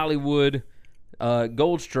 Hollywood,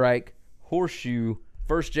 Gold Strike, Horseshoe,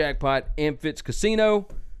 First Jackpot, Amfits Casino.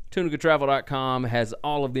 TunicaTravel.com has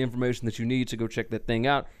all of the information that you need, so go check that thing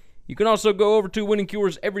out. You can also go over to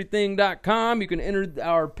winningcureseverything.com. You can enter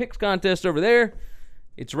our picks contest over there.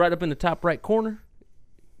 It's right up in the top right corner.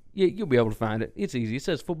 Yeah, you'll be able to find it. It's easy. It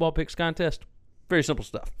says Football Picks Contest. Very simple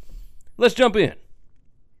stuff. Let's jump in.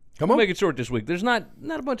 Come on. We'll make it short this week. There's not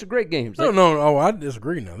a bunch of great games. No. Oh, I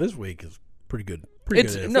disagree now. This week is pretty good.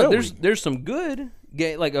 There's some good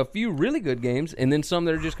a few really good games, and then some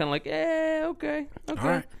that are just kind of okay. All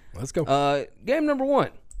right, let's go. Game number 1.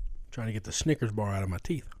 Trying to get the Snickers bar out of my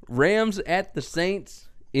teeth. Rams at the Saints.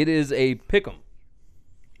 It is a pick'em.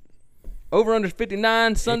 Over under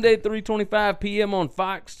 59, Sunday, 3:25 p.m. on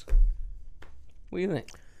Fox. What do you think?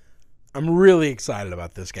 I'm really excited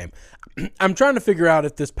about this game. I'm trying to figure out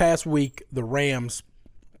if this past week the Rams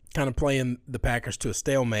kind of playing the Packers to a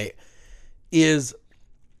stalemate does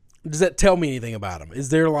that tell me anything about them? Is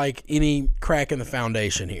there any crack in the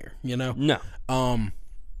foundation here? No.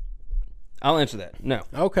 I'll answer that. No.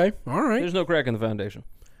 Okay. All right. There's no crack in the foundation.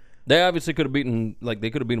 They obviously could have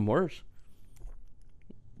beaten worse.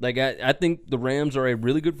 I think the Rams are a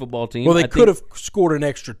really good football team. Well, they could have scored an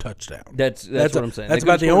extra touchdown. That's what I'm saying. That's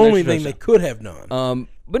about the only thing they could have done.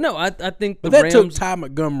 But no, I think the Rams. That Rams took Ty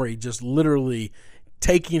Montgomery just literally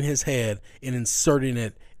taking his head and inserting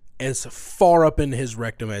it as far up into his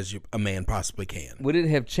rectum as a man possibly can. Would it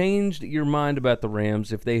have changed your mind about the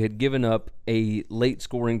Rams if they had given up a late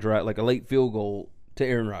scoring drive, like a late field goal, to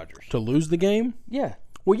Aaron Rodgers? To lose the game? Yeah.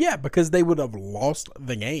 Well, yeah, because they would have lost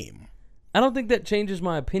the game. I don't think that changes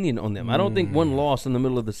my opinion on them. I don't think one loss in the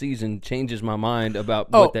middle of the season changes my mind about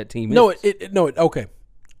what that team is. Okay.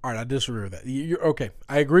 All right, I disagree with that. You're okay.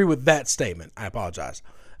 I agree with that statement. I apologize.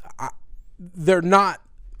 They're not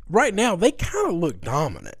 – right now, they kind of look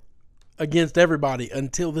dominant against everybody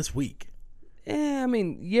until this week. Yeah, I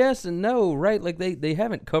mean, yes and no, right? Like, they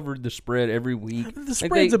haven't covered the spread every week. The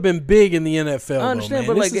spreads have been big in the NFL, I understand,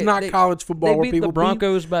 though, man. but This is not college football they where beat people the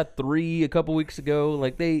Broncos by 3 a couple weeks ago.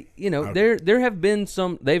 Like, there have been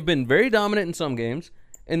some – they've been very dominant in some games,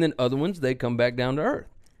 and then other ones, they come back down to earth.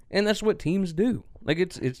 And that's what teams do. Like,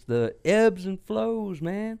 it's the ebbs and flows,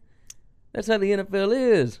 man. That's how the NFL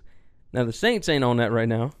is. Now, the Saints ain't on that right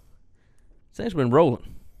now. Saints been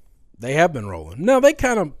rolling. They have been rolling. No, they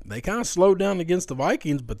kind of slowed down against the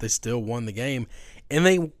Vikings, but they still won the game, and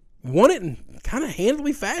they won it in kind of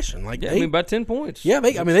handily fashion. Like, by 10 points. Yeah,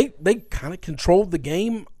 they kind of controlled the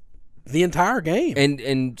game, the entire game.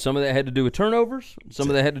 And some of that had to do with turnovers. Some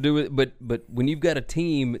of that had to do with, but when you've got a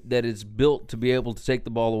team that is built to be able to take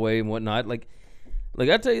the ball away and whatnot, like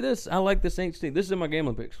I tell you this, I like the Saints team. This is in my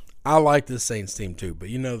gambling picks. I like the Saints team too, but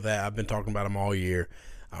you know that I've been talking about them all year.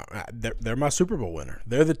 They're my Super Bowl winner.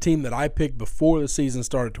 They're the team that I picked before the season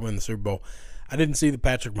started to win the Super Bowl. I didn't see the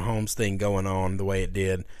Patrick Mahomes thing going on the way it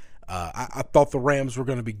did. I thought the Rams were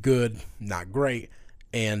going to be good, not great.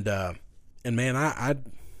 And man,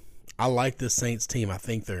 I like this Saints team. I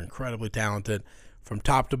think they're incredibly talented. From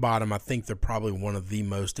top to bottom, I think they're probably one of the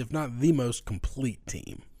most, if not the most complete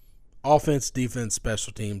team. Offense, defense,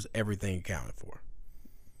 special teams, everything accounted for.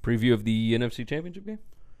 Preview of the NFC Championship game?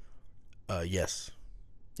 Yes.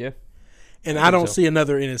 Yeah. And I don't see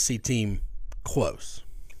another NFC team close.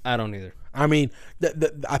 I don't either. I mean,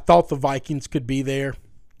 I thought the Vikings could be there.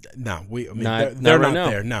 No, they're not not now.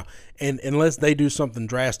 there. No, and unless they do something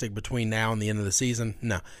drastic between now and the end of the season,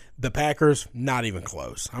 no. The Packers, not even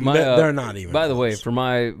close. I mean, they're not even. By the way, close. for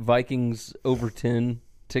my Vikings over 10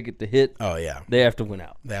 ticket to hit, oh yeah, they have to win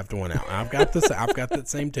out. They have to win out. I've got this. I've got that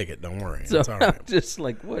same ticket. Don't worry. So it's all right. I'm just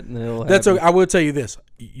like, what in the hell? That's happened? okay. I will tell you this.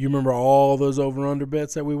 You remember all those over under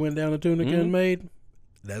bets that we went down to Tunica and made?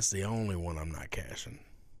 That's the only one I'm not cashing.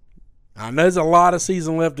 I know there's a lot of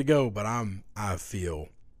season left to go, but I feel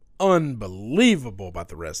unbelievable about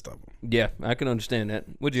the rest of them. Yeah, I can understand that.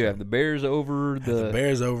 What'd you have? The Bears over The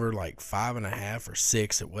Bears over like 5.5 or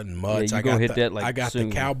 6. It wasn't much. Yeah, you gonna hit that like I got soon.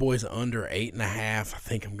 the Cowboys under 8.5. I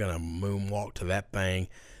think I'm gonna moonwalk to that thing.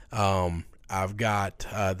 I've got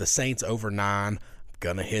the Saints over 9.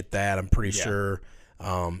 Gonna hit that. I'm pretty sure.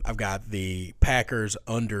 I've got the Packers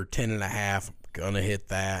under 10.5. Gonna hit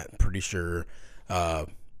that. Pretty sure. I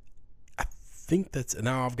think that's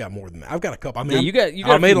now. I've got more than that. I've got a couple. I mean, you got.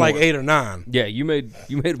 I made like 8 or 9. Yeah, you made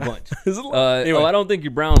a bunch. Anyway. I don't think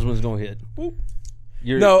your Browns one's gonna hit.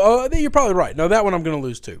 You're probably right. No, that one I'm going to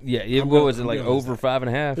lose too. Yeah, what was it, like over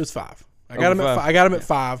 5.5? It was 5. I got him at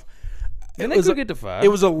 5. And they could get to 5. It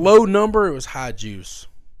was a low number. It was high juice.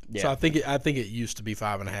 Yeah. So I think it used to be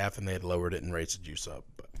 5.5, and they had lowered it and raised the juice up.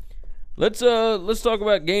 But Let's talk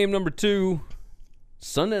about game number 2,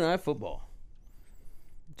 Sunday Night Football.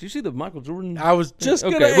 Did you see the Michael Jordan? I was just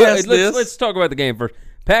going to ask this. Let's talk about the game first.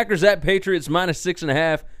 Packers at Patriots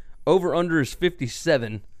 -6.5. Over under is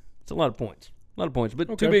 57. It's a lot of points.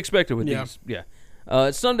 But to be expected with these. Yeah.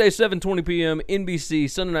 Sunday, 7:20 p.m., NBC,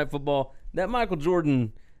 Sunday Night Football. That Michael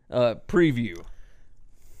Jordan preview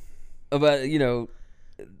about, the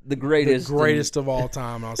greatest. The greatest of all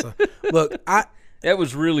time also. Look, that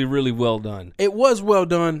was really, really well done. It was well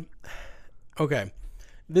done. Okay.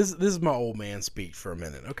 This is my old man speech for a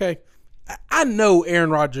minute, okay? I know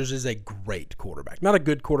Aaron Rodgers is a great quarterback. Not a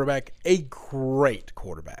good quarterback, a great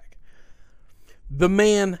quarterback. The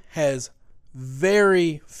man has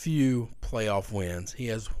very few playoff wins. He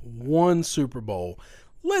has 1 Super Bowl.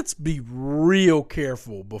 Let's be real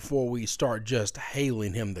careful before we start just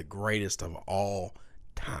hailing him the greatest of all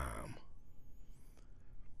time.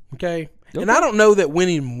 Okay? And I don't know that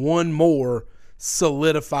winning 1 more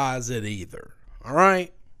solidifies it either. All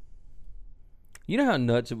right? You know how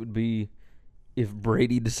nuts it would be if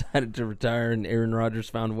Brady decided to retire and Aaron Rodgers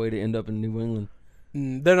found a way to end up in New England?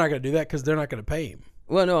 They're not going to do that because they're not going to pay him.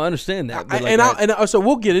 Well, no, I understand that. But so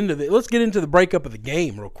we'll get into Let's get into the breakup of the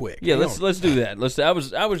game real quick. Yeah, let's do that. I was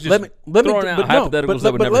just throwing out hypotheticals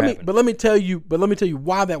that would never happen. But let me tell you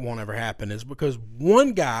why that won't ever happen is because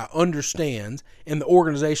one guy understands and the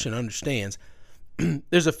organization understands.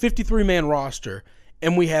 There's a 53-man roster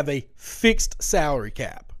and we have a fixed salary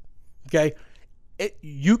cap. Okay?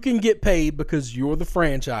 You can get paid because you're the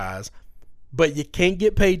franchise, but you can't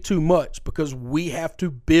get paid too much because we have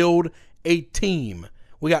to build a team.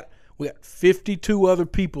 We got 52 other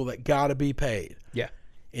people that got to be paid. Yeah.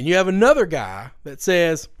 And you have another guy that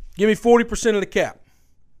says, give me 40% of the cap.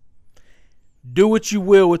 Do what you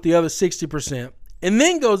will with the other 60%. And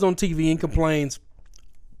then goes on TV and complains,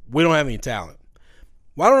 we don't have any talent.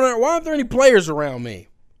 Why aren't there any players around me?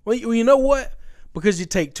 Well, you know what? Because you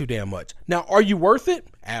take too damn much. Now, are you worth it?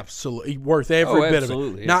 Absolutely worth every bit of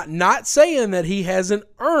it. Yeah. Not saying that he hasn't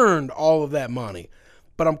earned all of that money,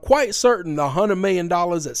 but I'm quite certain the $100 million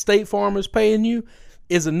that State Farm is paying you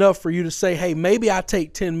is enough for you to say, hey, maybe I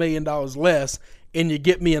take $10 million less and you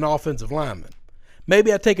get me an offensive lineman.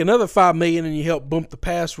 Maybe I take another $5 million and you help bump the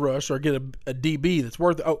pass rush or get a DB that's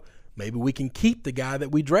worth it. Oh, maybe we can keep the guy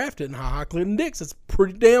that we drafted in Ha-Ha Clinton-Dix. It's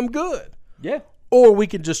pretty damn good. Yeah. Or we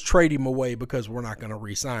can just trade him away because we're not going to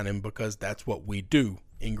re-sign him because that's what we do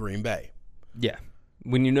in Green Bay. Yeah.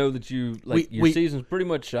 When you know that your season's pretty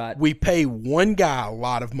much shot. We pay one guy a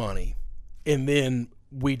lot of money, and then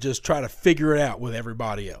we just try to figure it out with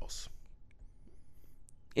everybody else.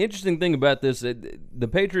 Interesting thing about this, the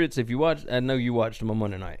Patriots, if you watch, I know you watched them on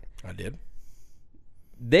Monday night. I did.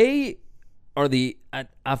 They are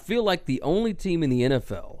I feel like the only team in the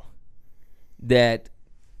NFL that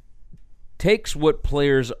takes what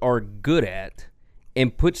players are good at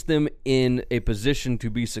and puts them in a position to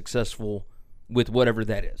be successful with whatever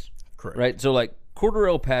that is. Correct. Right? So, like,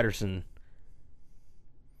 Cordarrelle Patterson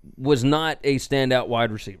was not a standout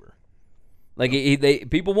wide receiver. Like,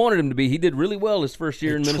 people wanted him to be. He did really well his first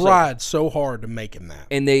year in Minnesota. Tried so hard to make him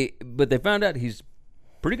that. But they found out he's a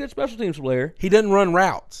pretty good special teams player. He doesn't run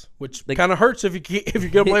routes, which kind of hurts if you're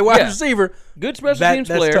going to play wide receiver. Good special teams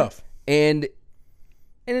player. That's tough. And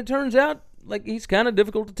it turns out, like, he's kind of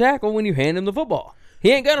difficult to tackle when you hand him the football.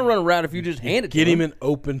 He ain't going to run a route if you just hand it to him. Get him in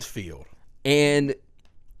open field. And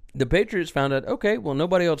the Patriots found out, okay, well,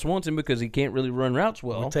 nobody else wants him because he can't really run routes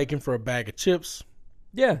well. We'll take him for a bag of chips.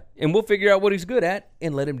 Yeah, and we'll figure out what he's good at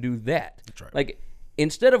and let him do that. That's right. Like,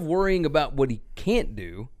 instead of worrying about what he can't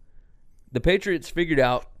do, the Patriots figured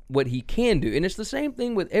out what he can do. And it's the same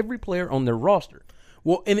thing with every player on their roster.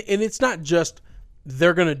 Well, and it's not just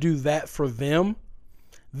they're going to do that for them.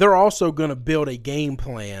 They're also going to build a game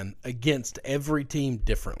plan against every team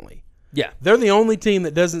differently. Yeah. They're the only team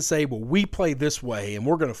that doesn't say, well, we play this way and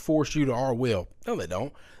we're going to force you to our will. No, they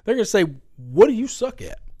don't. They're going to say, what do you suck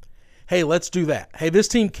at? Hey, let's do that. Hey, this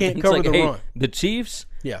team can't cover the run. The Chiefs,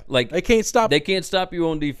 they can't stop. They can't stop you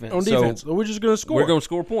on defense. So we're just going to score. We're going to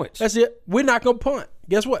score points. That's it. We're not going to punt.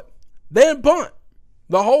 Guess what? They didn't punt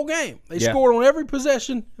the whole game. They scored on every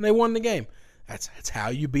possession and they won the game. That's how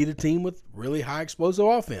you beat a team with really high explosive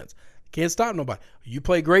offense. Can't stop nobody. You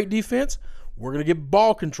play great defense. We're going to get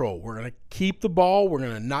ball control. We're going to keep the ball. We're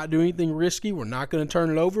going to not do anything risky. We're not going to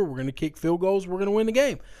turn it over. We're going to kick field goals. We're going to win the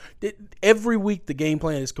game. Every week the game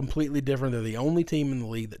plan is completely different. They're the only team in the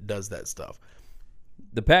league that does that stuff.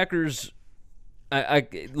 The Packers,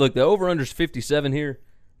 look, the over-under is 57 here.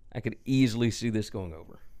 I could easily see this going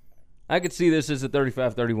over. I could see this as a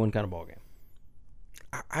 35-31 kind of ball game.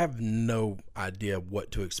 I have no idea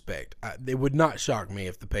what to expect. It would not shock me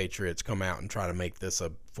if the Patriots come out and try to make this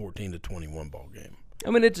a 14-21 ball game.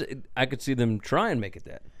 I mean, I could see them try and make it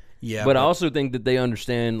that. Yeah, but I also think that they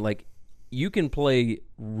understand, like, you can play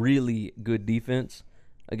really good defense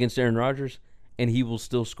against Aaron Rodgers, and he will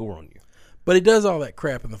still score on you. But he does all that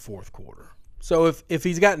crap in the fourth quarter. So if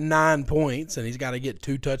he's got 9 points and he's got to get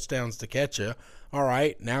 2 touchdowns to catch you, all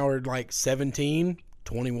right, now we're like 17,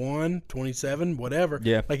 21, 27, whatever.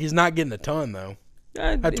 Yeah. Like, he's not getting a ton, though.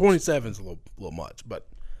 27 is a little much, but.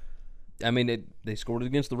 I mean, they scored it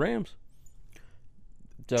against the Rams.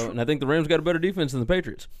 So, and I think the Rams got a better defense than the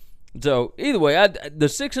Patriots. So, either way, the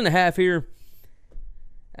 6.5 here,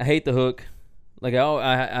 I hate the hook. Like,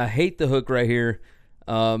 I hate the hook right here.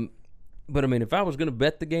 But, I mean, if I was going to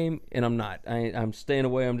bet the game, and I'm not. I'm staying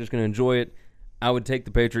away. I'm just going to enjoy it. I would take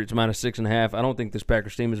the Patriots minus 6.5. I don't think this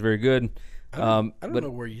Packers team is very good. I don't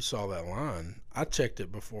know where you saw that line. I checked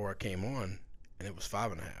it before I came on, and it was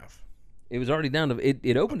 5.5. It was already down to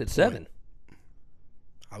it opened at 7.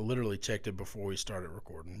 I literally checked it before we started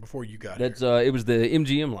recording, before you got here. It was the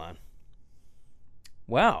MGM line.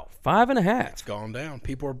 Wow, 5.5. It's gone down.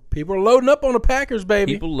 People are loading up on the Packers,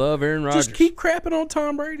 baby. People love Aaron Rodgers. Just keep crapping on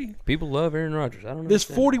Tom Brady. People love Aaron Rodgers. I don't know. This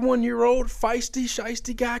 41-year-old feisty,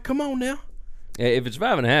 shisty guy. Come on now. If it's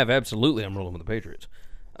 5.5, absolutely, I'm rolling with the Patriots.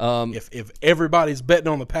 If everybody's betting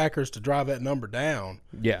on the Packers to drive that number down,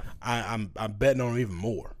 yeah, I'm betting on them even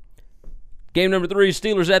more. Game number 3,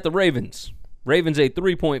 Steelers at the Ravens. Ravens a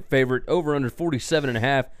 3-point favorite, over under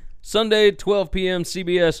 47.5. Sunday, 12 p.m.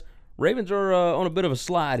 CBS. Ravens are on a bit of a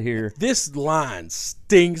slide here. This line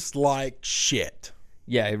stinks like shit.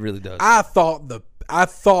 Yeah, it really does. I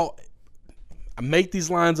make these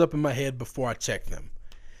lines up in my head before I check them.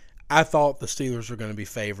 I thought the Steelers were going to be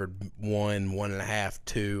favored 1.5,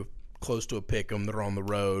 2, close to a pick 'em. They're on the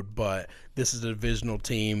road, but this is a divisional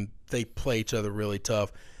team. They play each other really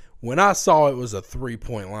tough. When I saw it was a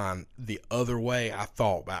 3-point line the other way, I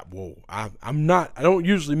thought, whoa, I don't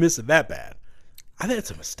usually miss it that bad. I think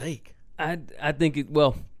it's a mistake. I think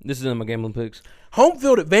this is in my gambling picks. Home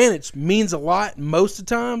field advantage means a lot most of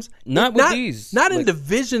the times. Not with these. Not in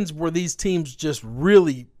divisions where these teams just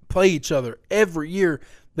really play each other every year.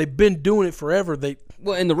 They've been doing it forever.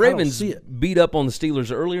 And the Ravens beat up on the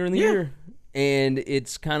Steelers earlier in the year. And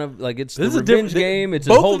it's kind of like it's the revenge game.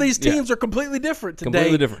 Both of these teams are completely different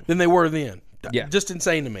today than they were then. Yeah. Just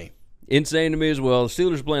insane to me. Insane to me as well. The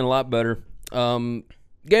Steelers are playing a lot better.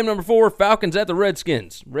 Game number 4, Falcons at the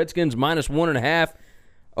Redskins. Redskins minus 1.5.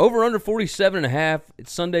 Over under 47.5.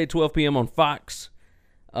 It's Sunday, 12 p.m. on Fox.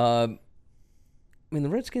 The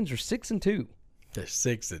Redskins are 6-2. They're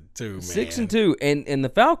 6-2, man. 6-2. And the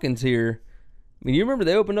Falcons here, you remember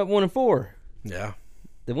they opened up 1-4. Yeah.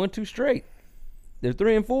 They won 2 straight. They're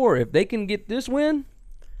 3-4. If they can get this win,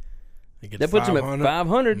 that puts them at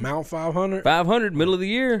 500. Mount 500. 500, middle of the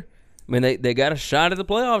year. They got a shot at the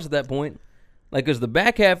playoffs at that point. Because the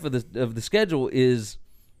back half of the schedule is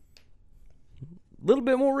a little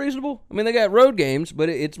bit more reasonable. They got road games, but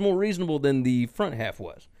it's more reasonable than the front half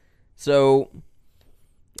was. So,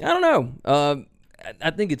 I don't know.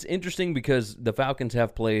 I think it's interesting because the Falcons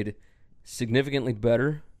have played significantly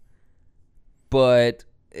better. But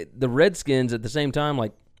the Redskins, at the same time,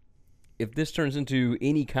 if this turns into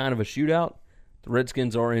any kind of a shootout, the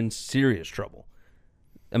Redskins are in serious trouble.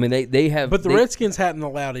 They have. But the Redskins hadn't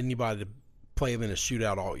allowed anybody to play them in a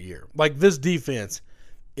shootout all year. This defense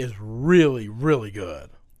is really, really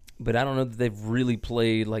good. But I don't know that they've really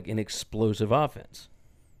played an explosive offense.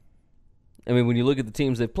 When you look at the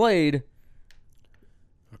teams they've played.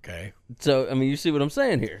 Okay. So, you see what I'm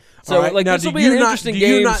saying here. So, right. This will be an interesting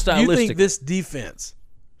game stylistically. Do you think this defense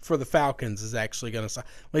for the Falcons is actually going to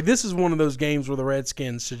this is one of those games where the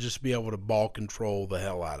Redskins should just be able to ball control the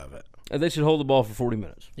hell out of it. They should hold the ball for 40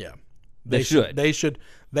 minutes. Yeah. They should.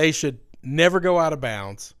 They should never go out of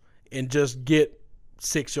bounds and just get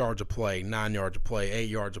 6 yards of play, 9 yards of play, 8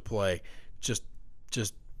 yards of play. Just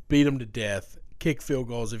beat them to death. Kick field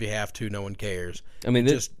goals if you have to. No one cares.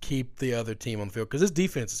 Just keep the other team on the field because this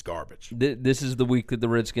defense is garbage. This is the week that the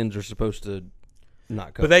Redskins are supposed to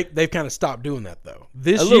not cover. But they've kind of stopped doing that though.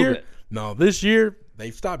 This year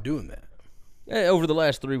they've stopped doing that. Over the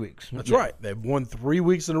last 3 weeks. That's right. They've won 3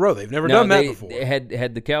 weeks in a row. They've never done that before.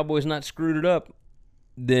 Had the Cowboys not screwed it up,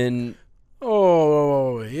 then.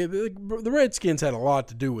 The Redskins had a lot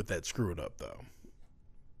to do with that screw it up though.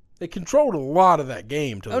 They controlled a lot of that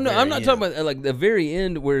game. I'm not talking about the very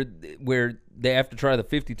end where they have to try the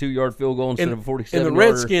 52-yard field goal instead of a 47-yarder. And the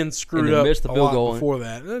Redskins screwed up missed the field goal before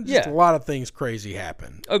that. Just a lot of things crazy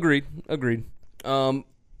happened. Agreed. I don't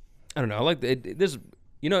know. I like this.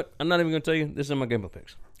 You know what? I'm not even going to tell you. This is my game of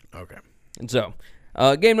picks. Okay. And so,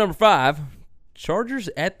 game number 5, Chargers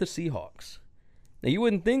at the Seahawks. Now, you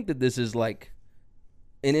wouldn't think that this is an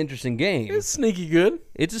interesting game. It's sneaky good.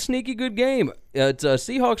 It's a sneaky good game. It's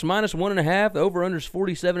Seahawks minus 1.5. The over-under is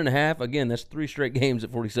 47.5. Again, that's 3 straight games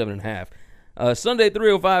at 47.5. Sunday,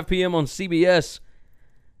 3:05 p.m. on CBS.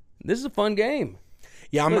 This is a fun game.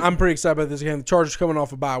 Yeah, I'm pretty excited about this game. The Chargers coming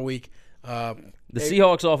off a bye week. The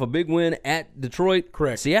Seahawks off a big win at Detroit.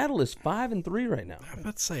 Correct. Seattle is 5-3 right now. I'm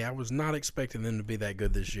about to say I was not expecting them to be that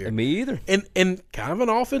good this year. Me either. And kind of an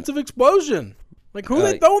offensive explosion. Who are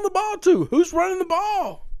they throwing the ball to? Who's running the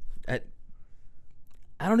ball?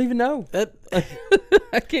 I don't even know.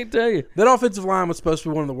 I can't tell you. That offensive line was supposed to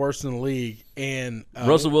be one of the worst in the league. And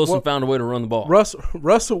Russell Wilson found a way to run the ball.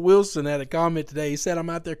 Russell Wilson had a comment today. He said, "I'm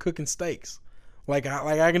out there cooking steaks. I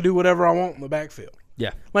can do whatever I want in the backfield."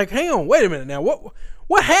 Yeah. Hang on, wait a minute now.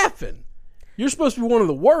 What happened? You're supposed to be one of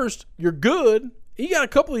the worst. You're good. You got a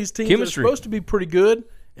couple of these teams that are supposed to be pretty good,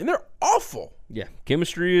 and they're awful. Yeah,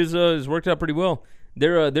 chemistry has worked out pretty well.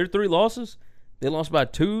 Their 3 losses, they lost by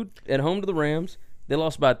 2 at home to the Rams. They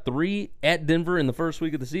lost by 3 at Denver in the first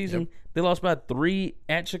week of the season. Yep. They lost by 3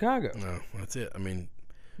 at Chicago. No, that's it.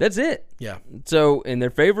 That's it. Yeah. So, and they're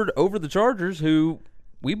favored over the Chargers, who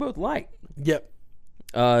we both like. Yep.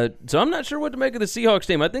 So I'm not sure what to make of the Seahawks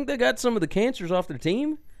team. I think they got some of the cancers off their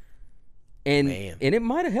team, and it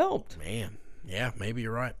might have helped. Man, yeah, maybe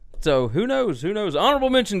you're right. So who knows? Who knows?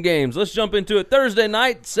 Honorable mention games. Let's jump into it. Thursday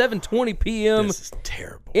night, 7:20 p.m. This is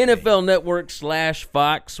terrible. NFL Network /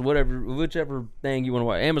 Fox, whichever thing you want to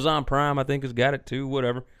watch. Amazon Prime, I think, has got it too.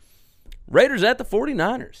 Whatever. Raiders at the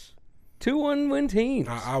 49ers. 2-1 win teams.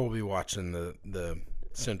 I will be watching the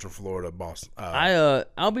Central Florida Boston.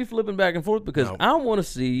 I'll be flipping back and forth because I want to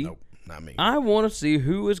see. Nope, not me. I want to see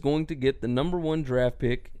who is going to get the number 1 draft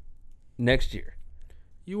pick next year.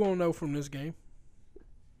 You won't know from this game.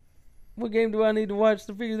 What game do I need to watch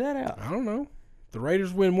to figure that out? I don't know. If the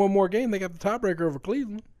Raiders win one more game, they got the tiebreaker over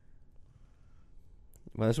Cleveland.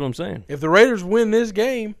 Well, that's what I'm saying. If the Raiders win this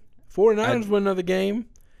game, 49ers win another game.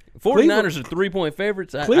 49ers are 3-point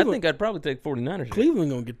favorites. I think I'd probably take 49ers.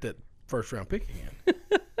 Cleveland going to get that first-round pick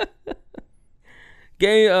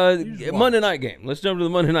again. Monday night game. Let's jump to the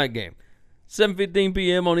Monday night game. 7:15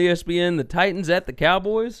 p.m. on ESPN. The Titans at the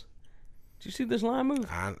Cowboys. Did you see this line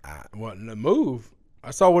move? Wasn't a move. I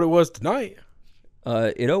saw what it was tonight.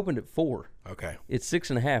 It opened at 4. Okay. It's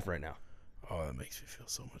 6.5 right now. Oh, that makes me feel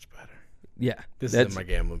so much better. Yeah. This is my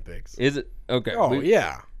gambling picks. Is it? Okay. Oh,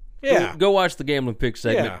 yeah. Yeah. Go watch the gambling picks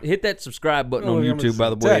segment. Yeah. Hit that subscribe button on YouTube, by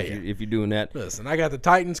the way, if you're doing that. Listen, I got the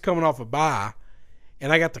Titans coming off a bye,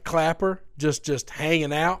 and I got the Clapper just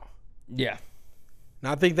hanging out. Yeah.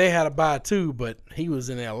 Now, I think they had a bye too, but he was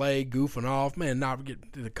in L.A. goofing off. Man,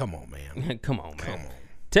 come on, man. Come on.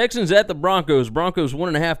 Texans at the Broncos. Broncos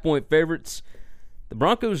 1.5-point favorites. The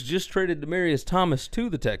Broncos just traded Demaryius Thomas to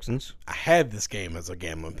the Texans. I had this game as a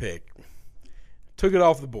gambling pick. Took it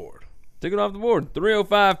off the board.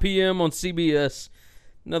 3:05 p.m. on CBS.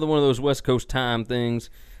 Another one of those West Coast time things.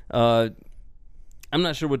 I'm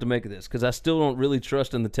not sure what to make of this because I still don't really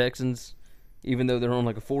trust in the Texans, even though they're on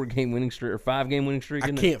like a 4-game winning streak or 5-game winning streak.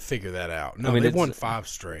 I can't figure that out. No, I mean, they've won 5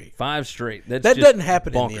 straight. 5 straight. That doesn't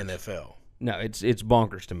happen bonkers. in the NFL. No, it's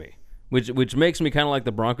bonkers to me, which makes me kind of like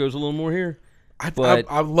the Broncos a little more here. I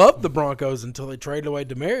love the Broncos until they traded away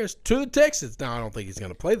Demaryius to the Texans. Now, I don't think he's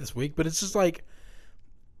going to play this week, but it's just like,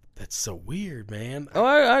 that's so weird, man. Oh,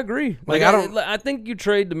 I agree. I think you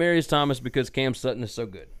trade Demaryius Thomas because Cam Sutton is so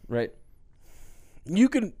good, right?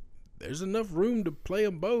 There's enough room to play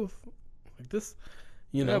them both. Like this,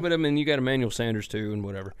 No, but I mean, you got Emmanuel Sanders too, and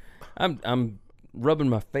whatever. I'm rubbing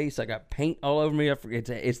my face. I got paint all over me. I forget.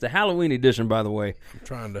 It's the Halloween edition, by the way.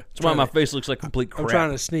 That's why my face looks like complete crap. I'm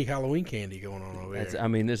trying to sneak Halloween candy going on over here. I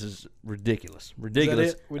mean, this is ridiculous. Is that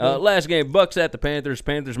it? Last game, Bucks at the Panthers.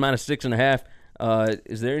 Panthers minus 6.5.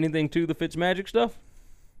 Is there anything to the Fitzmagic stuff?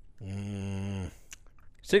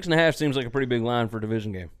 6.5 seems like a pretty big line for a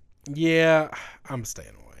division game. Yeah, I'm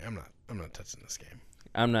staying away. I'm not touching this game.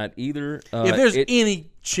 I'm not either. If there's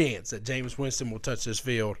any chance that Jameis Winston will touch this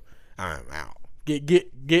field, I'm out. Give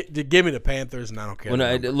me the Panthers, and I don't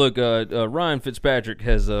care. Look, Ryan Fitzpatrick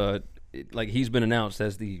has he's been announced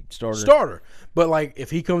as the starter. But like,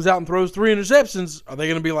 if he comes out and throws 3 interceptions, are they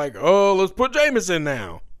going to be like, oh, let's put Jameis in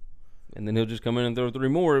now? And then he'll just come in and throw 3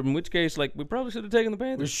 more. In which case, we probably should have taken the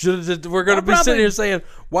Panthers. We're going to be sitting here saying,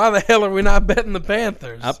 why the hell are we not betting the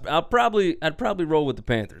Panthers? I'd probably roll with the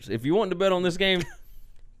Panthers if you want to bet on this game.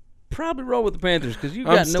 Probably roll with the Panthers because you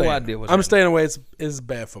got no idea what's I'm staying away. It's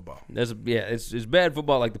bad football. It's bad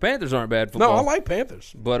football. Like the Panthers aren't bad football. No, I like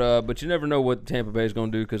Panthers. But you never know what Tampa Bay is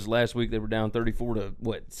going to do because last week they were down 34 to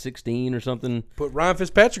 16 or something. Put Ryan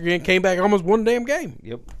Fitzpatrick in, came back almost won a damn game.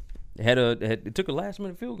 Yep. It took a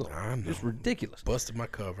last-minute field goal. I know. It's ridiculous. Busted my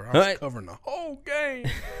cover. I was covering the whole game.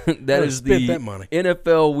 That is the that money.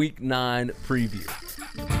 NFL Week 9 preview.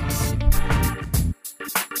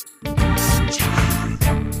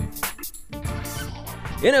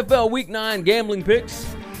 NFL Week 9 gambling picks,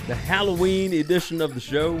 the Halloween edition of the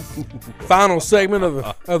show. Final segment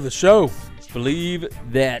of the show. Believe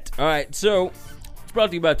that. All right, so it's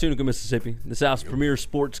brought to you by Tunica, Mississippi, the South's premier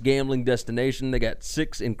sports gambling destination. They got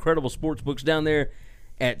 6 incredible sports books down there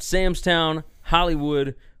at Samstown,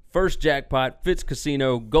 Hollywood, First Jackpot, Fitz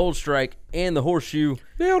Casino, Gold Strike, and the Horseshoe.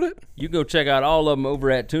 Nailed it. You can go check out all of them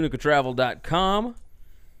over at tunicatravel.com.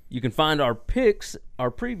 You can find our picks,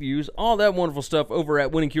 our previews, all that wonderful stuff over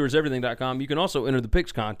at winningcureseverything.com. You can also enter the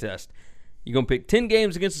picks contest. You're going to pick 10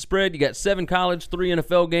 games against the spread. You got 7 college, 3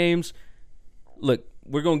 NFL games. Look,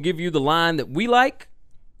 we're going to give you the line that we like.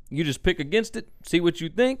 You just pick against it, see what you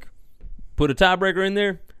think. Put a tiebreaker in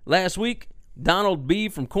there. Last week, Donald B.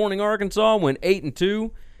 from Corning, Arkansas went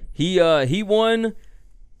 8-2. He won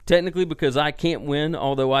technically because I can't win,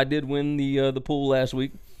 although I did win the pool last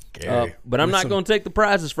week. But I'm not going to take the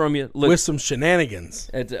prizes from you. Look, with some shenanigans.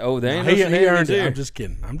 There ain't no He shenanigans earned it. here. I'm just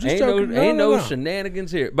kidding. I'm just joking. Ain't no No.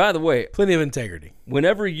 shenanigans here. By the way, Plenty of integrity.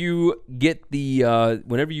 whenever you get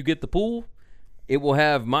the pool, it will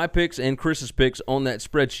have my picks and Chris's picks on that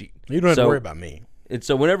spreadsheet. You don't have to worry about me.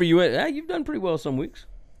 So whenever you've done pretty well some weeks.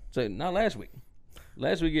 So not last week.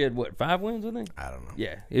 Last week you had what, 5 wins? I think. I don't know.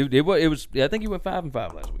 Yeah, it was. Yeah, I think you went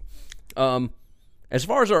 5-5 last week. As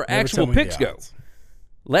far as our actual picks go,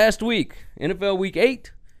 last week NFL Week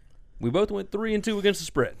 8, we both went 3-2 against the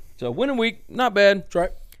spread. So winning week, not bad. That's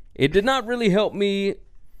right. It did not really help me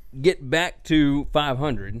get back to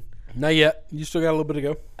 500. Not yet. You still got a little bit to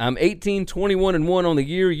go. I'm 18-21-1 on the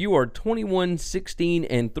year. You are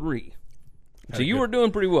 21-16-3. So you were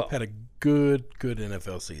doing pretty well. Had a good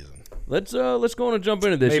NFL season. Let's go on and jump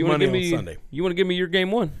into this. Made You want to money give me on Sunday. You want to give me your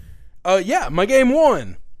game one? Yeah, my game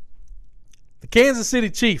one. The Kansas City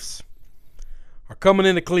Chiefs are coming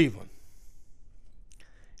into Cleveland,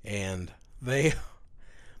 and they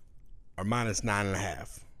are minus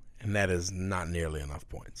 9.5, and that is not nearly enough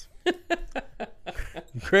points.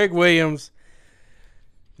 Greg Williams,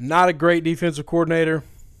 not a great defensive coordinator.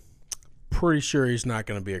 Pretty sure he's not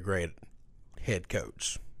going to be a great head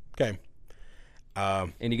coach. Okay.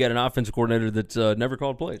 And you got an offensive coordinator that's never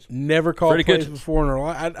called plays. Never called Freddie plays Kitchens. before in her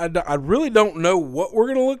life. I really don't know what we're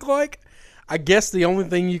going to look like. I guess the only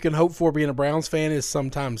thing you can hope for being a Browns fan is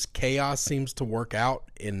sometimes chaos seems to work out.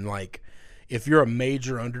 In like, if you're a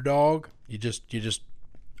major underdog, you just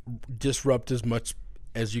disrupt as much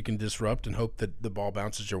as you can disrupt and hope that the ball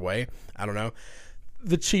bounces your way. I don't know.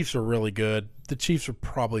 The Chiefs are really good. The Chiefs are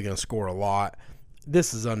probably going to score a lot.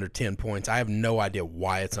 This is under 10 points. I have no idea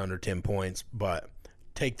why it's under 10 points, but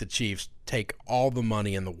take the Chiefs. Take all the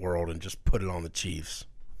money in the world and just put it on the Chiefs.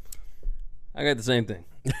 I got the same thing.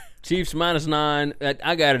 Chiefs minus 9.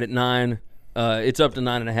 I got it at 9. It's up to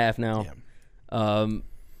 9.5 now. Yeah.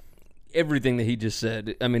 Everything that he just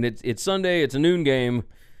said. I mean, it's Sunday. It's a noon game.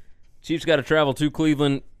 Chiefs got to travel to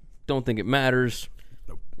Cleveland. Don't think it matters.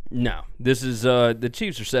 Nope. No. This is the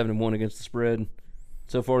Chiefs are 7-1 against the spread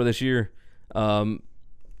so far this year. I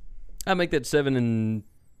make that 7-2.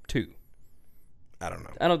 I don't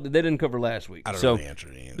know. They didn't cover last week. I don't know the answer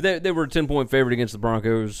to anything. But they were a 10-point favorite against the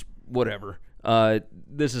Broncos. Whatever.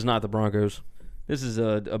 This is not the Broncos. This is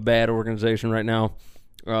a bad organization right now.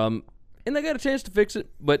 And they got a chance to fix it,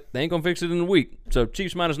 but they ain't going to fix it in a week. So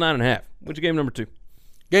Chiefs minus 9.5. What's your game number 2?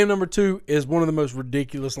 Game number 2 is one of the most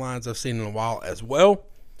ridiculous lines I've seen in a while as well.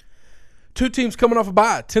 2 teams coming off a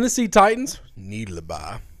bye. Tennessee Titans, needed a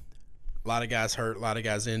bye. A lot of guys hurt, a lot of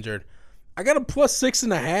guys injured. I got a plus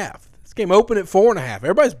 6.5. This game opened at 4.5.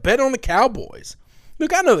 Everybody's betting on the Cowboys.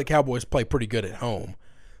 Look, I know the Cowboys play pretty good at home,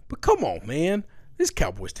 but come on, man. This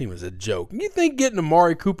Cowboys team is a joke. You think getting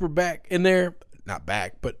Amari Cooper back in there, not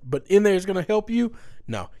back, but in there is going to help you?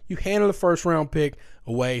 No. You handed the first-round pick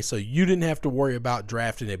away, so you didn't have to worry about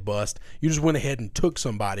drafting a bust. You just went ahead and took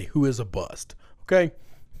somebody who is a bust. Okay?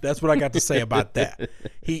 That's what I got to say about that.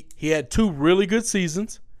 He had 2 really good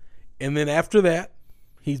seasons, and then after that,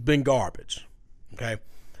 he's been garbage. Okay?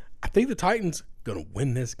 I think the Titans going to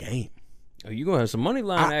win this game. Oh, you're going to have some money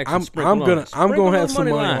line action. I'm gonna have some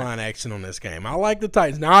money line action on this game. I like the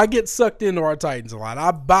Titans. Now, I get sucked into our Titans a lot. I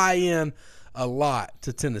buy in a lot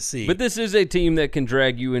to Tennessee. But this is a team that can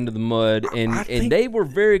drag you into the mud, and they were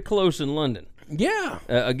very close in London. Yeah.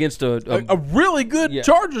 Against a really good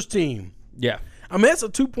Chargers team. Yeah. I mean, that's a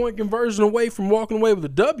 2-point conversion away from walking away with a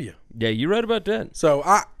W. Yeah, you're right about that. So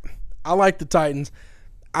I like the Titans.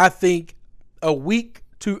 I think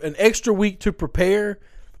an extra week to prepare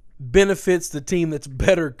benefits the team that's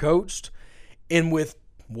better coached. And with,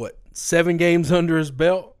 7 games under his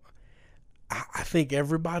belt, I think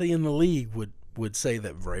everybody in the league would say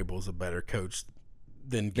that Vrabel's a better coach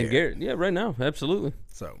than Garrett. Yeah, right now, absolutely.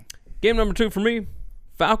 So, game number 2 for me,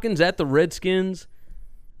 Falcons at the Redskins.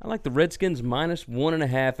 I like the Redskins minus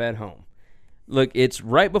 1.5 at home. Look, it's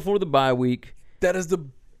right before the bye week. That is the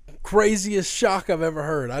craziest shock I've ever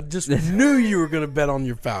heard. I just knew you were going to bet on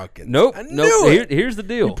your Falcons. Nope. I knew it. Here's the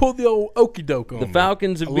deal. You pulled the old okey doke on me.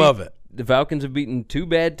 Falcons love it. The Falcons have beaten 2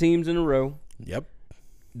 bad teams in a row. Yep.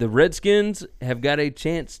 The Redskins have got a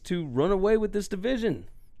chance to run away with this division.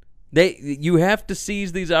 You have to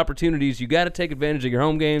seize these opportunities. You got to take advantage of your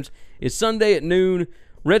home games. It's Sunday at noon.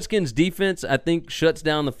 Redskins defense, I think, shuts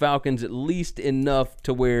down the Falcons at least enough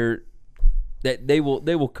to where that they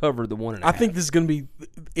will cover the 1.5. I think this is going to be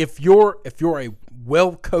if you're a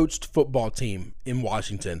well-coached football team in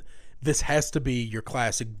Washington, this has to be your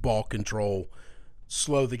classic ball control,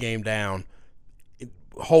 slow the game down,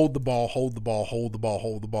 hold the ball,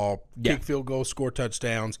 kick field goals, score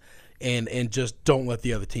touchdowns, and just don't let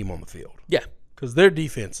the other team on the field. Yeah. Because their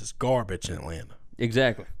defense is garbage in Atlanta.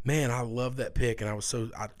 Exactly. Man, I love that pick, and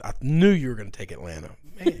I knew you were going to take Atlanta.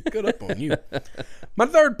 Man, good up on you. My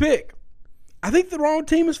third pick. I think the wrong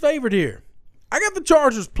team is favored here. I got the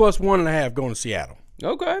Chargers plus 1.5 going to Seattle.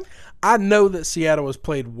 Okay. I know that Seattle has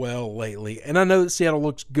played well lately, and I know that Seattle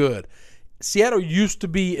looks good. Seattle used to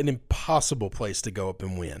be an impossible place to go up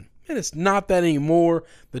and win, and it's not that anymore.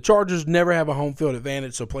 The Chargers never have a home field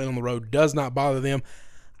advantage, so playing on the road does not bother them.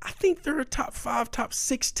 I think they're a top 5, top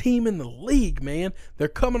 6 team in the league, man. They're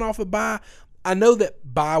coming off a bye. I know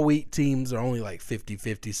that bye week teams are only like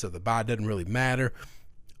 50-50, so the bye doesn't really matter.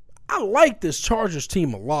 I like this Chargers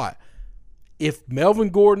team a lot. If Melvin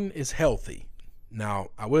Gordon is healthy, now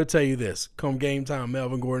I will tell you this, come game time,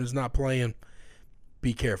 Melvin Gordon's not playing,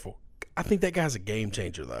 be careful. I think that guy's a game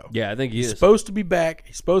changer, though. Yeah, I think he is. He's supposed to be back.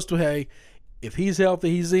 He's supposed to, hey, if he's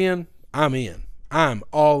healthy, he's in. I'm in. I'm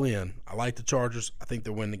all in. I like the Chargers. I think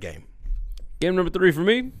they'll win the game. Game number 3 for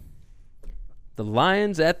me, the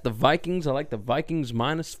Lions at the Vikings. I like the Vikings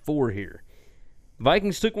 -4 here.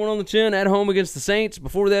 Vikings took one on the chin at home against the Saints.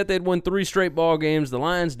 Before that, they'd won 3 straight ball games. The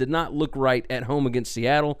Lions did not look right at home against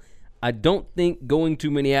Seattle. I don't think going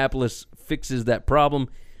to Minneapolis fixes that problem.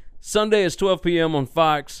 Sunday is 12 p.m. on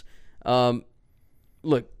Fox.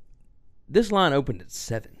 Look, this line opened at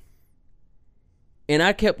 7. And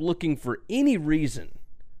I kept looking for any reason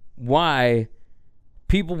why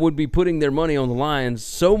people would be putting their money on the Lions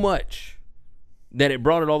so much that it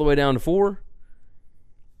brought it all the way down to 4.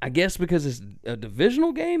 I guess because it's a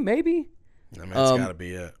divisional game, maybe. I mean, that's got to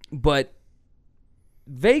be it. But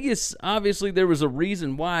Vegas, obviously, there was a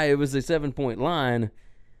reason why it was a 7-point line.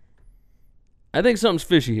 I think something's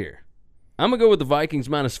fishy here. I'm going to go with the Vikings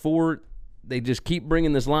 -4. They just keep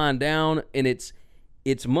bringing this line down, and it's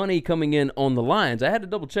money coming in on the Lions. I had to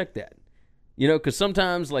double-check that. You know, because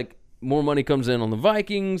sometimes, like, more money comes in on the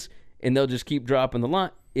Vikings, and they'll just keep dropping the line.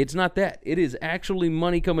 It's not that. It is actually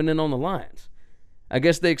money coming in on the Lions. I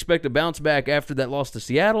guess they expect a bounce back after that loss to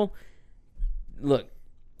Seattle. Look,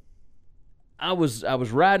 I was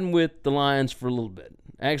riding with the Lions for a little bit.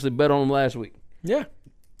 I actually bet on them last week. Yeah.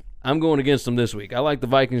 I'm going against them this week. I like the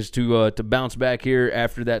Vikings to bounce back here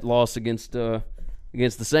after that loss against the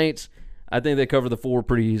Saints. I think they cover the 4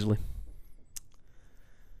 pretty easily.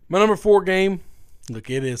 My number 4 game, look,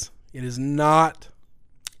 it is not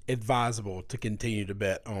advisable to continue to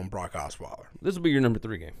bet on Brock Osweiler. This will be your number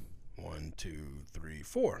 3 game. 1, 2, 3,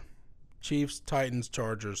 4. Chiefs, Titans,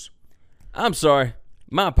 Chargers. I'm sorry.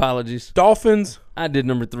 My apologies. Dolphins. I did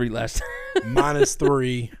number 3 last time.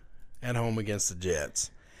 -3 at home against the Jets.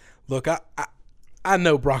 Look, I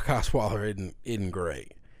know Brock Osweiler isn't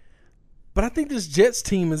great, but I think this Jets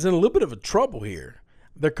team is in a little bit of a trouble here.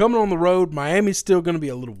 They're coming on the road. Miami's still going to be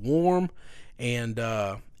a little warm and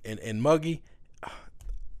muggy.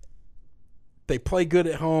 They play good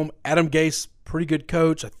at home. Adam Gase, pretty good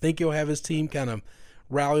coach. I think he'll have his team kind of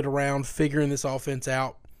rallied around figuring this offense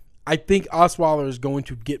out. I think Osweiler is going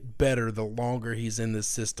to get better the longer he's in this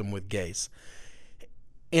system with Gase.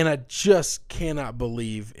 And I just cannot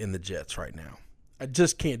believe in the Jets right now. I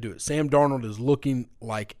just can't do it. Sam Darnold is looking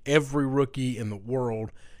like every rookie in the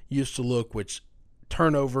world used to look, which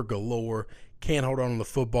turnover galore, can't hold on to the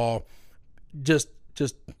football, just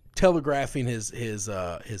telegraphing his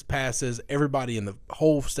passes. Everybody in the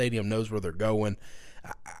whole stadium knows where they're going.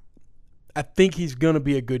 I think he's going to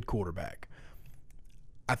be a good quarterback.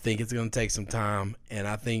 I think it's going to take some time, and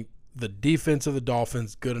I think the defense of the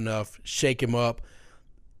Dolphins good enough, shake him up,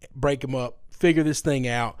 break him up, figure this thing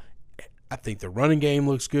out. I think the running game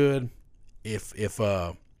looks good. If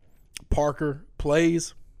Parker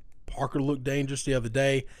plays, Parker looked dangerous the other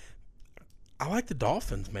day. I like the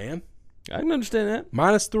Dolphins, man. I can understand that.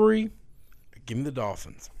 -3, give me the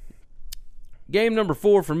Dolphins. Game number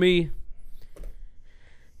 4 for me,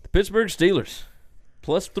 the Pittsburgh Steelers.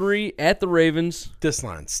 +3 at the Ravens. This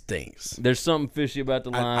line stinks. There's something fishy about the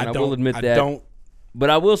line. I will don't- admit I that. don't. But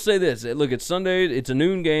I will say this. Look, it's Sunday. It's a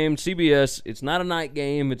noon game, CBS. It's not a night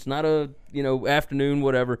game. It's not a, afternoon,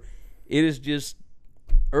 whatever. It is just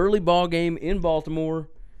early ball game in Baltimore.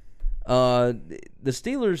 The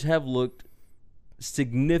Steelers have looked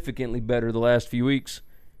significantly better the last few weeks.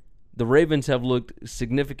 The Ravens have looked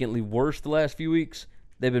significantly worse the last few weeks.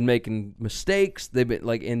 They've been making mistakes. They've been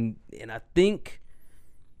and I think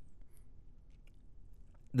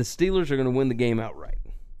the Steelers are going to win the game outright.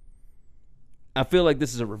 I feel like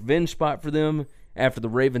this is a revenge spot for them after the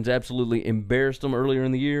Ravens absolutely embarrassed them earlier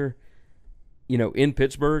in the year, in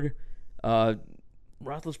Pittsburgh.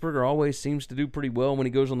 Roethlisberger always seems to do pretty well when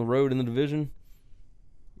he goes on the road in the division.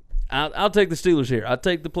 I'll take the Steelers here. I'll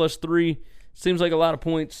take the +3. Seems like a lot of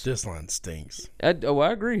points. This line stinks. I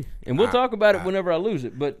agree. And we'll talk about it whenever I lose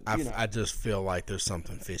it. But I just feel like there's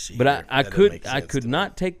something fishy. But here. I That doesn't make could sense to me.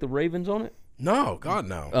 not take the Ravens on it. No, God,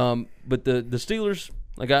 no. But the Steelers,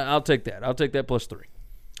 I'll take that. I'll take that +3.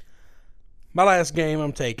 My last game,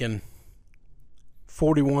 I'm taking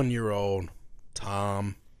 41-year-old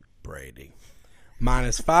Tom Brady.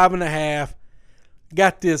 -5.5.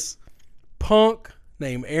 Got this punk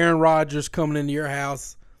named Aaron Rodgers coming into your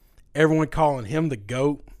house. Everyone calling him the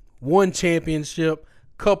GOAT. One championship,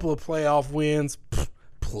 couple of playoff wins. Pfft,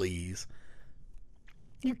 please.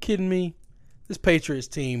 You kidding me? This Patriots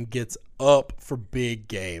team gets up for big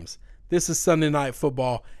games. This is Sunday Night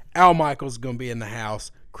Football. Al Michaels is going to be in the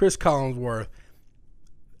house. Chris Collinsworth.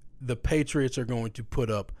 The Patriots are going to put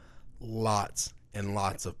up lots and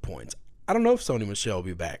lots of points. I don't know if Sony Michel will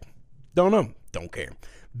be back. Don't know. Don't care.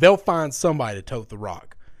 They'll find somebody to tote the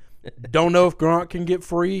rock. Don't know if Gronk can get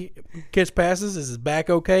free, catch passes. Is his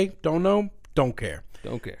back okay? Don't know. Don't care.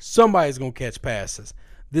 Don't care. Somebody's going to catch passes.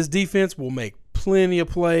 This defense will make plenty of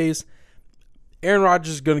plays. Aaron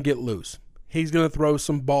Rodgers is going to get loose. He's going to throw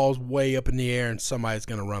some balls way up in the air, and somebody's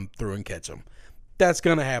going to run through and catch them. That's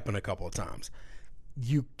going to happen a couple of times.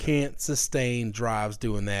 You can't sustain drives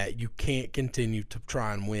doing that. You can't continue to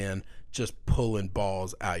try and win just pulling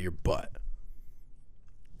balls out your butt.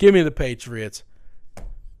 Give me the Patriots.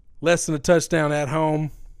 Less than a touchdown at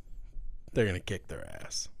home. They're going to kick their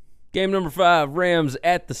ass. Game number 5, Rams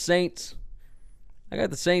at the Saints. I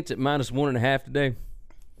got the Saints at -1.5 today.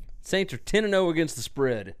 Saints are 10-0 against the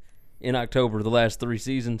spread in October the last 3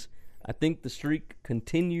 seasons. I think the streak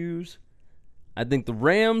continues. I think the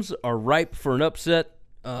Rams are ripe for an upset.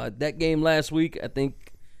 That game last week, I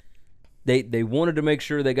think they wanted to make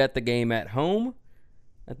sure they got the game at home.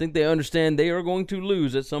 I think they understand they are going to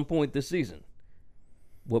lose at some point this season.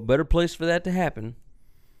 What better place for that to happen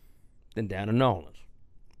than down in New Orleans?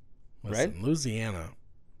 Listen, Right? Louisiana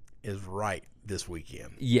is right this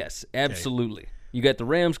weekend. Yes, absolutely. Okay. You got the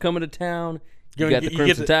Rams coming to town. You got the you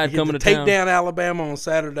Crimson Tide coming to take town. Take down Alabama on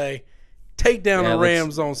Saturday. Take down the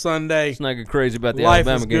Rams on Sunday. Let's not get crazy about the Life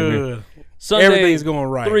Alabama is game good. here. Sunday, everything's going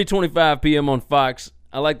right. 3:25 p.m. on Fox.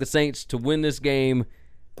 I like the Saints to win this game,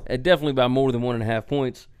 definitely by more than 1.5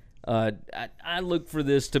 points. I look for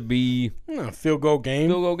this to be field goal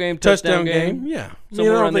game, touchdown game. Yeah, I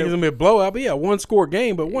don't think it's gonna be a blowout, but yeah, 1-score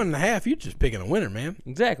game, but 1.5. You're just picking a winner, man.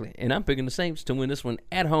 Exactly, and I'm picking the Saints to win this one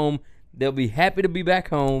at home. They'll be happy to be back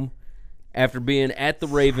home after being at the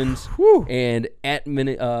Ravens and at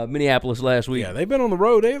Minneapolis last week. Yeah, they've been on the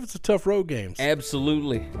road. They have some tough road games.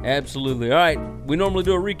 Absolutely. All right, we normally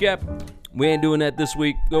do a recap. We ain't doing that this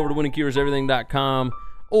week. Go over to winningcureseverything.com,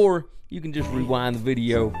 or you can just rewind the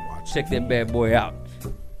video. Check that bad boy out.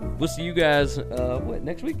 We'll see you guys,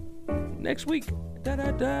 next week? Next week.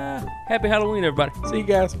 Da-da-da. Happy Halloween, everybody. See you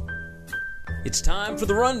guys. It's time for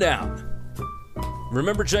the rundown.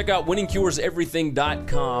 Remember, check out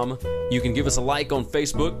winningcureseverything.com. You can give us a like on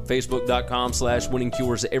Facebook,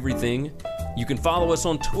 facebook.com/winningcureseverything. You can follow us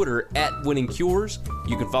on Twitter @winningcures.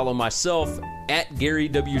 You can follow myself @Gary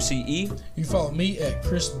WCE. You can follow me at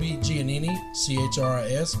Chris B. Giannini,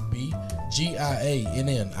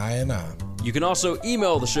 ChrisBGiannini. You can also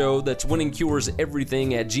email the show. That's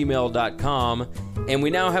winningcureseverything@gmail.com. And we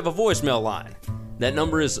now have a voicemail line. That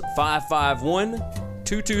number is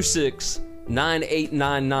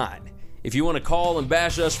 551-226-9899. If you want to call and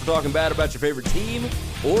bash us for talking bad about your favorite team,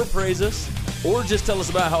 or praise us, or just tell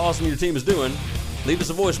us about how awesome your team is doing, leave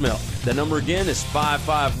us a voicemail. That number again is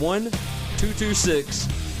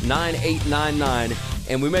 551-226-9899,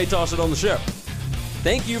 and we may toss it on the show.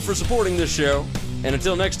 Thank you for supporting this show, and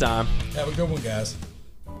until next time, have a good one, guys.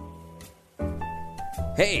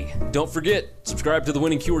 Hey, don't forget, subscribe to the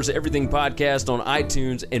Winning Cures Everything podcast on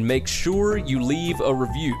iTunes and make sure you leave a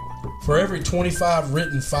review. For every 25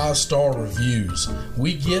 written 5-star reviews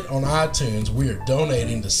we get on iTunes, we are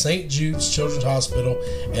donating to St. Jude's Children's Hospital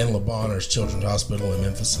and Le Bonheur Children's Hospital in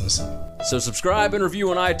Memphis, Tennessee. So subscribe and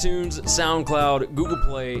review on iTunes, SoundCloud, Google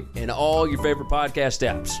Play, and all your favorite podcast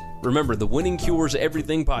apps. Remember, the Winning Cures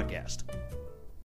Everything podcast.